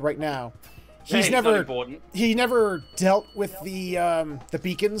top of my head right now. Hey, He's it's not never important. he never dealt with the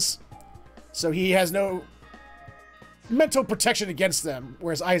beacons, so he has no mental protection against them,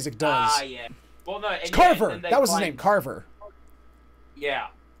 whereas Isaac does. Ah, yeah. Well, no, and It's yeah, Carver. and they That was his find- name, Carver. Yeah.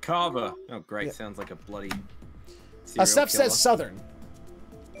 Carver. Oh, great. Yeah. Sounds like a bloody. Steph says Southern.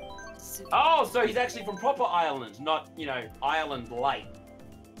 Oh, so he's actually from proper Ireland, not, you know, Ireland light.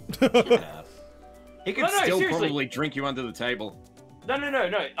 He could No, still seriously. probably drink you under the table. No.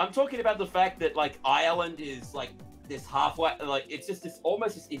 I'm talking about the fact that, like, Ireland is, like, this halfway, like, it's just this,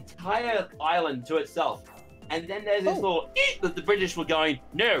 almost this entire island to itself. And then there's this little that the British were going,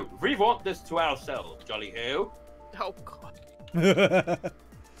 no, we want this to ourselves, jolly ho. Oh god.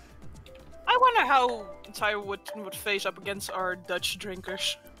 I wonder how Tyro would face up against our Dutch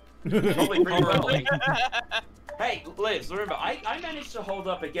drinkers. Probably pretty well. Probably. Hey, Liz, remember, I managed to hold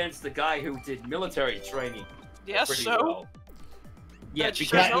up against the guy who did military training Yes, pretty so well. Yeah, Dutch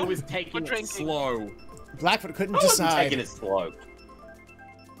because shell he was for taking it drinking. slow. Blackfoot couldn't I wasn't decide. taking it slow.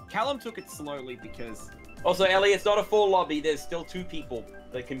 Callum took it slowly because Also, Ellie, it's not a full lobby. There's still 2 people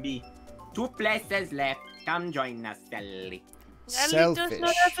that can be. 2 places left. Come join us, Sally. Ellie does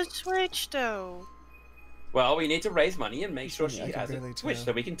not Selfish. have a Switch though. Well, we need to raise money and make sure Yeah, I she can has barely a Switch tell.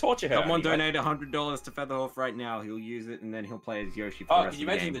 so we can torture her. someone anyway. donate $100 to Featherhoof right now. He'll use it and then he'll play as Yoshi for Oh, the rest can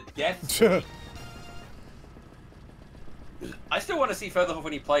you of the imagine game. the death? I still want to see Furtherhoff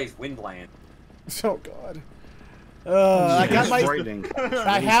when he plays Windland. Oh god. I got It's my frightening. I Really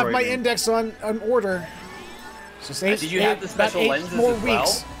have my frightening. index on order. It's just Did you have the about special 8 lenses more as well?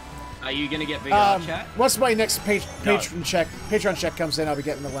 weeks. Are you gonna get VR chat? Once my next No. Patreon check comes in, I'll be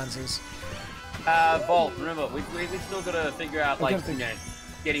getting the lenses. Volt, remember, we still got to figure out, like, gotta you know,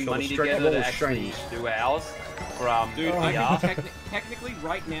 getting So money strike together to those actually shinies. do ours from Dude, VR. technically,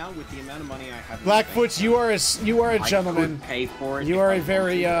 right now, with the amount of money I have, in the Blackfoot, bank, you are a I gentleman. could pay for it. You if are I a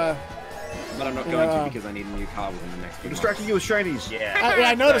very wanted to, but I'm not going yeah. to because I need a new car within the next few I'm months. distracting you with shinies. Yeah.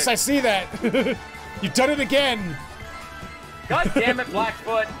 I noticed. I see that. You've done it again. God damn it,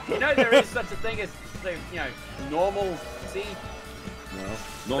 Blackfoot! You know there is such a thing as, you know, normal. See?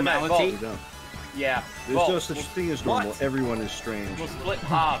 No, Normality. we don't. Yeah. There's Volt, no such thing as normal. What? Everyone is strange. We'll split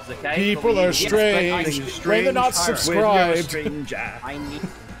halves, okay? People But we are need- strange. Things When strange. they're not When you're subscribed. strange. I need to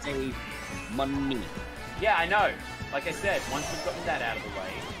save money. Yeah, I know. Like I said, once we've gotten that out of the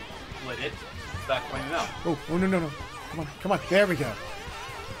way, split it, start cleaning up. Oh, no. Come on. There we go.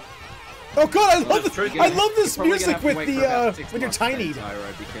 Oh god, I love this. truth, I love this You're probably music gonna with have to wait for about the 6 when you're months then, tiny.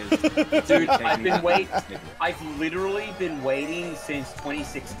 Tyro, because Dude, I've been waiting. I've literally been waiting since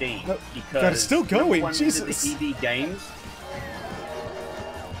 2016 No, because God, it's still remember going, when we did Jesus. the EV Games.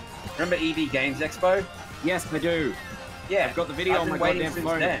 Remember EV Games Expo? Yes, I do. Yeah, I've got the video I've on been my waiting goddamn since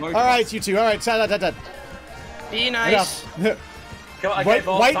phone. then. All right, you two. All right, done. Be nice. Enough. Come on, okay, White-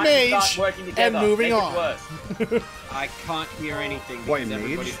 Vol, White time to Mage start working and together. moving Make it on. worse. I can't hear anything White because mage?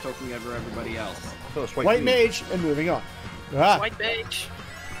 everybody's talking over everybody else. Oh, it's White mage and moving on. Ah. White mage.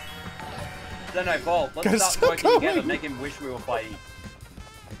 No, Vol, Gotta let's start still working together. going. Make him wish we were fighting.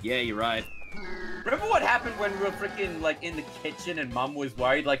 Yeah, you're right. Remember what happened when we were freaking like in the kitchen and Mum was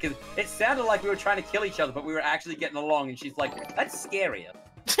worried? Like it sounded like we were trying to kill each other, but we were actually getting along. And she's like, "That's scarier."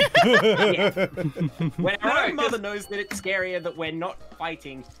 When No, our 'cause- mother knows that it's scarier that we're not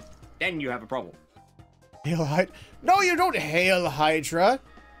fighting, then you have a problem. Hail Hydra. No, you don't hail Hydra.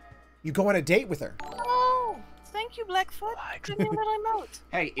 You go on a date with her. Oh, thank you, Blackfoot. Give me a little emote.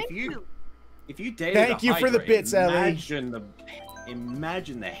 Hey, Thank if you dated Thank a you for the Hydra, bits, Ellie.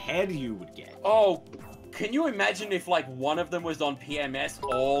 imagine the head you would get. Oh, can you imagine if like one of them was on PMS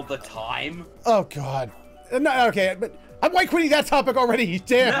all the time? Oh god. No, okay, but I'm white queening that topic already.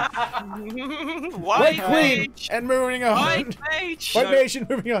 Damn. White White queen mage. and moving on. White mage. White mage and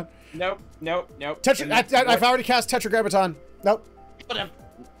moving on. Nope. I've already cast Tetragrammaton. Nope.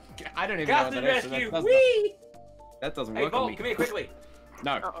 I don't even know what Captain that is. so Rescue, that's wee! that doesn't Hey, work on Volt, me. come here quickly.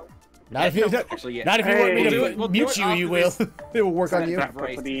 No. Uh-oh. Not if you, No, actually, yeah. not if you want me Hey. to We'll do mute it you, after you will. this. It will work on you. Right.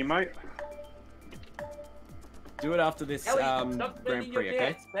 Back for the emote. Do it after this Ellie, stop Grand spending your Prix, okay?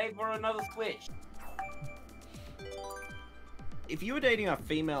 bits. Pay for another Switch. if you were dating a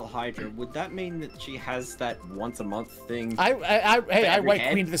female Hydra, would that mean that she has that once a month thing? Hey, I white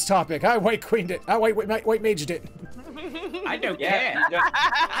queened this topic. I white queened it. I white maged it. I don't Yeah. care.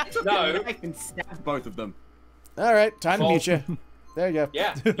 I took No. a knife and stabbed both of them. All right, time to False. mute you. There you go.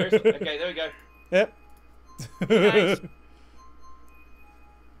 Yeah. Seriously. Okay, there we go. Yep. Nice.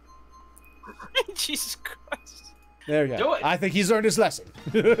 Jesus Christ. There you Do go. it. I think he's learned his lesson.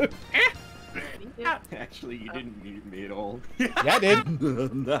 Actually, you didn't mute me at all. Yeah, I did.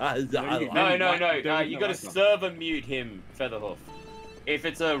 No. You got to server mute him, Featherhoof. If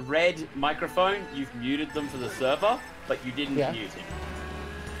it's a red microphone, you've muted them for the server, but you didn't Yeah. mute him.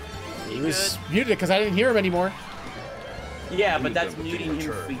 He was muted because I didn't hear him anymore. Yeah, but that's muting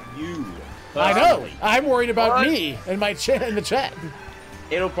him for you. I know. personally. I'm worried about What? me and my chat in the chat.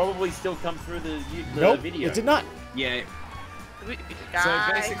 It'll probably still come through the Nope, video. it did not. Yeah. So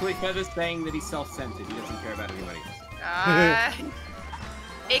So basically, Feather's saying that he's self-centered. He doesn't care about anybody else.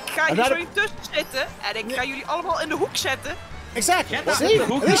 Ik ga I'm hier not zo in tussen zitten en ik ga jullie allemaal in de hoek zetten. Exactly. Shut up. See? At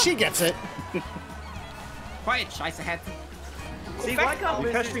least she gets it. Quiet, scheissehead. See, why can't You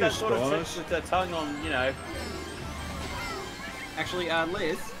Liz catch use me that as sort of stars. touch with her tongue on, you know? Actually,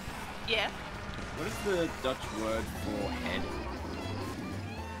 Liz, Yeah. what is the Dutch word for head?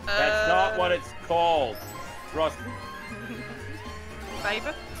 That's not what it's called. Trust me.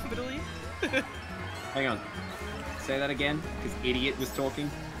 Vijven, bedoel je? Hang on. Say that again, because idiot was talking.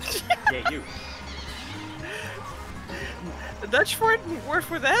 Yeah, you. The Dutch word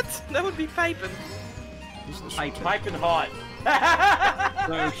for that? That would be pijpen. Pijpen. Piping hot.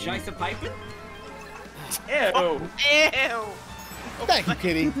 So, scheissepijpen? Ew. Ew. Thank you,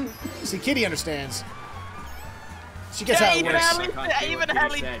 Kitty. See, Kitty understands. She gets how it even works. Ellie, I can't hear even what Kitty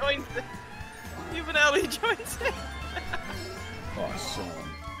Ellie said. joins it. Even Ellie joins it. Awesome.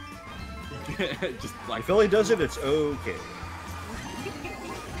 Just like If Philly does it, it's okay.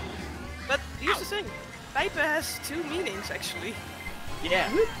 But here's the thing. Pijpen has two meanings, actually. Yeah.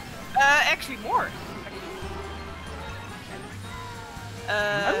 Actually more.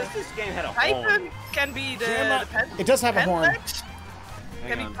 I wish this game had a Pijpen horn. can be the, Gemma, the pen, it does have a horn. legs. hang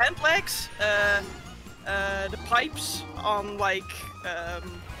Can on. be pant legs. The pipes on like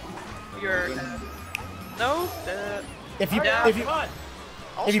your no the If you Yeah, if you Come on.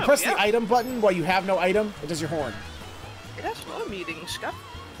 if you also, press yeah, the item button while you have no item, it does your horn. it has a lot of meanings. God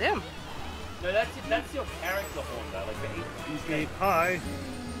damn. No, that's your character horn, though. Like the Hi.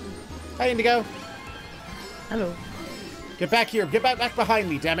 Hi, Indigo. Hello. Get back here. Get back behind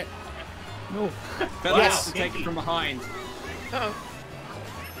me, damn it. Feather Yes. has to take it from behind. Oh,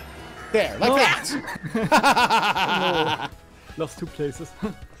 There, like that. Lost 2 places.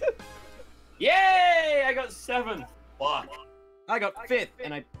 Yay! I got 7. Fuck. I got 5th,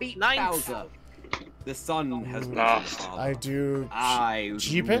 and I beat Ninth. Bowser. The sun has been Ah. I do. I rule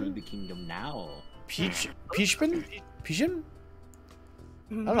Jeepin? the kingdom now. Peachpin? Peachpin?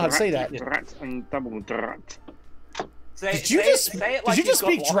 I don't know how to say that. Drat and double drat. Say, Did you say, just say it did like you just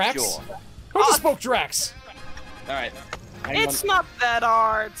you've speak got Drax? lockjaw. Who just spoke Drax? Alright. it's not that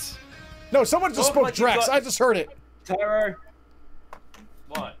hard. No, someone just Spoke spoke like you Drax. got- I just heard it. Tyro.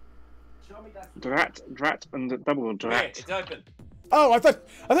 What? Show me that. Drat and double Wait, drat. it's open. Oh, I thought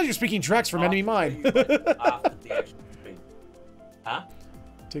you were speaking Drax from Enemy Mine. After the actual thing. Huh?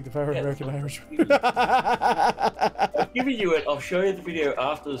 Take the power of Yeah, American that's Irish. I'm giving you it. I'll show you the video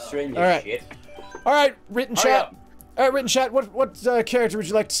after the stream. You All right. shit. All right, written Hurry chat. up. All right, written chat. What character would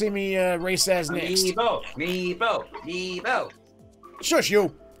you like to see me race as next? Meebo. Shush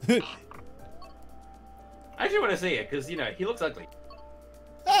you. I actually want to see it because you know he looks ugly.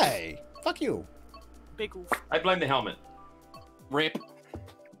 Hey, fuck you. Big oof. I blame the helmet. Rip.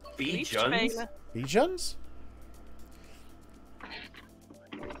 B. Liefst Jones. spelen. Bijuns?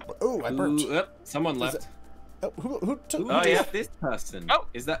 Oh, I burped. Ooh, someone left. Who took? Who Oh, is yeah. this person? Oh.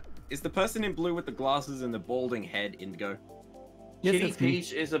 Is the person in blue with the glasses and the balding head Indigo? Yes, Kitty, that's me.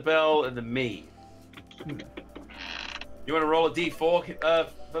 Peach, Isabel, and the me. You want to roll a D4 for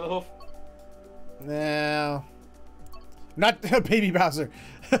the hoof? No. Not Baby Bowser.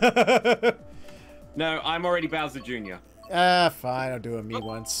 No, I'm already Bowser Jr. Fine. I'll do a me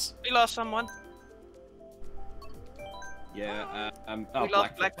once. We lost someone. Yeah, oh, We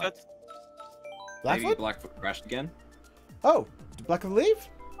lost Blackfoot. Maybe Blackfoot? Blackfoot crashed again. Oh, did Blackfoot leave?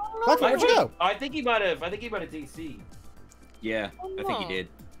 Blackfoot, where'd you go? I think he might have. DC. Yeah, I think he Oh. did.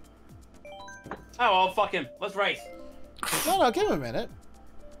 Oh, well, fuck him. Let's race. No, give him a minute.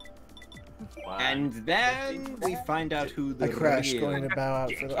 And then we find out who the I crashed real- going to bow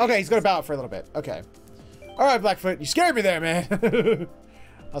out for okay, he's gonna bow out for a little bit. Okay. Alright, Blackfoot, you scared me there, man.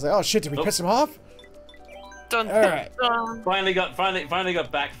 I was like, oh shit, did we piss him off? Dun, All right. dun. Finally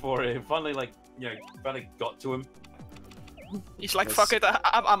got back for it. Finally, like, you know, finally got to him. He's like, fuck it,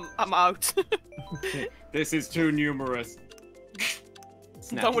 I'm out. This is too numerous.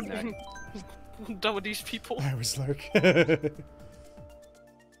 Snap Done his with, neck. done with these people. I was lurk.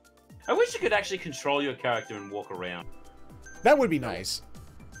 I wish you could actually control your character and walk around. That would be nice.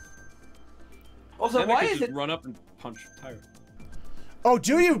 Also, Then I why could is just it? run up and punch Tyro? Oh,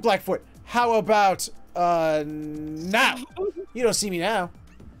 do you, Blackfoot? How about now? You don't see me now.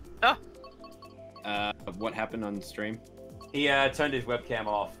 What happened on stream? He turned his webcam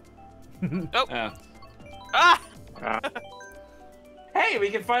off. Ah! Hey, we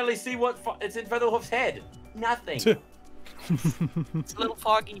can finally see what it's in Featherhoof's head. Nothing. It's a little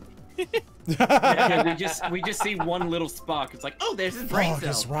foggy. Yeah, we just see one little spark. It's like, oh, there's his brain Fog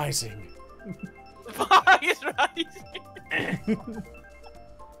is cell. rising. The fog is rising.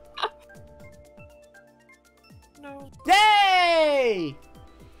 No. Yay!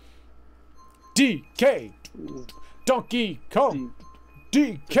 DK! Donkey Kong!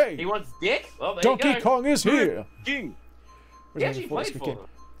 He DK! wants dick. Well, there Donkey you go. Kong is here! King. He actually played for them.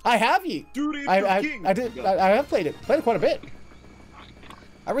 I have you. Duty I King. have played it. Played it quite a bit.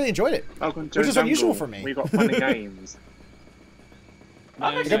 I really enjoyed it. Welcome to Which the is unusual jungle. for me. We've got funny games.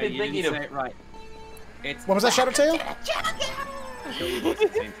 I've actually been you thinking didn't of- say it right. It's What was that, Shadow Tail? at the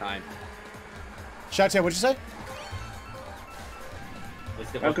same time. Shadow Tail, what'd you say?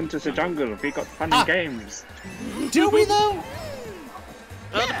 Let's get Welcome to the jungle. We got funny games. Do we though?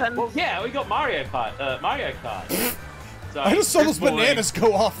 Well, depends. Well, yeah, we got Mario Kart. Mario Kart. So, I just saw those boy. bananas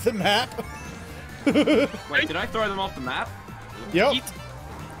go off the map. Wait, did I throw them off the map? Yep. Yeet.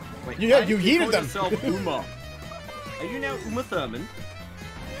 Wait, Yeah, why you did you yeeted call them. yourself Uma? Are you now Uma Thurman?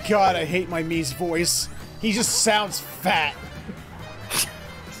 God, I hate my Mii's voice. He just sounds fat.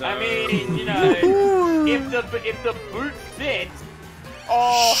 So, I mean, you know, if the boot fits,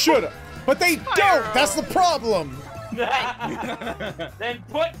 Oh, shoulda. But they don't. That's the problem. then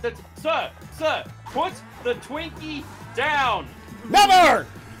put the Twinkie down. Never.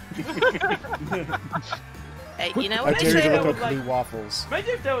 Hey, you know I what I dare you say? to that look was up like- blue waffles. Imagine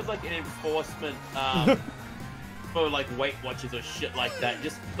if there was like an enforcement for like Weight Watchers or shit like that.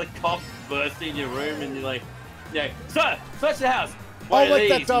 Just the cops burst in your room and you're like, yeah, sir, search the house. What like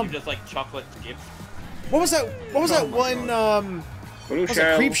that, these? And you just like chocolate chips. What was that? What was that one? Blue Was it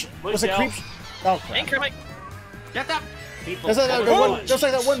shell. creep? Was it creep? Oh crap! Incoming. get up! People. There's like that Oh, one. There's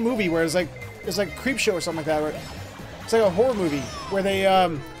like that one movie where it's like Creep Show or something like that. Where it's like a horror movie where they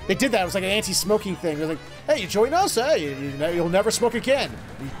did that. It was like an anti-smoking thing. It was like, hey, you join us? Hey, you'll never smoke again.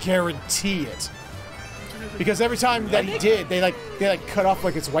 We guarantee it. Because every time that he did, they cut off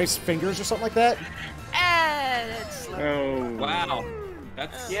like his wife's fingers or something like that. That's Oh. Wow.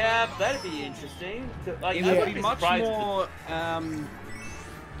 That's. Yeah, that'd be interesting. Like, It I would wouldn't be be much surprised. more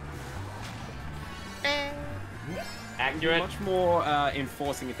Accurate. much more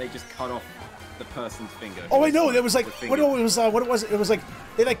enforcing if they just cut off the person's finger. Oh, I know. It was like The what finger. it was. What it was. It was like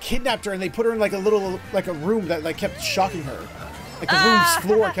they like kidnapped her and they put her in like a little like a room that like kept shocking her. Like the room's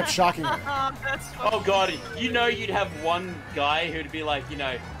floor kept shocking her. That's funny. Oh god, you know you'd have one guy who'd be like, you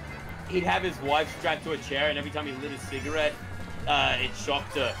know, he'd have his wife strapped to a chair and every time he lit a cigarette, it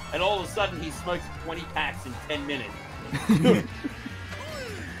shocked her. And all of a sudden he smokes 20 packs in 10 minutes.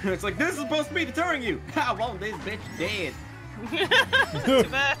 It's like, this is supposed to be deterring you! How long this bitch dead? Too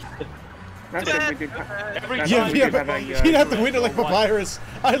bad. That's it. We did Every That's Yeah, time we yeah, did have but a, he'd have the uh, window like What? papyrus.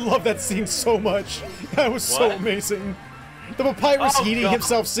 I love that scene so much. That was so What? amazing. The papyrus Oh, heating God.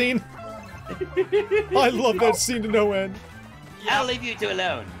 himself scene. I love that scene to no end. I'll leave you two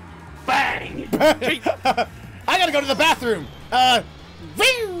alone. Bang! I gotta go to the bathroom.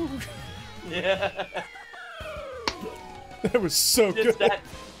 View. Yeah. That was so Just good. that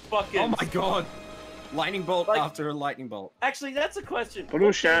fucking. Oh my god! Lightning bolt Like- after a lightning bolt. Actually, that's a question. Blue What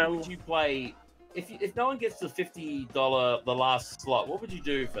game shell. would you play if no one gets the $50 the last slot? What would you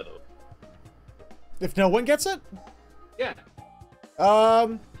do for them? If no one gets it, Yeah. I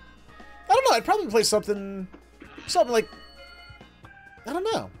don't know. I'd probably play something like, I don't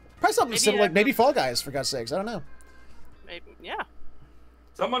know. Probably something Maybe simple, like a- maybe Fall Guys, for God's sakes. I don't know. Maybe, yeah.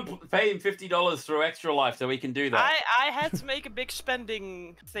 Someone pay him $50 through Extra Life so he can do that. I had to make a big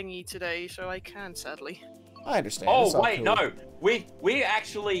spending thingy today, so I can't, sadly. I understand. Oh It's all wait, cool. no. We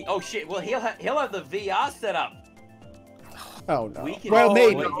actually. Oh shit. Well, he'll have the VR set up. Oh no. We can- Well, Oh,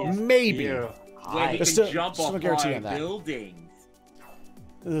 maybe, wait, maybe. Yeah. Where we I- can There's still- jump still no off guarantee high on that. buildings.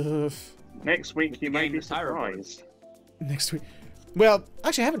 Ugh. Next week you may Getting be the tire surprised. Next week. Well,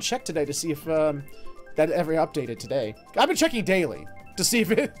 actually, I haven't checked today to see if that ever updated today. I've been checking daily to see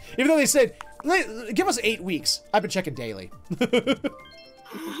if it, even though they said give us 8 weeks. I've been checking daily.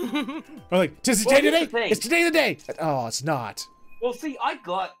 I'm like, is it today today? It's today the day. Oh, it's not. Well, see, I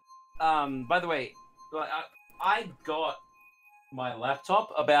got. By the way, I got my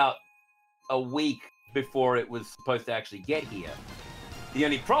laptop about a week before it was supposed to actually get here. The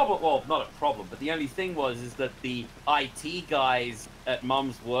only problem, well, not a problem, but the only thing is that the IT guys at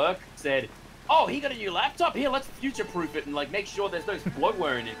Mum's work said, "Oh, he got a new laptop. Here, let's future-proof it and like make sure there's no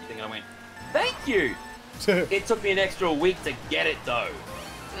bloatware and everything." And I went, "Thank you." It took me an extra week to get it though.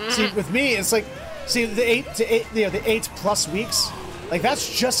 See, with me, it's like, see, the 8+ weeks, like that's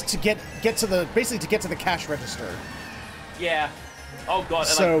just to get to the basically to get to the cash register. Yeah. Oh god.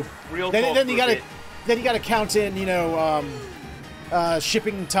 So and, like, real then you gotta count in, you know,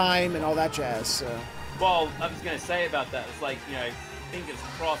 shipping time and all that jazz. So. Well, I was gonna say about that. It's like, you know, fingers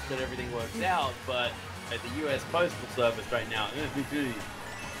crossed that everything works out, but at the U.S. Postal Service right now.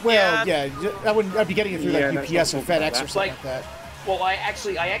 Well, yeah, I'd be getting it through like UPS or FedEx or something like that. Well, I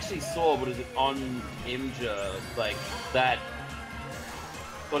actually saw, what is it, on Imgur, like that.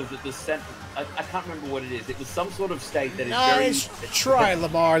 What is it? The central. I can't remember what it is. It was some sort of state that is nice try,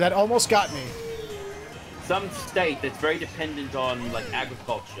 Lamar. That almost got me. Some state that's very dependent on like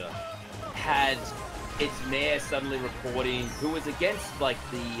agriculture had its mayor suddenly reporting, who was against like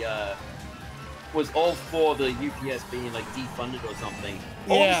the was all for the UPS being like defunded or something.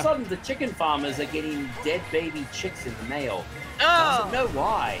 All of a sudden, the chicken farmers are getting dead baby chicks in the mail. Oh, Doesn't know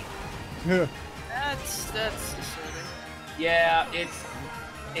why. That's disturbing. Yeah,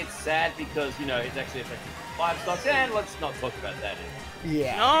 it's sad because, you know, it's actually affecting livestock, and let's not talk about that anymore.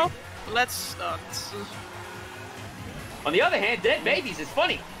 Yeah. No, let's not. On the other hand, dead babies is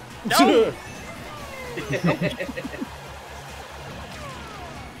funny. No.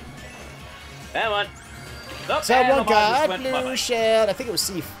 That one. Someone got blue shed. I think it was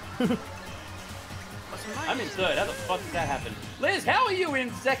Seif. I'm in third. How the fuck did that happen? Liz, how are you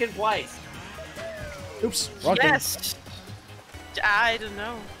in second place? Oops. Wrong Yes. I don't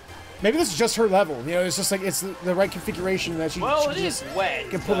know. Maybe this is just her level. You know, it's just like it's the right configuration that she, well, she it just is wet,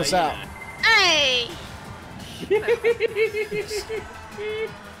 can pull so, us out. Hey!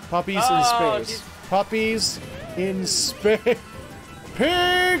 Puppies in space. Puppies in space.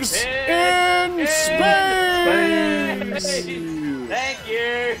 Pigs in space! Thank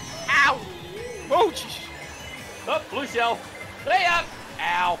you! Ow! Oh, jeez. Oh, blue shell. Stay up!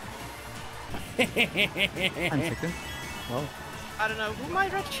 Ow! I'm second. Well. I don't know. Who my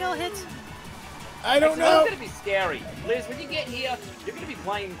red shell hit? I don't know. It's gonna be scary. Liz, when you get here, you're gonna be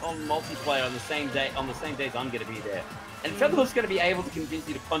playing on multiplayer on the same day, on the same days I'm gonna be there. And Featherloop's gonna be able to convince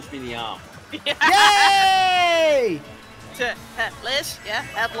you to punch me in the arm. Yay! Liz, yeah,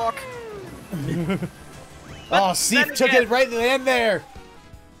 headlock. Oh, Seif took it right in the end there.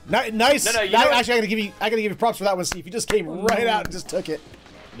 Nice. No, actually, I gotta give you props for that one, Seif. You just came right out and just took it.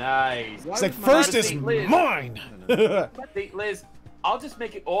 Nice. It's like, first is mine. See, Liz, I'll just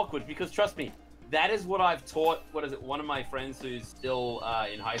make it awkward because trust me, that is what I've taught. What is it? One of my friends who's still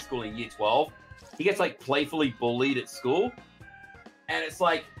in high school in year 12. He gets like playfully bullied at school, and it's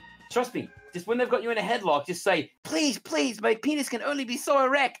like, trust me. Just when they've got you in a headlock, just say, "Please, please, my penis can only be so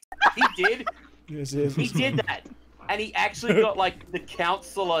erect." He did. Yes. He did that, and he actually got like the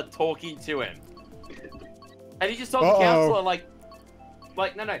counselor talking to him, and he just told the counselor like,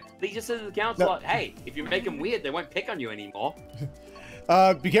 no. He just said to the counselor, "Hey, if you make them weird, they won't pick on you anymore."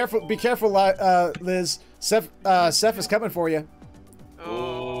 Be careful, Liz. Seth is coming for you.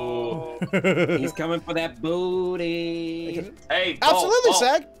 Oh, he's coming for that booty. Hey, absolutely,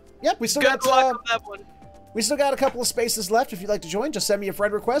 Sag. Yep, we still got luck on that one. We still got a couple of spaces left. If you'd like to join, just send me a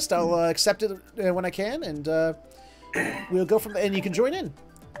friend request. I'll accept it when I can, and we'll go from there. And you can join in.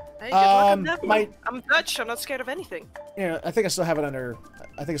 Hey, good luck on that one. I'm Dutch. I'm not scared of anything. Yeah, I think I still have it under.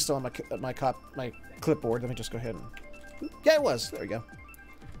 I think it's still on my clipboard. Let me just go ahead and. Yeah, it was. There we go.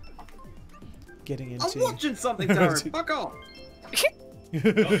 Getting into. I'm watching something, Darren. Fuck off. You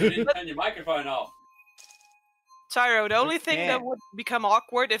didn't turn your microphone off. Tyro, the only thing that would become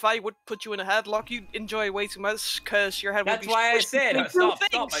awkward if I would put you in a headlock, you'd enjoy way too much because your head would be. That's why I said stop. My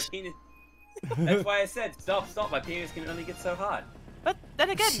things. penis. That's why I said stop. My penis can only get so hard. But then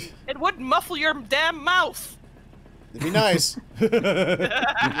again, it would muffle your damn mouth. It'd be nice.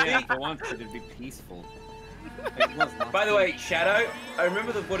 Yeah, for once it'd be peaceful. By the way, Shadow, I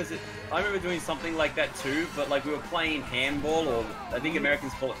remember I remember doing something like that too, but like we were playing handball, or I think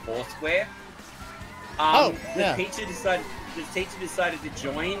Americans call it foursquare. The teacher decided to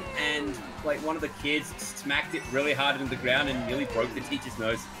join, and like one of the kids smacked it really hard into the ground and nearly broke the teacher's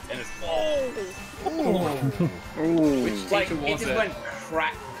nose with a tennis ball. Which like it just went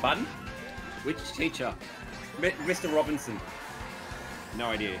crack button. Which teacher? Mr. Robinson. No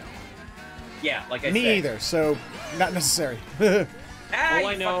idea. Yeah, like I said. Me either, so not necessary. Ah, All you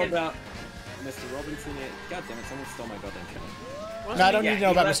I know fucking- about Mr. Robinson is... God damn it, someone stole my goddamn channel. No, I don't Yeah, need to know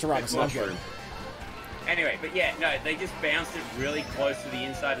he about left Mr. Robinson. I'm the good. Anyway, but yeah, no, they just bounced it really close to the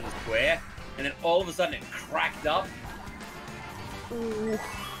inside of the square, and then all of a sudden it cracked up.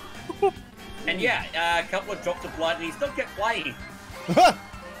 And yeah, a couple of drops of blood, and he still kept playing.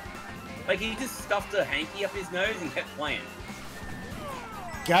 Like, he just stuffed a hanky up his nose and kept playing.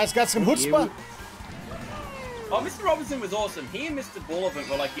 Guys got some chutzpah. Oh, Mr. Robinson was awesome. He and Mr. Bullivant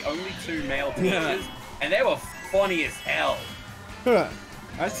were like the only two male teachers, Yeah. and they were funny as hell.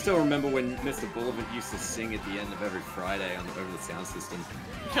 I still remember when Mr. Bullivant used to sing at the end of every Friday over the sound system.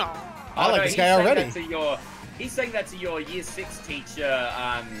 I like this guy already. He sang that to your year 6 teacher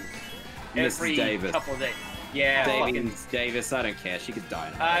Miss every Davis. couple of days. Yeah, fucking, Davis, I don't care. She could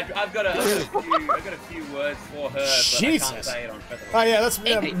die. I've got a few words for her, but I Jesus. can't say it on Feather. Oh yeah, let's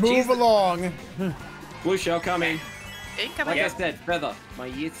move along. Blue shell coming. Like Yeah. I said, Feather, my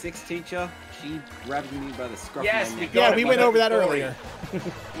year 6 teacher, she grabbed me by the scruff Yes, of my we neck. got Yeah, it. we We went heard over the that story. earlier.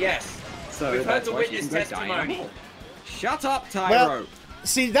 Yes. So We've that's heard the why she witness can go die in a testimony. hole. Shut up, Tyro. Well,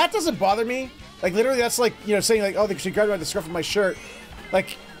 see, that doesn't bother me. Like, literally, that's like, you know, saying, like, oh, she grabbed me by the scruff of my shirt.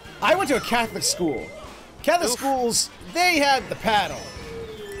 Like, I went to a Catholic school. Catholic schools, they had the paddle.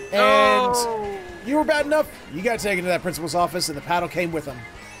 And you were bad enough, you got taken to that principal's office, and the paddle came with them.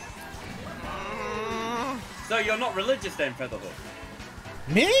 So you're not religious then, Featherhood?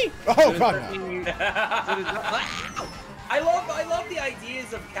 Me? Oh, God, no. I love the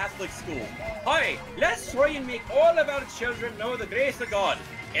ideas of Catholic school. Hi, let's try and make all of our children know the grace of God.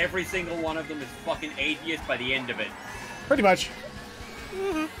 Every single one of them is fucking atheist by the end of it. Pretty much.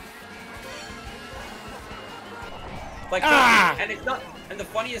 Like, Ah! and it's not. And the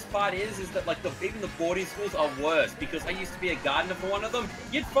funniest part is that like even the boarding schools are worse because I used to be a gardener for one of them.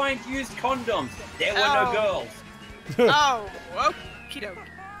 You'd find used condoms. There were no girls. Oh, okie doke.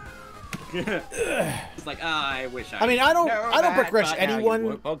 It's like, I wish I. I mean, I don't begrudge but now you anyone.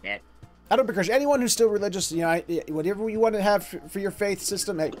 won't forget. I don't begrudge anyone who's still religious. You know, whatever you want to have for your faith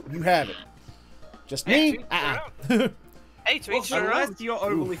system, hey, you have it. Just me, Hey, to each their own. Unless you're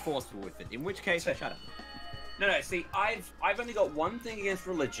overly forceful with it, in which case, shut up. No. See, I've only got one thing against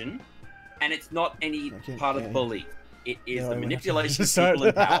religion, and it's not any Okay, part of the okay. belief. It is No, the I wouldn't have to manipulation of start. people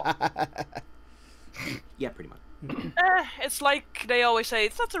in power. Yeah, pretty much. It's like they always say,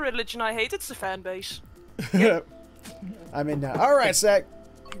 it's not the religion I hate, it's the fan base. I'm in now. All right, Zach.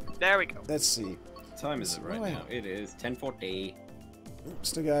 There we go. Let's see. What time is it right now? It is 10:40.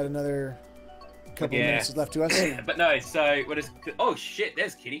 Still got another couple Yeah. of minutes left to us. But no, so what is? Oh shit!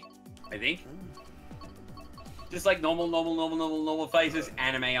 There's Kitty. I think. Just like normal faces,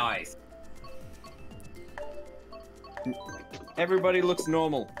 anime eyes. Everybody looks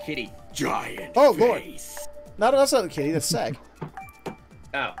normal. Kitty, giant Oh, Lord. face. No, that's not the kitty. That's Sag.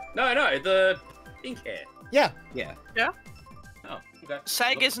 Oh no, the pink hair. Yeah. Yeah. Oh, okay.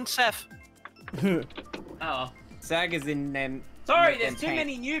 Sag isn't Seth. Oh, Sag is in them. sorry. There's too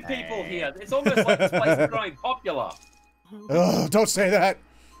many new people here. It's almost like this place is growing popular. Oh, don't say that.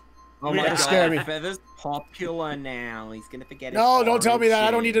 Oh my my God. Scare me. Feather's popular now. He's gonna forget. No, his don't tell me that.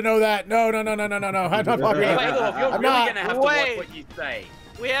 I don't origin. need to know that. No. I'm not popular. Featherwolf, you're I'm really not. gonna have to watch Wait. what you say.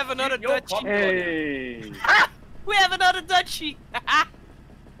 We have another You're Dutchie. popular. Hey. We have another Dutchie.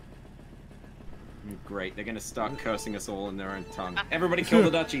 Great. They're gonna start cursing us all in their own tongue. Everybody kill the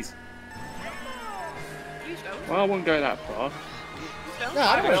Dutchies. Please don't. Well, I wouldn't go that far. Please don't. No,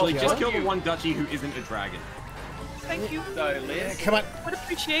 I don't Actually, really just care. kill the one Dutchie who isn't a dragon. Thank you. So Liz, Come on. Would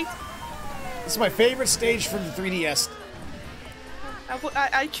appreciate. This is my favorite stage from the 3DS.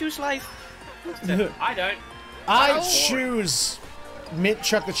 I choose life. I don't. I Oh. choose mint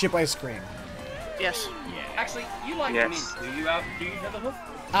chocolate chip ice cream. Yes. Actually, you like Yes. mint? Do you Featherhoof?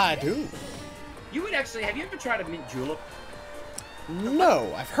 I do. You would actually. Have you ever tried a mint julep?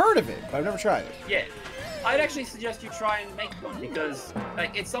 No, I've heard of it, but I've never tried it. Yeah. I'd actually suggest you try and make one because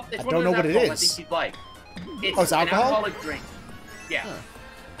like it's one don't of those know what it alcohols I is. think you'd like. It's, Oh, it's an alcohol? alcoholic drink. Yeah. Huh.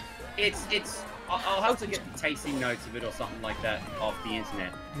 It's. I'll have to get the tasting notes of it or something like that off the internet.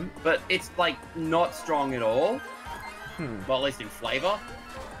 Hmm. But it's like not strong at all. Well, at least in flavor.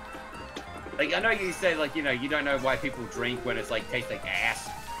 Like I know you say like you don't know why people drink when it's like tastes like ass.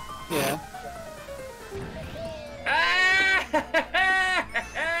 Yeah. Ah!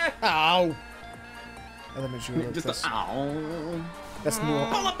 Ow. Oh, let me show you Just this. ow. That's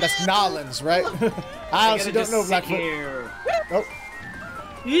Nolans, right? I honestly don't know Blackfoot. Here. Oh,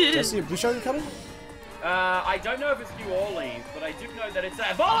 Yeah. Jesse, a blue shark coming? I don't know if it's New Orleans, but I do know that it's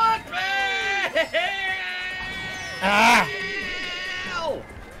a bullet Ah! Ow!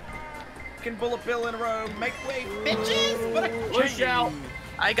 Fucking bullet bill in a row. Make way, bitches! What a Push out.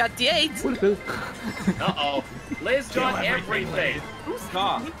 I got the 8. Uh-oh. Liz got everything. Who's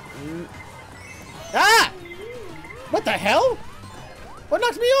car? Ah! What the hell? What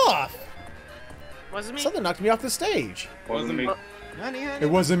knocked me off? Wasn't me? Something knocked me off the stage. Wasn't me. It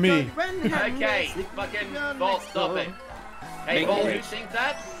wasn't me. Okay, fucking Bolt, stop it. Hey, Bolt, who sings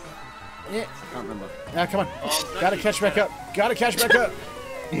that? Yeah. Can't remember. Ah, come on. Oh, Gotta catch back up. Gotta catch back up.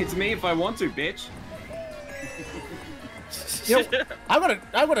 It's me if I want to, bitch. You know,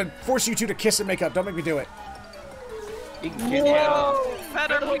 I'm gonna force you two to kiss and make up. Don't make me do it. You can kiss my Whoa!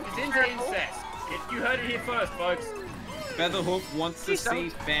 Featherhook is into incest. You heard it here first, folks. Featherhook wants to Please see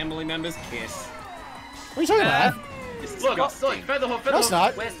don't. family members kiss. What are you talking about? It's Look, disgusting. Featherhook, No, it's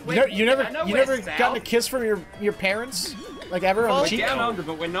not. You never I know you we're never south. gotten a kiss from your parents? Like ever on the We're cheek? down under,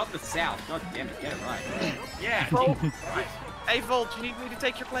 but we're not the South. God damn it, get it right. Yeah, Volt. Jesus Christ. Hey, Volt, you need me to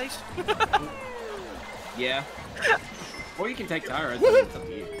take your place? Yeah. Or you can take Tyra. It's up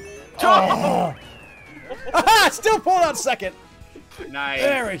to you. Oh. Aha! Still pulled out second. Nice.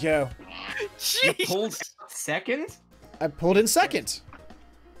 There we go. Jeez. Pulled second? I pulled in second.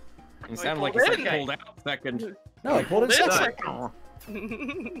 It sounded like pulled you in. said pulled out second. No, I pulled in Pulled in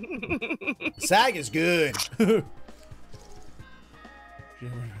second. Sag is good.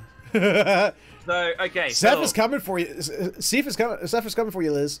 So, okay. Seth Featherhook. is coming for you. Seth is coming for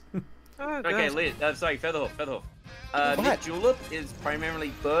you, Liz. Oh, Okay, God. Liz. Sorry, Featherhook. What? Mint Julep is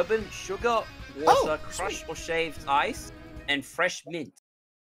primarily bourbon, sugar, water, Oh, crushed or shaved ice, and fresh mint.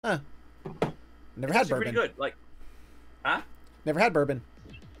 Huh. Never It's had actually pretty bourbon. good. Like, huh? Never had bourbon.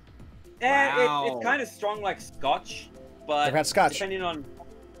 Yeah, Wow. it's kind of strong like Scotch, but Never had Scotch. depending on.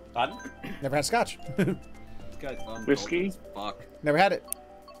 Pardon? Never had scotch. This guy's done Whiskey? as fuck. Never had it.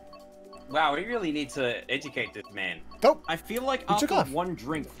 Wow, we really need to educate this man. Nope. I feel like Who took after off? one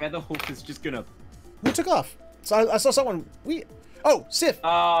drink, Featherhook is just gonna. Who took off? So I saw someone. Oh, Sif.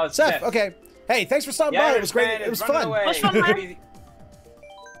 Oh, Seth. Okay. Hey, thanks for stopping by. It was great. It was fun. What's fun, man?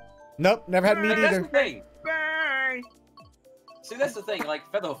 Nope, never had meat That's the either. thing. See, that's the thing. Like,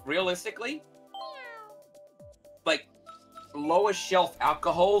 Featherhook, realistically, like, lower shelf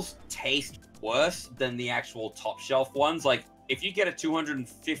alcohols taste worse than the actual top shelf ones. Like, if you get a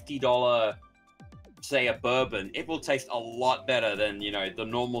 $250, say, a bourbon, it will taste a lot better than, you know, the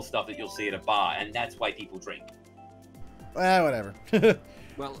normal stuff that you'll see at a bar, and that's why people drink. Whatever.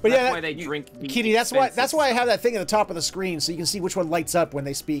 Well, But that's yeah, why they drink. The Kitty, that's why expensive I have that thing at the top of the screen so you can see which one lights up when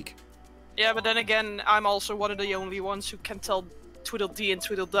they speak. Yeah, but then again, I'm also one of the only ones who can tell Tweedledee and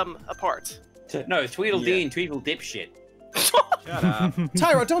Tweedledum apart. No, Tweedledee and Tweedledip shit. Shut up.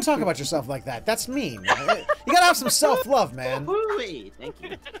 Tyro, don't talk about yourself like that. That's mean. You gotta have some self-love, man. Woo-wee, thank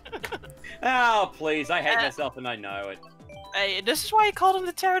you. Oh, please, I hate myself and I know it. Hey, this is why I call them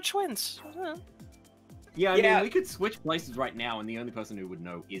the Terra Twins. Yeah, I Yeah. mean, we could switch places right now, and the only person who would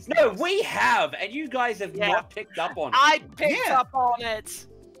know is. No, us. we have, and you guys have Yeah. not picked up on it. I picked Yeah. up on it.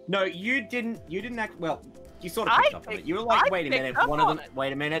 No, you didn't. You didn't act. Well, you sort of I picked up on it. picked- You were like, I wait a picked minute, up one of on them. it.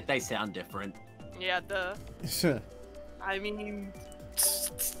 Wait a minute, they sound different. Yeah, I mean,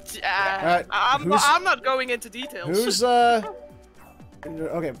 Alright, I'm not going into details. Who's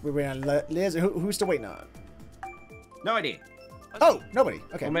okay, wait, Liz, who's still waiting on? No idea. Oh, nobody.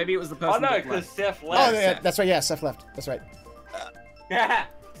 Okay. Or maybe it was the Oh person. no, that because left. Seth Oh, left. yeah, that's right. Yeah, Seth left. That's right.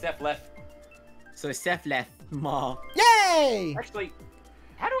 Seth left. So Seth left. Ma. Yay! Actually,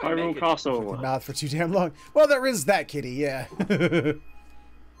 how do I Hyrule make it? Castle. Mouth for too damn long. Well, there is that, Kitty. Yeah.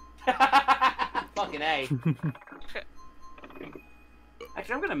 Fucking A.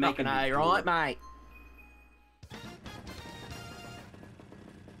 Actually, I'm gonna make Fucking it. A, right, mate?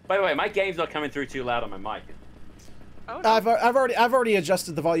 By the way, my game's not coming through too loud on my mic. Oh, no. I've already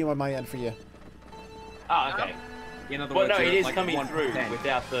adjusted the volume on my end for you. Oh, okay. In other Well, words, no, you're it is like coming 1%. through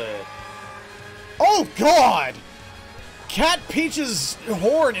without the. Oh God! Cat Peach's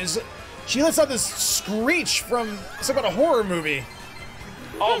horn is. She lets out this screech from some kind of horror movie.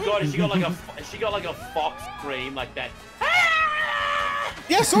 Oh god, has she got like a fox scream like that?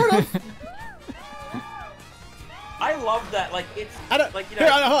 Yeah, sort of. I love that. Like it's I don't. like you Here,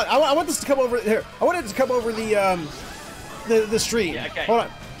 know. hold on. I want this to come over here. I want it to come over the stream. Yeah, okay. Hold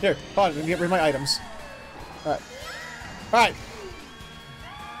on. Here, hold on. Let me get rid of my items. All right. All right.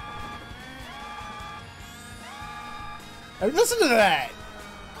 Listen to that.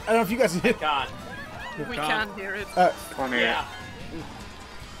 I don't know if you guys did. Can't. We can't hear it. Can't hear Yeah.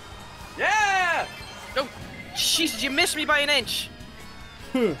 Yeah. Oh, jeez, you missed me by an inch.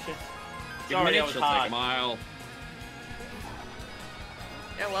 Sorry, that was She'll take a hard. mile.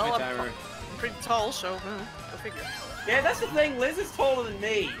 Yeah, well, Hi, Tyra. pretty tall, so go figure. Yeah, that's the thing. Liz is taller than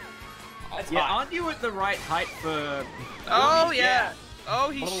me. That's Yeah, high. aren't you at the right height for? Oh yeah. Oh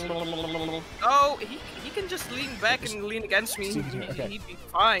he can just lean back and lean against me. Okay. He'd be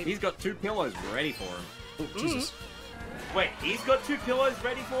fine. He's got 2 pillows ready for him. Oh, Jesus. Wait, he's got 2 pillows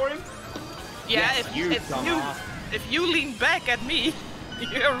ready for him? Yeah, Yes, you dumbass. if you lean back at me,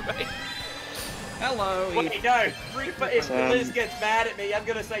 you're right. Hello. Wait, no. If Liz gets mad at me, I'm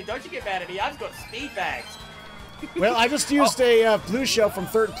gonna say, don't you get mad at me, I've got speed bags. Well, I just used a blue shell from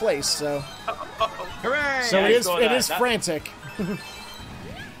 3rd place, so Hooray! so Yeah, it I is saw it that. is frantic.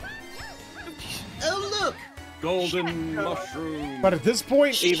 Oh, look! Golden mushroom. But at this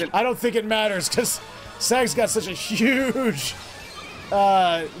point, I don't think it matters because Sag's got such a huge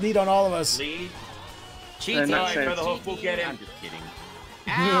lead on all of us. Lead. In that Sorry, Brother sense, Hook, we'll get him. I'm just kidding.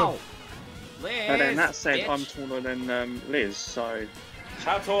 Ow! Liz, but in that sense, bitch. I'm taller than Liz, so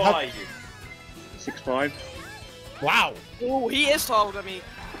How tall are you? 6'5". Wow. Oh, he is taller than me.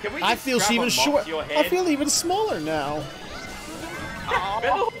 Can we I just feel strap a even mop short. to your I head? feel even smaller now.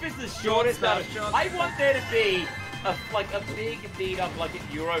 Featherhoof is the shortest out of. Short I want there to be a big beat up like at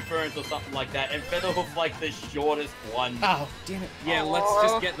Euroferns or something like that, and Featherhoof like the shortest one. Oh, damn it. Yeah, let's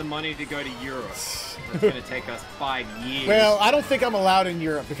just get the money to go to Europe. It's gonna take us 5 years. Well, I don't think I'm allowed in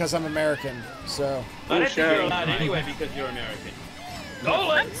Europe because I'm American, so. I don't think you're Bullshit. allowed anyway because you're American.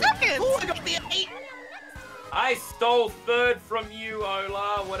 Nolan! Second. Oh, I got the 8! I stole 3rd from you,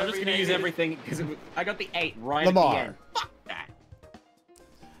 Ola. I'm Whatever just your gonna name use is. everything because I got the 8 right Lamar. at the end. Fuck that.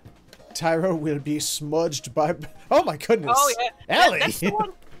 Tyro will be smudged by. Oh my goodness. Oh yeah. Ellie! That's the one.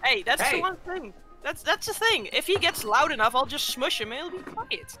 Hey, that's Hey. the one thing. That's the thing. If he gets loud enough, I'll just smush him and he'll be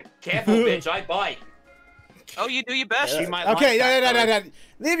quiet. Careful, bitch! I bite. Oh, you do your best. She might Okay, like that, no.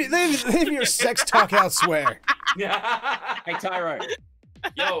 Leave your sex talk elsewhere. Hey, Tyro.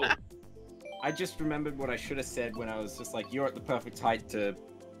 Yo, I just remembered what I should have said when I was just like, you're at the perfect height to,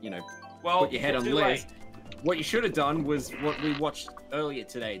 you know, well, put your head on too Liz. late. What you should have done was what we watched earlier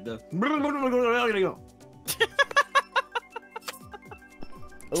today. The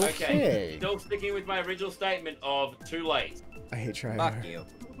Okay. Still sticking with my original statement of too late. I hate trying. fuck you.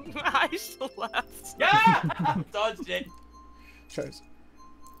 I still laughed. Yeah, dodged it. Tries.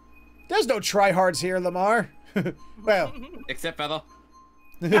 There's no tryhards here, Lamar. Well. Except Feather.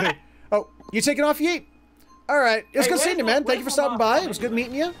 Oh, you taking off, Yeet? All right. It was good seeing you, man. Thank you for stopping by. It was good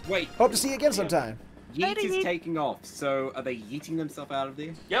meeting you. Wait, Hope to see you again sometime. Yeet is taking off. So are they yeeting themselves out of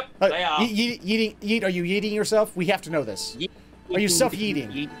there? Yep, they are. Yeet, are you yeeting yourself? We have to know this. Are you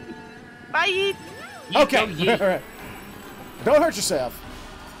self-yeeting? Bye. Okay. Don't yeet. All right. Don't hurt yourself.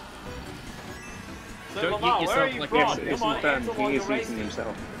 So, Don't Lamar, eat where are yourself you like from? Yes, this. it's Come on, not done. answer while He you're is eating racing.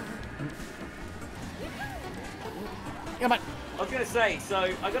 himself. Come on. I was gonna say, so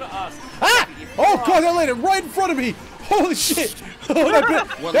I gotta ask. Ah! if you Oh are- god, that landed right in front of me! Holy shit! Oh, What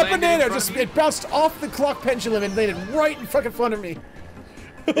that landed in banana front just of you? it bounced off the clock pendulum and landed right in fucking front of me.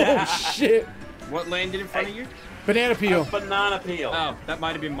 Oh shit! What landed in front of you? Banana peel. Banana peel. Oh, that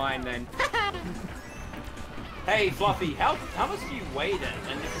might have been mine then. Hey, Fluffy, how much do you weigh then?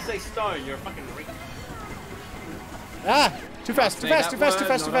 And if you say stone, you're a fucking freak. Ah! Too fast, too Say fast, that too fast, too word,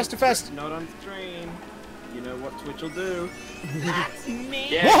 fast, too not fast, too fast. Not on stream. You know what Twitch will do. That's me!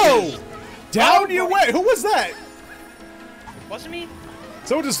 Yeah, Whoa! Down you went! Who was that? Wasn't me?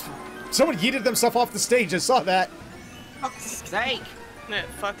 Someone yeeted themselves off the stage. I saw that. Fuck's sake! Nah,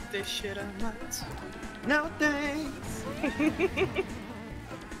 fuck this shit, I'm not. No thanks.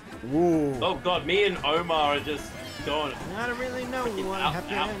 Ooh. Oh god, me and Omar are just going. I don't really know Freaking what out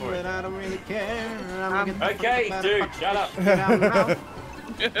happened, for it. but I don't really care. I'm gonna get the Okay, fuck dude, about shut up. this shit out of my mouth.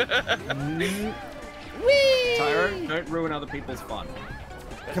 Whee! Tyro, don't ruin other people's fun.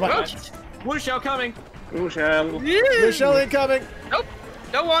 Come on. Blue shell coming. Blue shell. Blue shell incoming. Nope.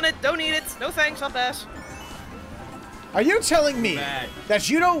 Don't want it. Don't need it. No thanks. I'll pass. Are you telling me Bad. that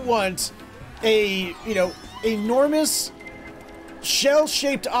you don't want a, enormous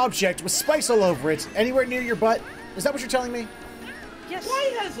shell-shaped object with spikes all over it anywhere near your butt? Is that what you're telling me? Yes.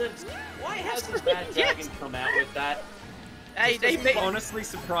 Why hasn't Bad Dragon come out with that? Hey, they I'm made. honestly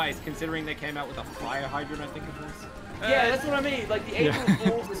surprised considering they came out with a fire hydrant, I think it was. Yeah, that's what I mean. Like, the April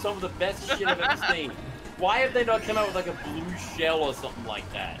Fools are some of the best shit I've ever seen. Why have they not come out with, like, a blue shell or something like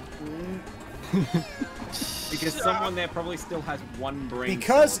that? Because someone there probably still has one brain.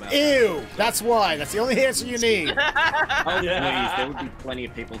 Because cell about that. ew. That's why. That's the only answer you need. Oh Yeah. please, there would be plenty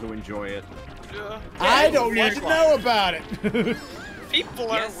of people who enjoy it. I it's don't need weird to one. know about it.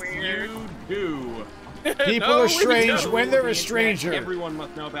 People are Yes, weird. you do. People No, are we strange don't. when they're a The internet, stranger. Everyone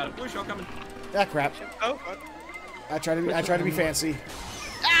must know about it. Blue shell coming. Ah, crap. Oh, God. I try to be fancy.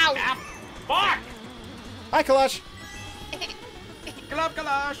 Ow! Fuck! Hi, Kalash. Glove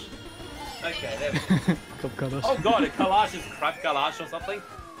Kalash! Okay, there we go. Club Kalash. Oh god, a Kalash is crap Kalash or something?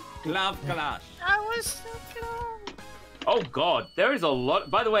 Glove Kalash. I was so close. Oh god, there is a lot.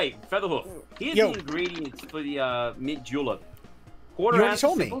 By the way, Featherhoof, here's Yo. the ingredients for the mint julep. You Quarter already ounce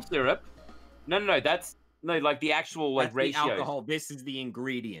told of me. simple syrup. No, that's like the actual like That's the ratio. alcohol. This is the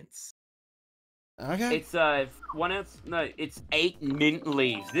ingredients. Okay. It's 1 ounce. No, it's 8 mint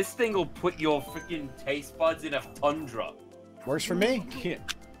leaves. This thing will put your freaking taste buds in a tundra. Works for me.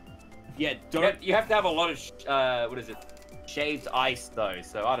 Yeah, don't. You have to have a lot of what is it? Shaved ice though.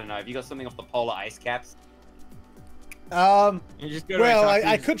 So I don't know. Have you got something off the polar ice caps? You just go to Well, Antarctica,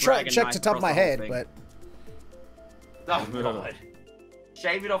 I just could drag a check knife to top of across my the whole head, thing. but Oh god.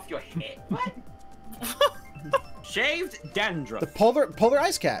 Shave it off your head. What? Shaved dandruff. the polar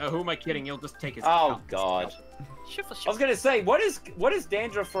ice cap. Oh, who am I kidding? He'll just take his. Oh scalp. god. Shuffle, I was shuffle. gonna say, what is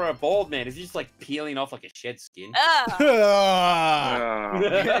dandruff for a bald man? Is he just like peeling off like a shed skin? Ah, Ah.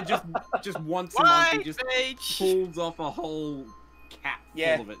 Yeah, just once a month, he why, just bitch? pulls off a whole cap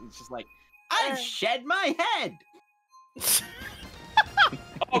Yeah. full of it. And it's just like, I've shed my head.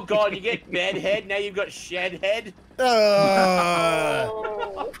 Oh god, you get bed head, now you've got shed head. Oh.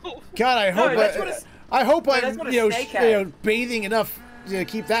 God, I hope that's what a- I hope no, I'm that's what a you know, snake you has. know bathing enough to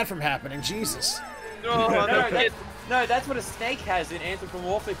keep that from happening. Jesus. Oh, No, that's what a snake has in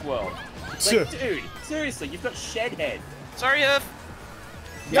anthropomorphic world. Sure. Like, dude, seriously, you've got shed head. Sorry, No,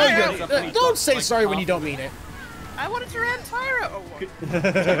 Yeah, you yeah. don't- don't say sorry when you don't mean it. I wanted to ram Tyra. Oh, what?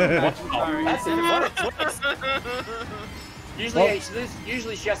 Oh, that's it. What a twist.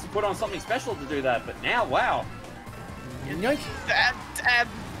 Usually she has to put on something special to do that, but now, wow. Yoink.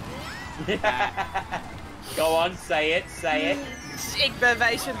 Go on, say it. Ik ben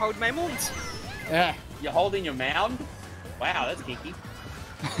wijs en houd mijn mond. Yeah. You're holding your mound? Wow, that's kinky.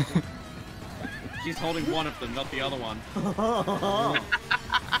 She's holding one of them, not the other one.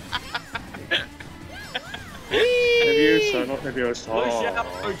 Nervioso, not nervioso. Push up.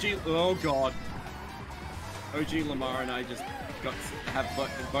 OG, oh god. OG Lamar and I just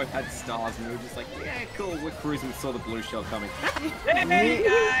both had stars, and we were just like, yeah, cool. We're cruising. We saw the blue shell coming. Hey,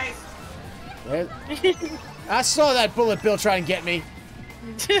 guys! I saw that bullet bill try and get me.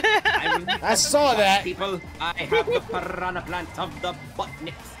 I saw that. People, I have the piranha plant of the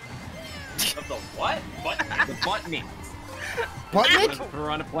buttnicks. Of the what? What? The buttnicks. Buttnick?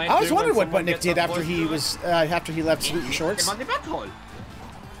 Piranha plant I was do wondering when what someone Buttnick gets did a after voice he to it. was after he left Salute Your Shorts. Him on the butthole.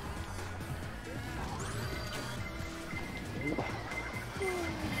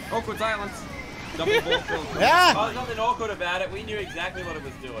 Awkward silence. Double ball kill. Ah! Oh, there's nothing awkward about it. We knew exactly what it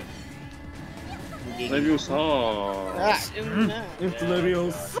was doing. Nervioso. Ah. It's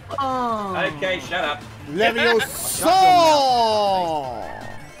Leviosa. Okay, shut up. Levioso!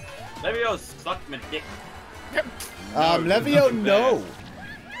 Levio sucked my dick. Levio, no.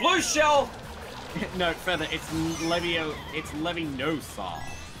 Blue shell! No, Feather, it's Levio, it's Levinosa.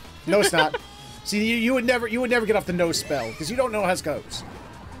 No, it's not. See, you would never get off the no spell because you don't know how it goes.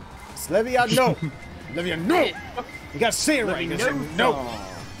 It's Levia, no. Levia, no. You gotta say it right. You gotta say no.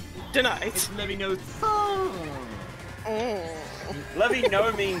 Denied. It's Levinosa. Levy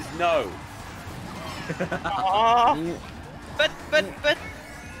no means no. Aw. But.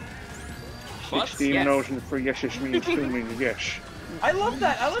 16 Yes. knows and 3 yeses means 2 means yes. I love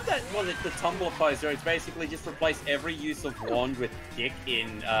that. Well, the Tumblr poster. It's basically just replaced every use of wand with dick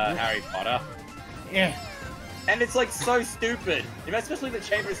in Harry Potter. Yeah. And it's like so stupid. You know, especially the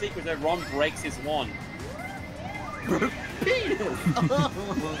chamber sequence where Ron breaks his wand.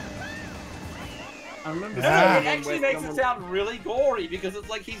 I remember It actually makes it sound really gory because it's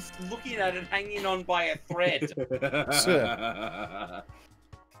like he's looking at it hanging on by a thread.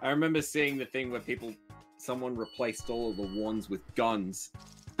 I remember seeing the thing where someone replaced all of the wands with guns.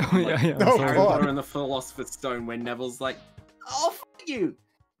 Oh, yeah, yeah. No, Harry God. Potter and the Philosopher's Stone, where Neville's like, "Oh, f you!"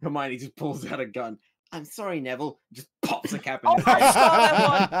 Hermione just pulls out a gun. I'm sorry, Neville. Just pops a cap in his I face. saw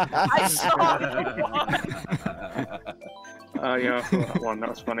that one. I saw that one. Yeah, I saw that one. That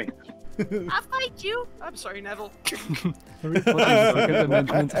was funny. I fight you. I'm sorry, Neville. Harry Potter's second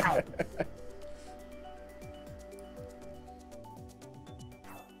amendment.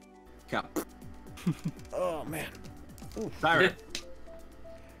 Cap. Oh man. Tyra.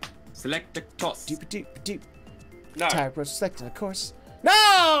 Select the toss. Doop doop doop. No. Tyro selecting a course.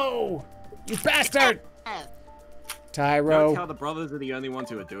 No! You bastard! Note Tyro. how the brothers are the only ones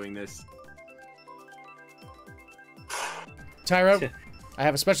who are doing this. Tyro, I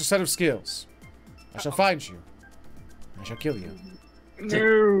have a special set of skills. I shall find you. I shall kill you.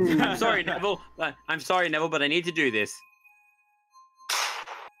 I'm sorry, Neville. I'm sorry, Neville, but I need to do this.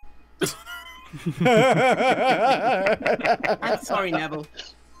 I'm sorry, Neville.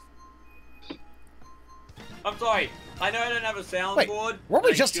 I'm sorry. I know I don't have a soundboard. weren't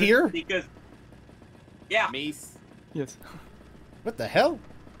we just here? Because yeah. Mace. Yes. What the hell?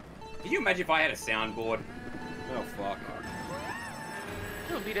 Can you imagine if I had a soundboard? Oh fuck.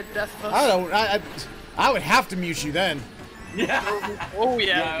 It'll be the death of us. I don't. I would have to mute you then. Yeah. Oh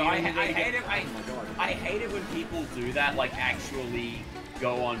yeah. No, I hate it. I hate it when people do that. Like actually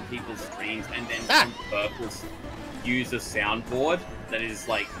go on people's streams and then on purpose use a soundboard that is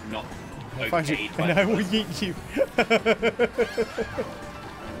like not okay. And I will yeet you.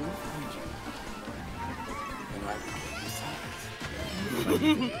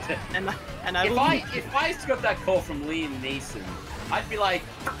 and I if I got that call from Liam Neeson, I'd be like,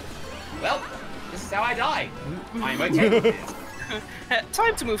 well, this is how I die. I'm okay with this.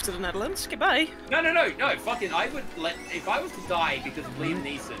 time to move to the Netherlands. Goodbye. No. Fucking, I would let if I was to die because of Liam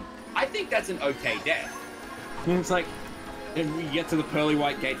Neeson. I think that's an okay death. And it's like, and we get to the pearly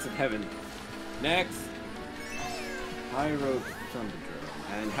white gates of heaven. Next, Pyro Thunderdrome.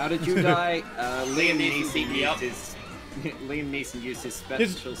 And how did you die? Liam Neeson used his. Liam Neeson used his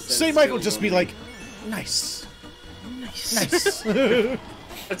special. St. Michael just be like, nice. Nice.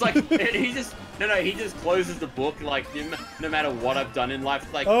 It's like he just he just closes the book like no matter what I've done in life.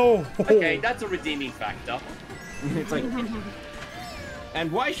 It's like, oh, okay, that's a redeeming factor. It's like,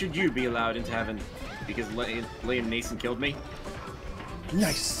 and why should you be allowed into heaven? Because Liam Neeson killed me?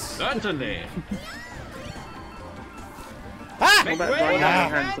 Nice. Certainly. Ah! What about right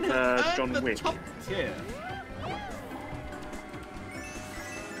hand to John Wick? Tier.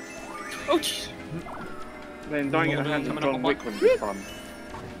 Oh jeez. Then dying at the hands of John Wick would be fun.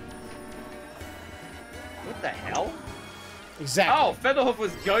 What the hell? Exactly. Oh, Featherhoof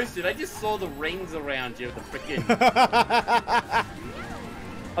was ghosted. I just saw the rings around you. The freaking. I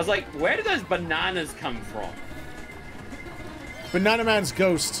was like, where did those bananas come from? Banana Man's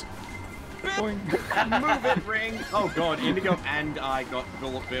ghost. Move it, ring! Oh god, Indigo and I got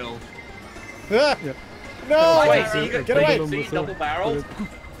Bullet Bill. Ah! Yep. No! Wait, so you got Get away! so you double barreled?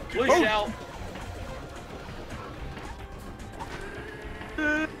 Blue shell.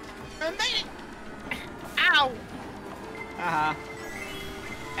 Ow! Haha.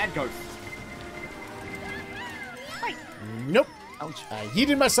 And ghost. Nope. Ouch. I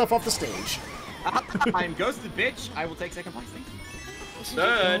yeeted myself off the stage. I'm ghosted, bitch. I will take second place.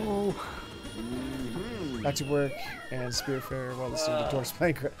 Third. Oh. Back to work and Spiritfarer while listening to Dork's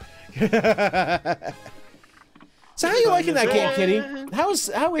playing. So how are you liking that game, Kitty? How is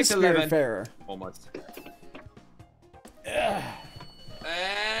It's 11. Spiritfarer? Almost.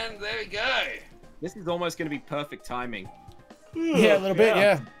 And there we go. This is almost going to be perfect timing. Yeah, a little bit,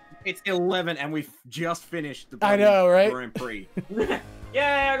 yeah. It's 11 and we've just finished the I know, right? Grand Prix.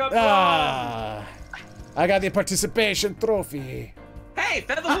 Yeah, I got Ah, I got the participation trophy. Hey,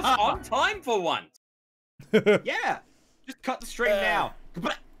 Featherhoof's on time for once. Yeah. Just cut the string now.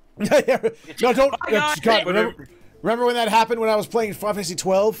 No, don't. God, God, remember when that happened when I was playing Final Fantasy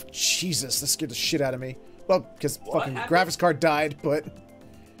 12? Jesus, that scared the shit out of me. Well, because fucking happened? graphics card died, but.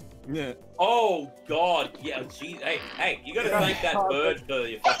 Yeah. Oh God, yeah, geez. Hey, you gotta thank that bird for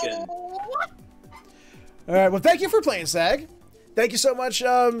your fucking. All right, well, thank you for playing, Sag. Thank you so much,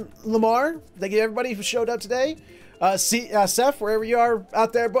 Lamar. Thank you to everybody who showed up today. Seth, wherever you are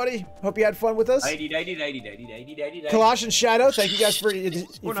out there, buddy. Hope you had fun with us. Kalash and Shadow, thank you guys for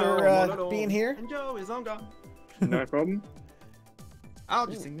being here. And Joe is on gone. No problem. I'll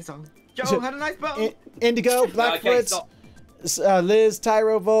just sing this song. Joe had a nice bow. Indigo, Blackfoot, Liz,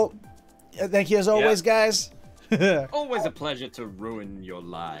 Tyro, Volt. Thank you as always, guys. Always a pleasure to ruin your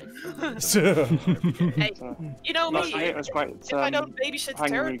life. Hey, you know me. It was great. If I don't babysit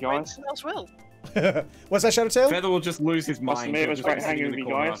hanging Terror, with you guys. someone else will. What's that, Shadow Tail? Feather will just lose his Must mind. admit, it was He'll great just be hanging sitting with in you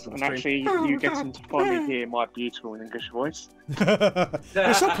the corner guys, after the and stream. actually you getting to finally hear my beautiful English voice.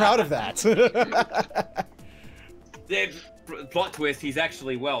 We're so proud of that. Plot twist, he's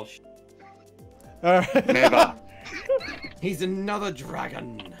actually Welsh. Alright. Never. He's another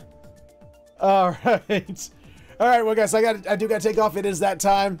dragon. Alright. Alright, well guys, I do gotta take off. It is that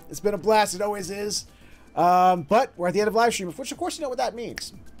time. It's been a blast, it always is. But we're at the end of live stream, which of course you know what that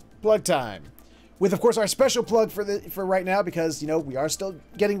means. Plug time. With of course our special plug for right now, because you know we are still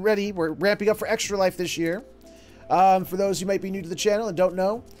getting ready. We're ramping up for Extra Life this year. For those who might be new to the channel and don't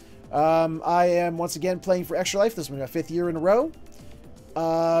know, I am once again playing for Extra Life. This is my 5th year in a row.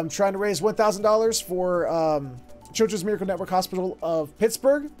 I'm trying to raise $1,000 for Children's Miracle Network Hospital of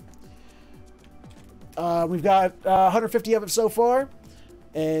Pittsburgh. We've got 150 of it so far,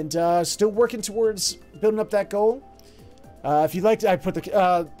 and still working towards building up that goal. If you'd like to, I put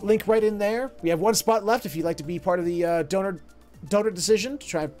the link right in there. We have one spot left if you'd like to be part of the donor decision to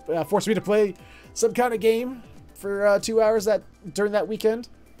try and force me to play some kind of game for 2 hours during that weekend.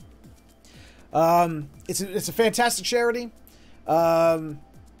 It's a fantastic charity.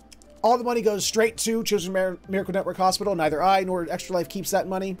 All the money goes straight to Children's Miracle Network Hospital. Neither I nor Extra Life keeps that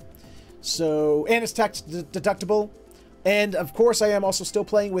money. So, and it's tax deductible. And of course, I am also still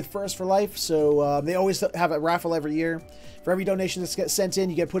playing with First for Life. So they always have a raffle every year. For every donation that gets sent in,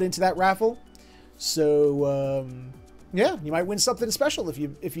 you get put into that raffle. So yeah, you might win something special if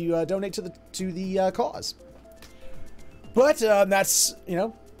you donate to the cause. But that's, you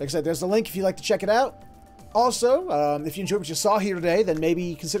know, like I said, there's the link if you'd like to check it out. Also, if you enjoyed what you saw here today, then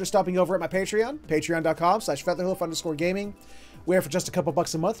maybe consider stopping over at my Patreon, patreon.com/featherhoof_gaming, where for just a couple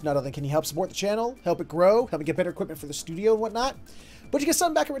bucks a month, not only can you help support the channel, help it grow, help me get better equipment for the studio and whatnot, but you get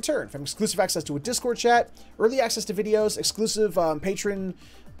something back in return, from exclusive access to a Discord chat, early access to videos, exclusive patron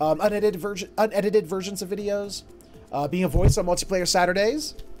unedited versions of videos, being a voice on Multiplayer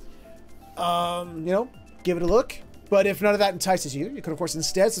Saturdays. You know, give it a look. But if none of that entices you, you can of course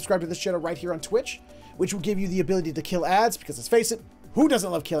instead subscribe to this channel right here on Twitch, which will give you the ability to kill ads, because let's face it, who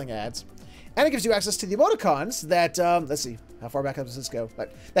doesn't love killing ads? And it gives you access to the emoticons that, let's see, how far back does this go?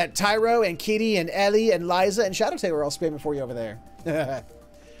 But that Tyro and Kitty and Ellie and Liza and Shadow Tail are all spamming for you over there.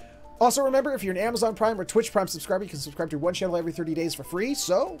 Also remember, if you're an Amazon Prime or Twitch Prime subscriber, you can subscribe to one channel every 30 days for free,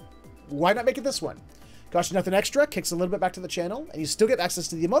 so why not make it this one? Costs you nothing extra, kicks a little bit back to the channel, and you still get access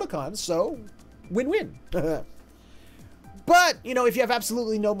to the emoticons, so win-win. But, you know, if you have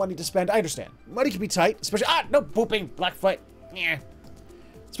absolutely no money to spend, I understand. Money can be tight, especially... no pooping, Blackfoot. Yeah.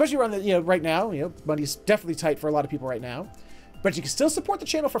 Especially around the, you know, right now, you know, money's definitely tight for a lot of people right now. But you can still support the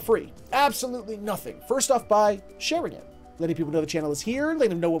channel for free. Absolutely nothing. First off, by sharing it. Letting people know the channel is here, letting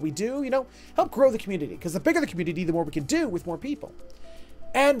them know what we do, you know, help grow the community. Because the bigger the community, the more we can do with more people.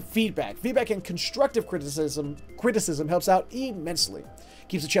 And feedback. Feedback and constructive criticism helps out immensely.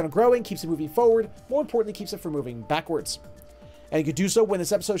 Keeps the channel growing, keeps it moving forward, more importantly, keeps it from moving backwards. And you can do so when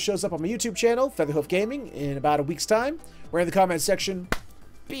this episode shows up on my YouTube channel, Featherhoof Gaming, in about a week's time, where in the comment section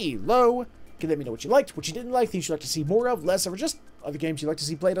below, you can let me know what you liked, what you didn't like, things you'd like to see more of, less of, or just other games you'd like to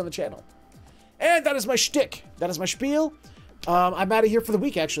see played on the channel. And that is my shtick. That is my spiel. I'm out of here for the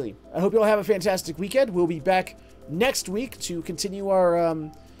week, actually. I hope you all have a fantastic weekend. We'll be back next week to continue our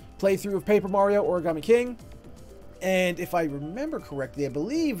playthrough of Paper Mario Origami King. And if I remember correctly, I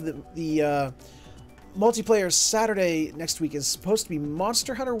believe that the multiplayer Saturday next week is supposed to be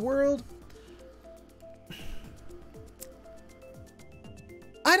Monster Hunter World.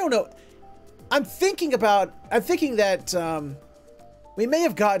 I don't know. I'm thinking that we may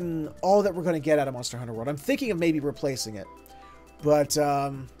have gotten all that we're going to get out of Monster Hunter World. I'm thinking of maybe replacing it. But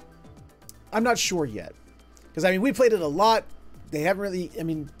I'm not sure yet. Because, I mean, we played it a lot. They haven't really... I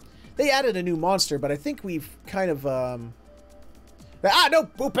mean, they added a new monster, but I think we've kind of... no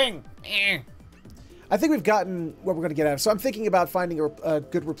booping! I think we've gotten what we're going to get out of it. So I'm thinking about finding a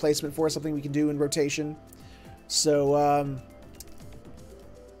good replacement for something we can do in rotation. So,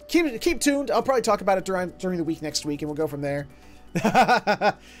 keep tuned. I'll probably talk about it during the week next week, and we'll go from there.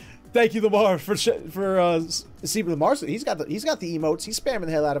 Thank you, Lamar, for see Lamar. He's got the emotes. He's spamming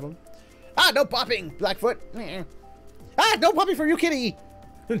the hell out of them. No popping, Blackfoot. No popping for you, kitty.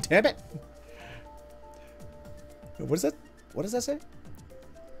 Damn it. What is that? What does that say?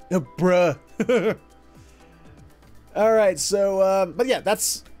 Oh, bruh. All right, so but yeah,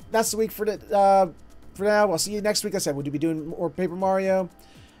 that's the week for now. I'll see you next week. Like I said, we'll be doing more Paper Mario,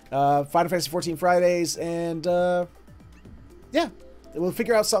 Final Fantasy 14 Fridays, and yeah, we'll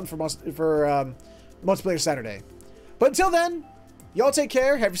figure out something for Multiplayer Saturday. But until then, y'all take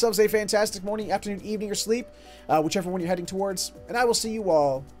care. Have yourselves a fantastic morning, afternoon, evening, or sleep, whichever one you're heading towards. And I will see you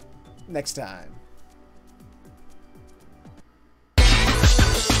all next time.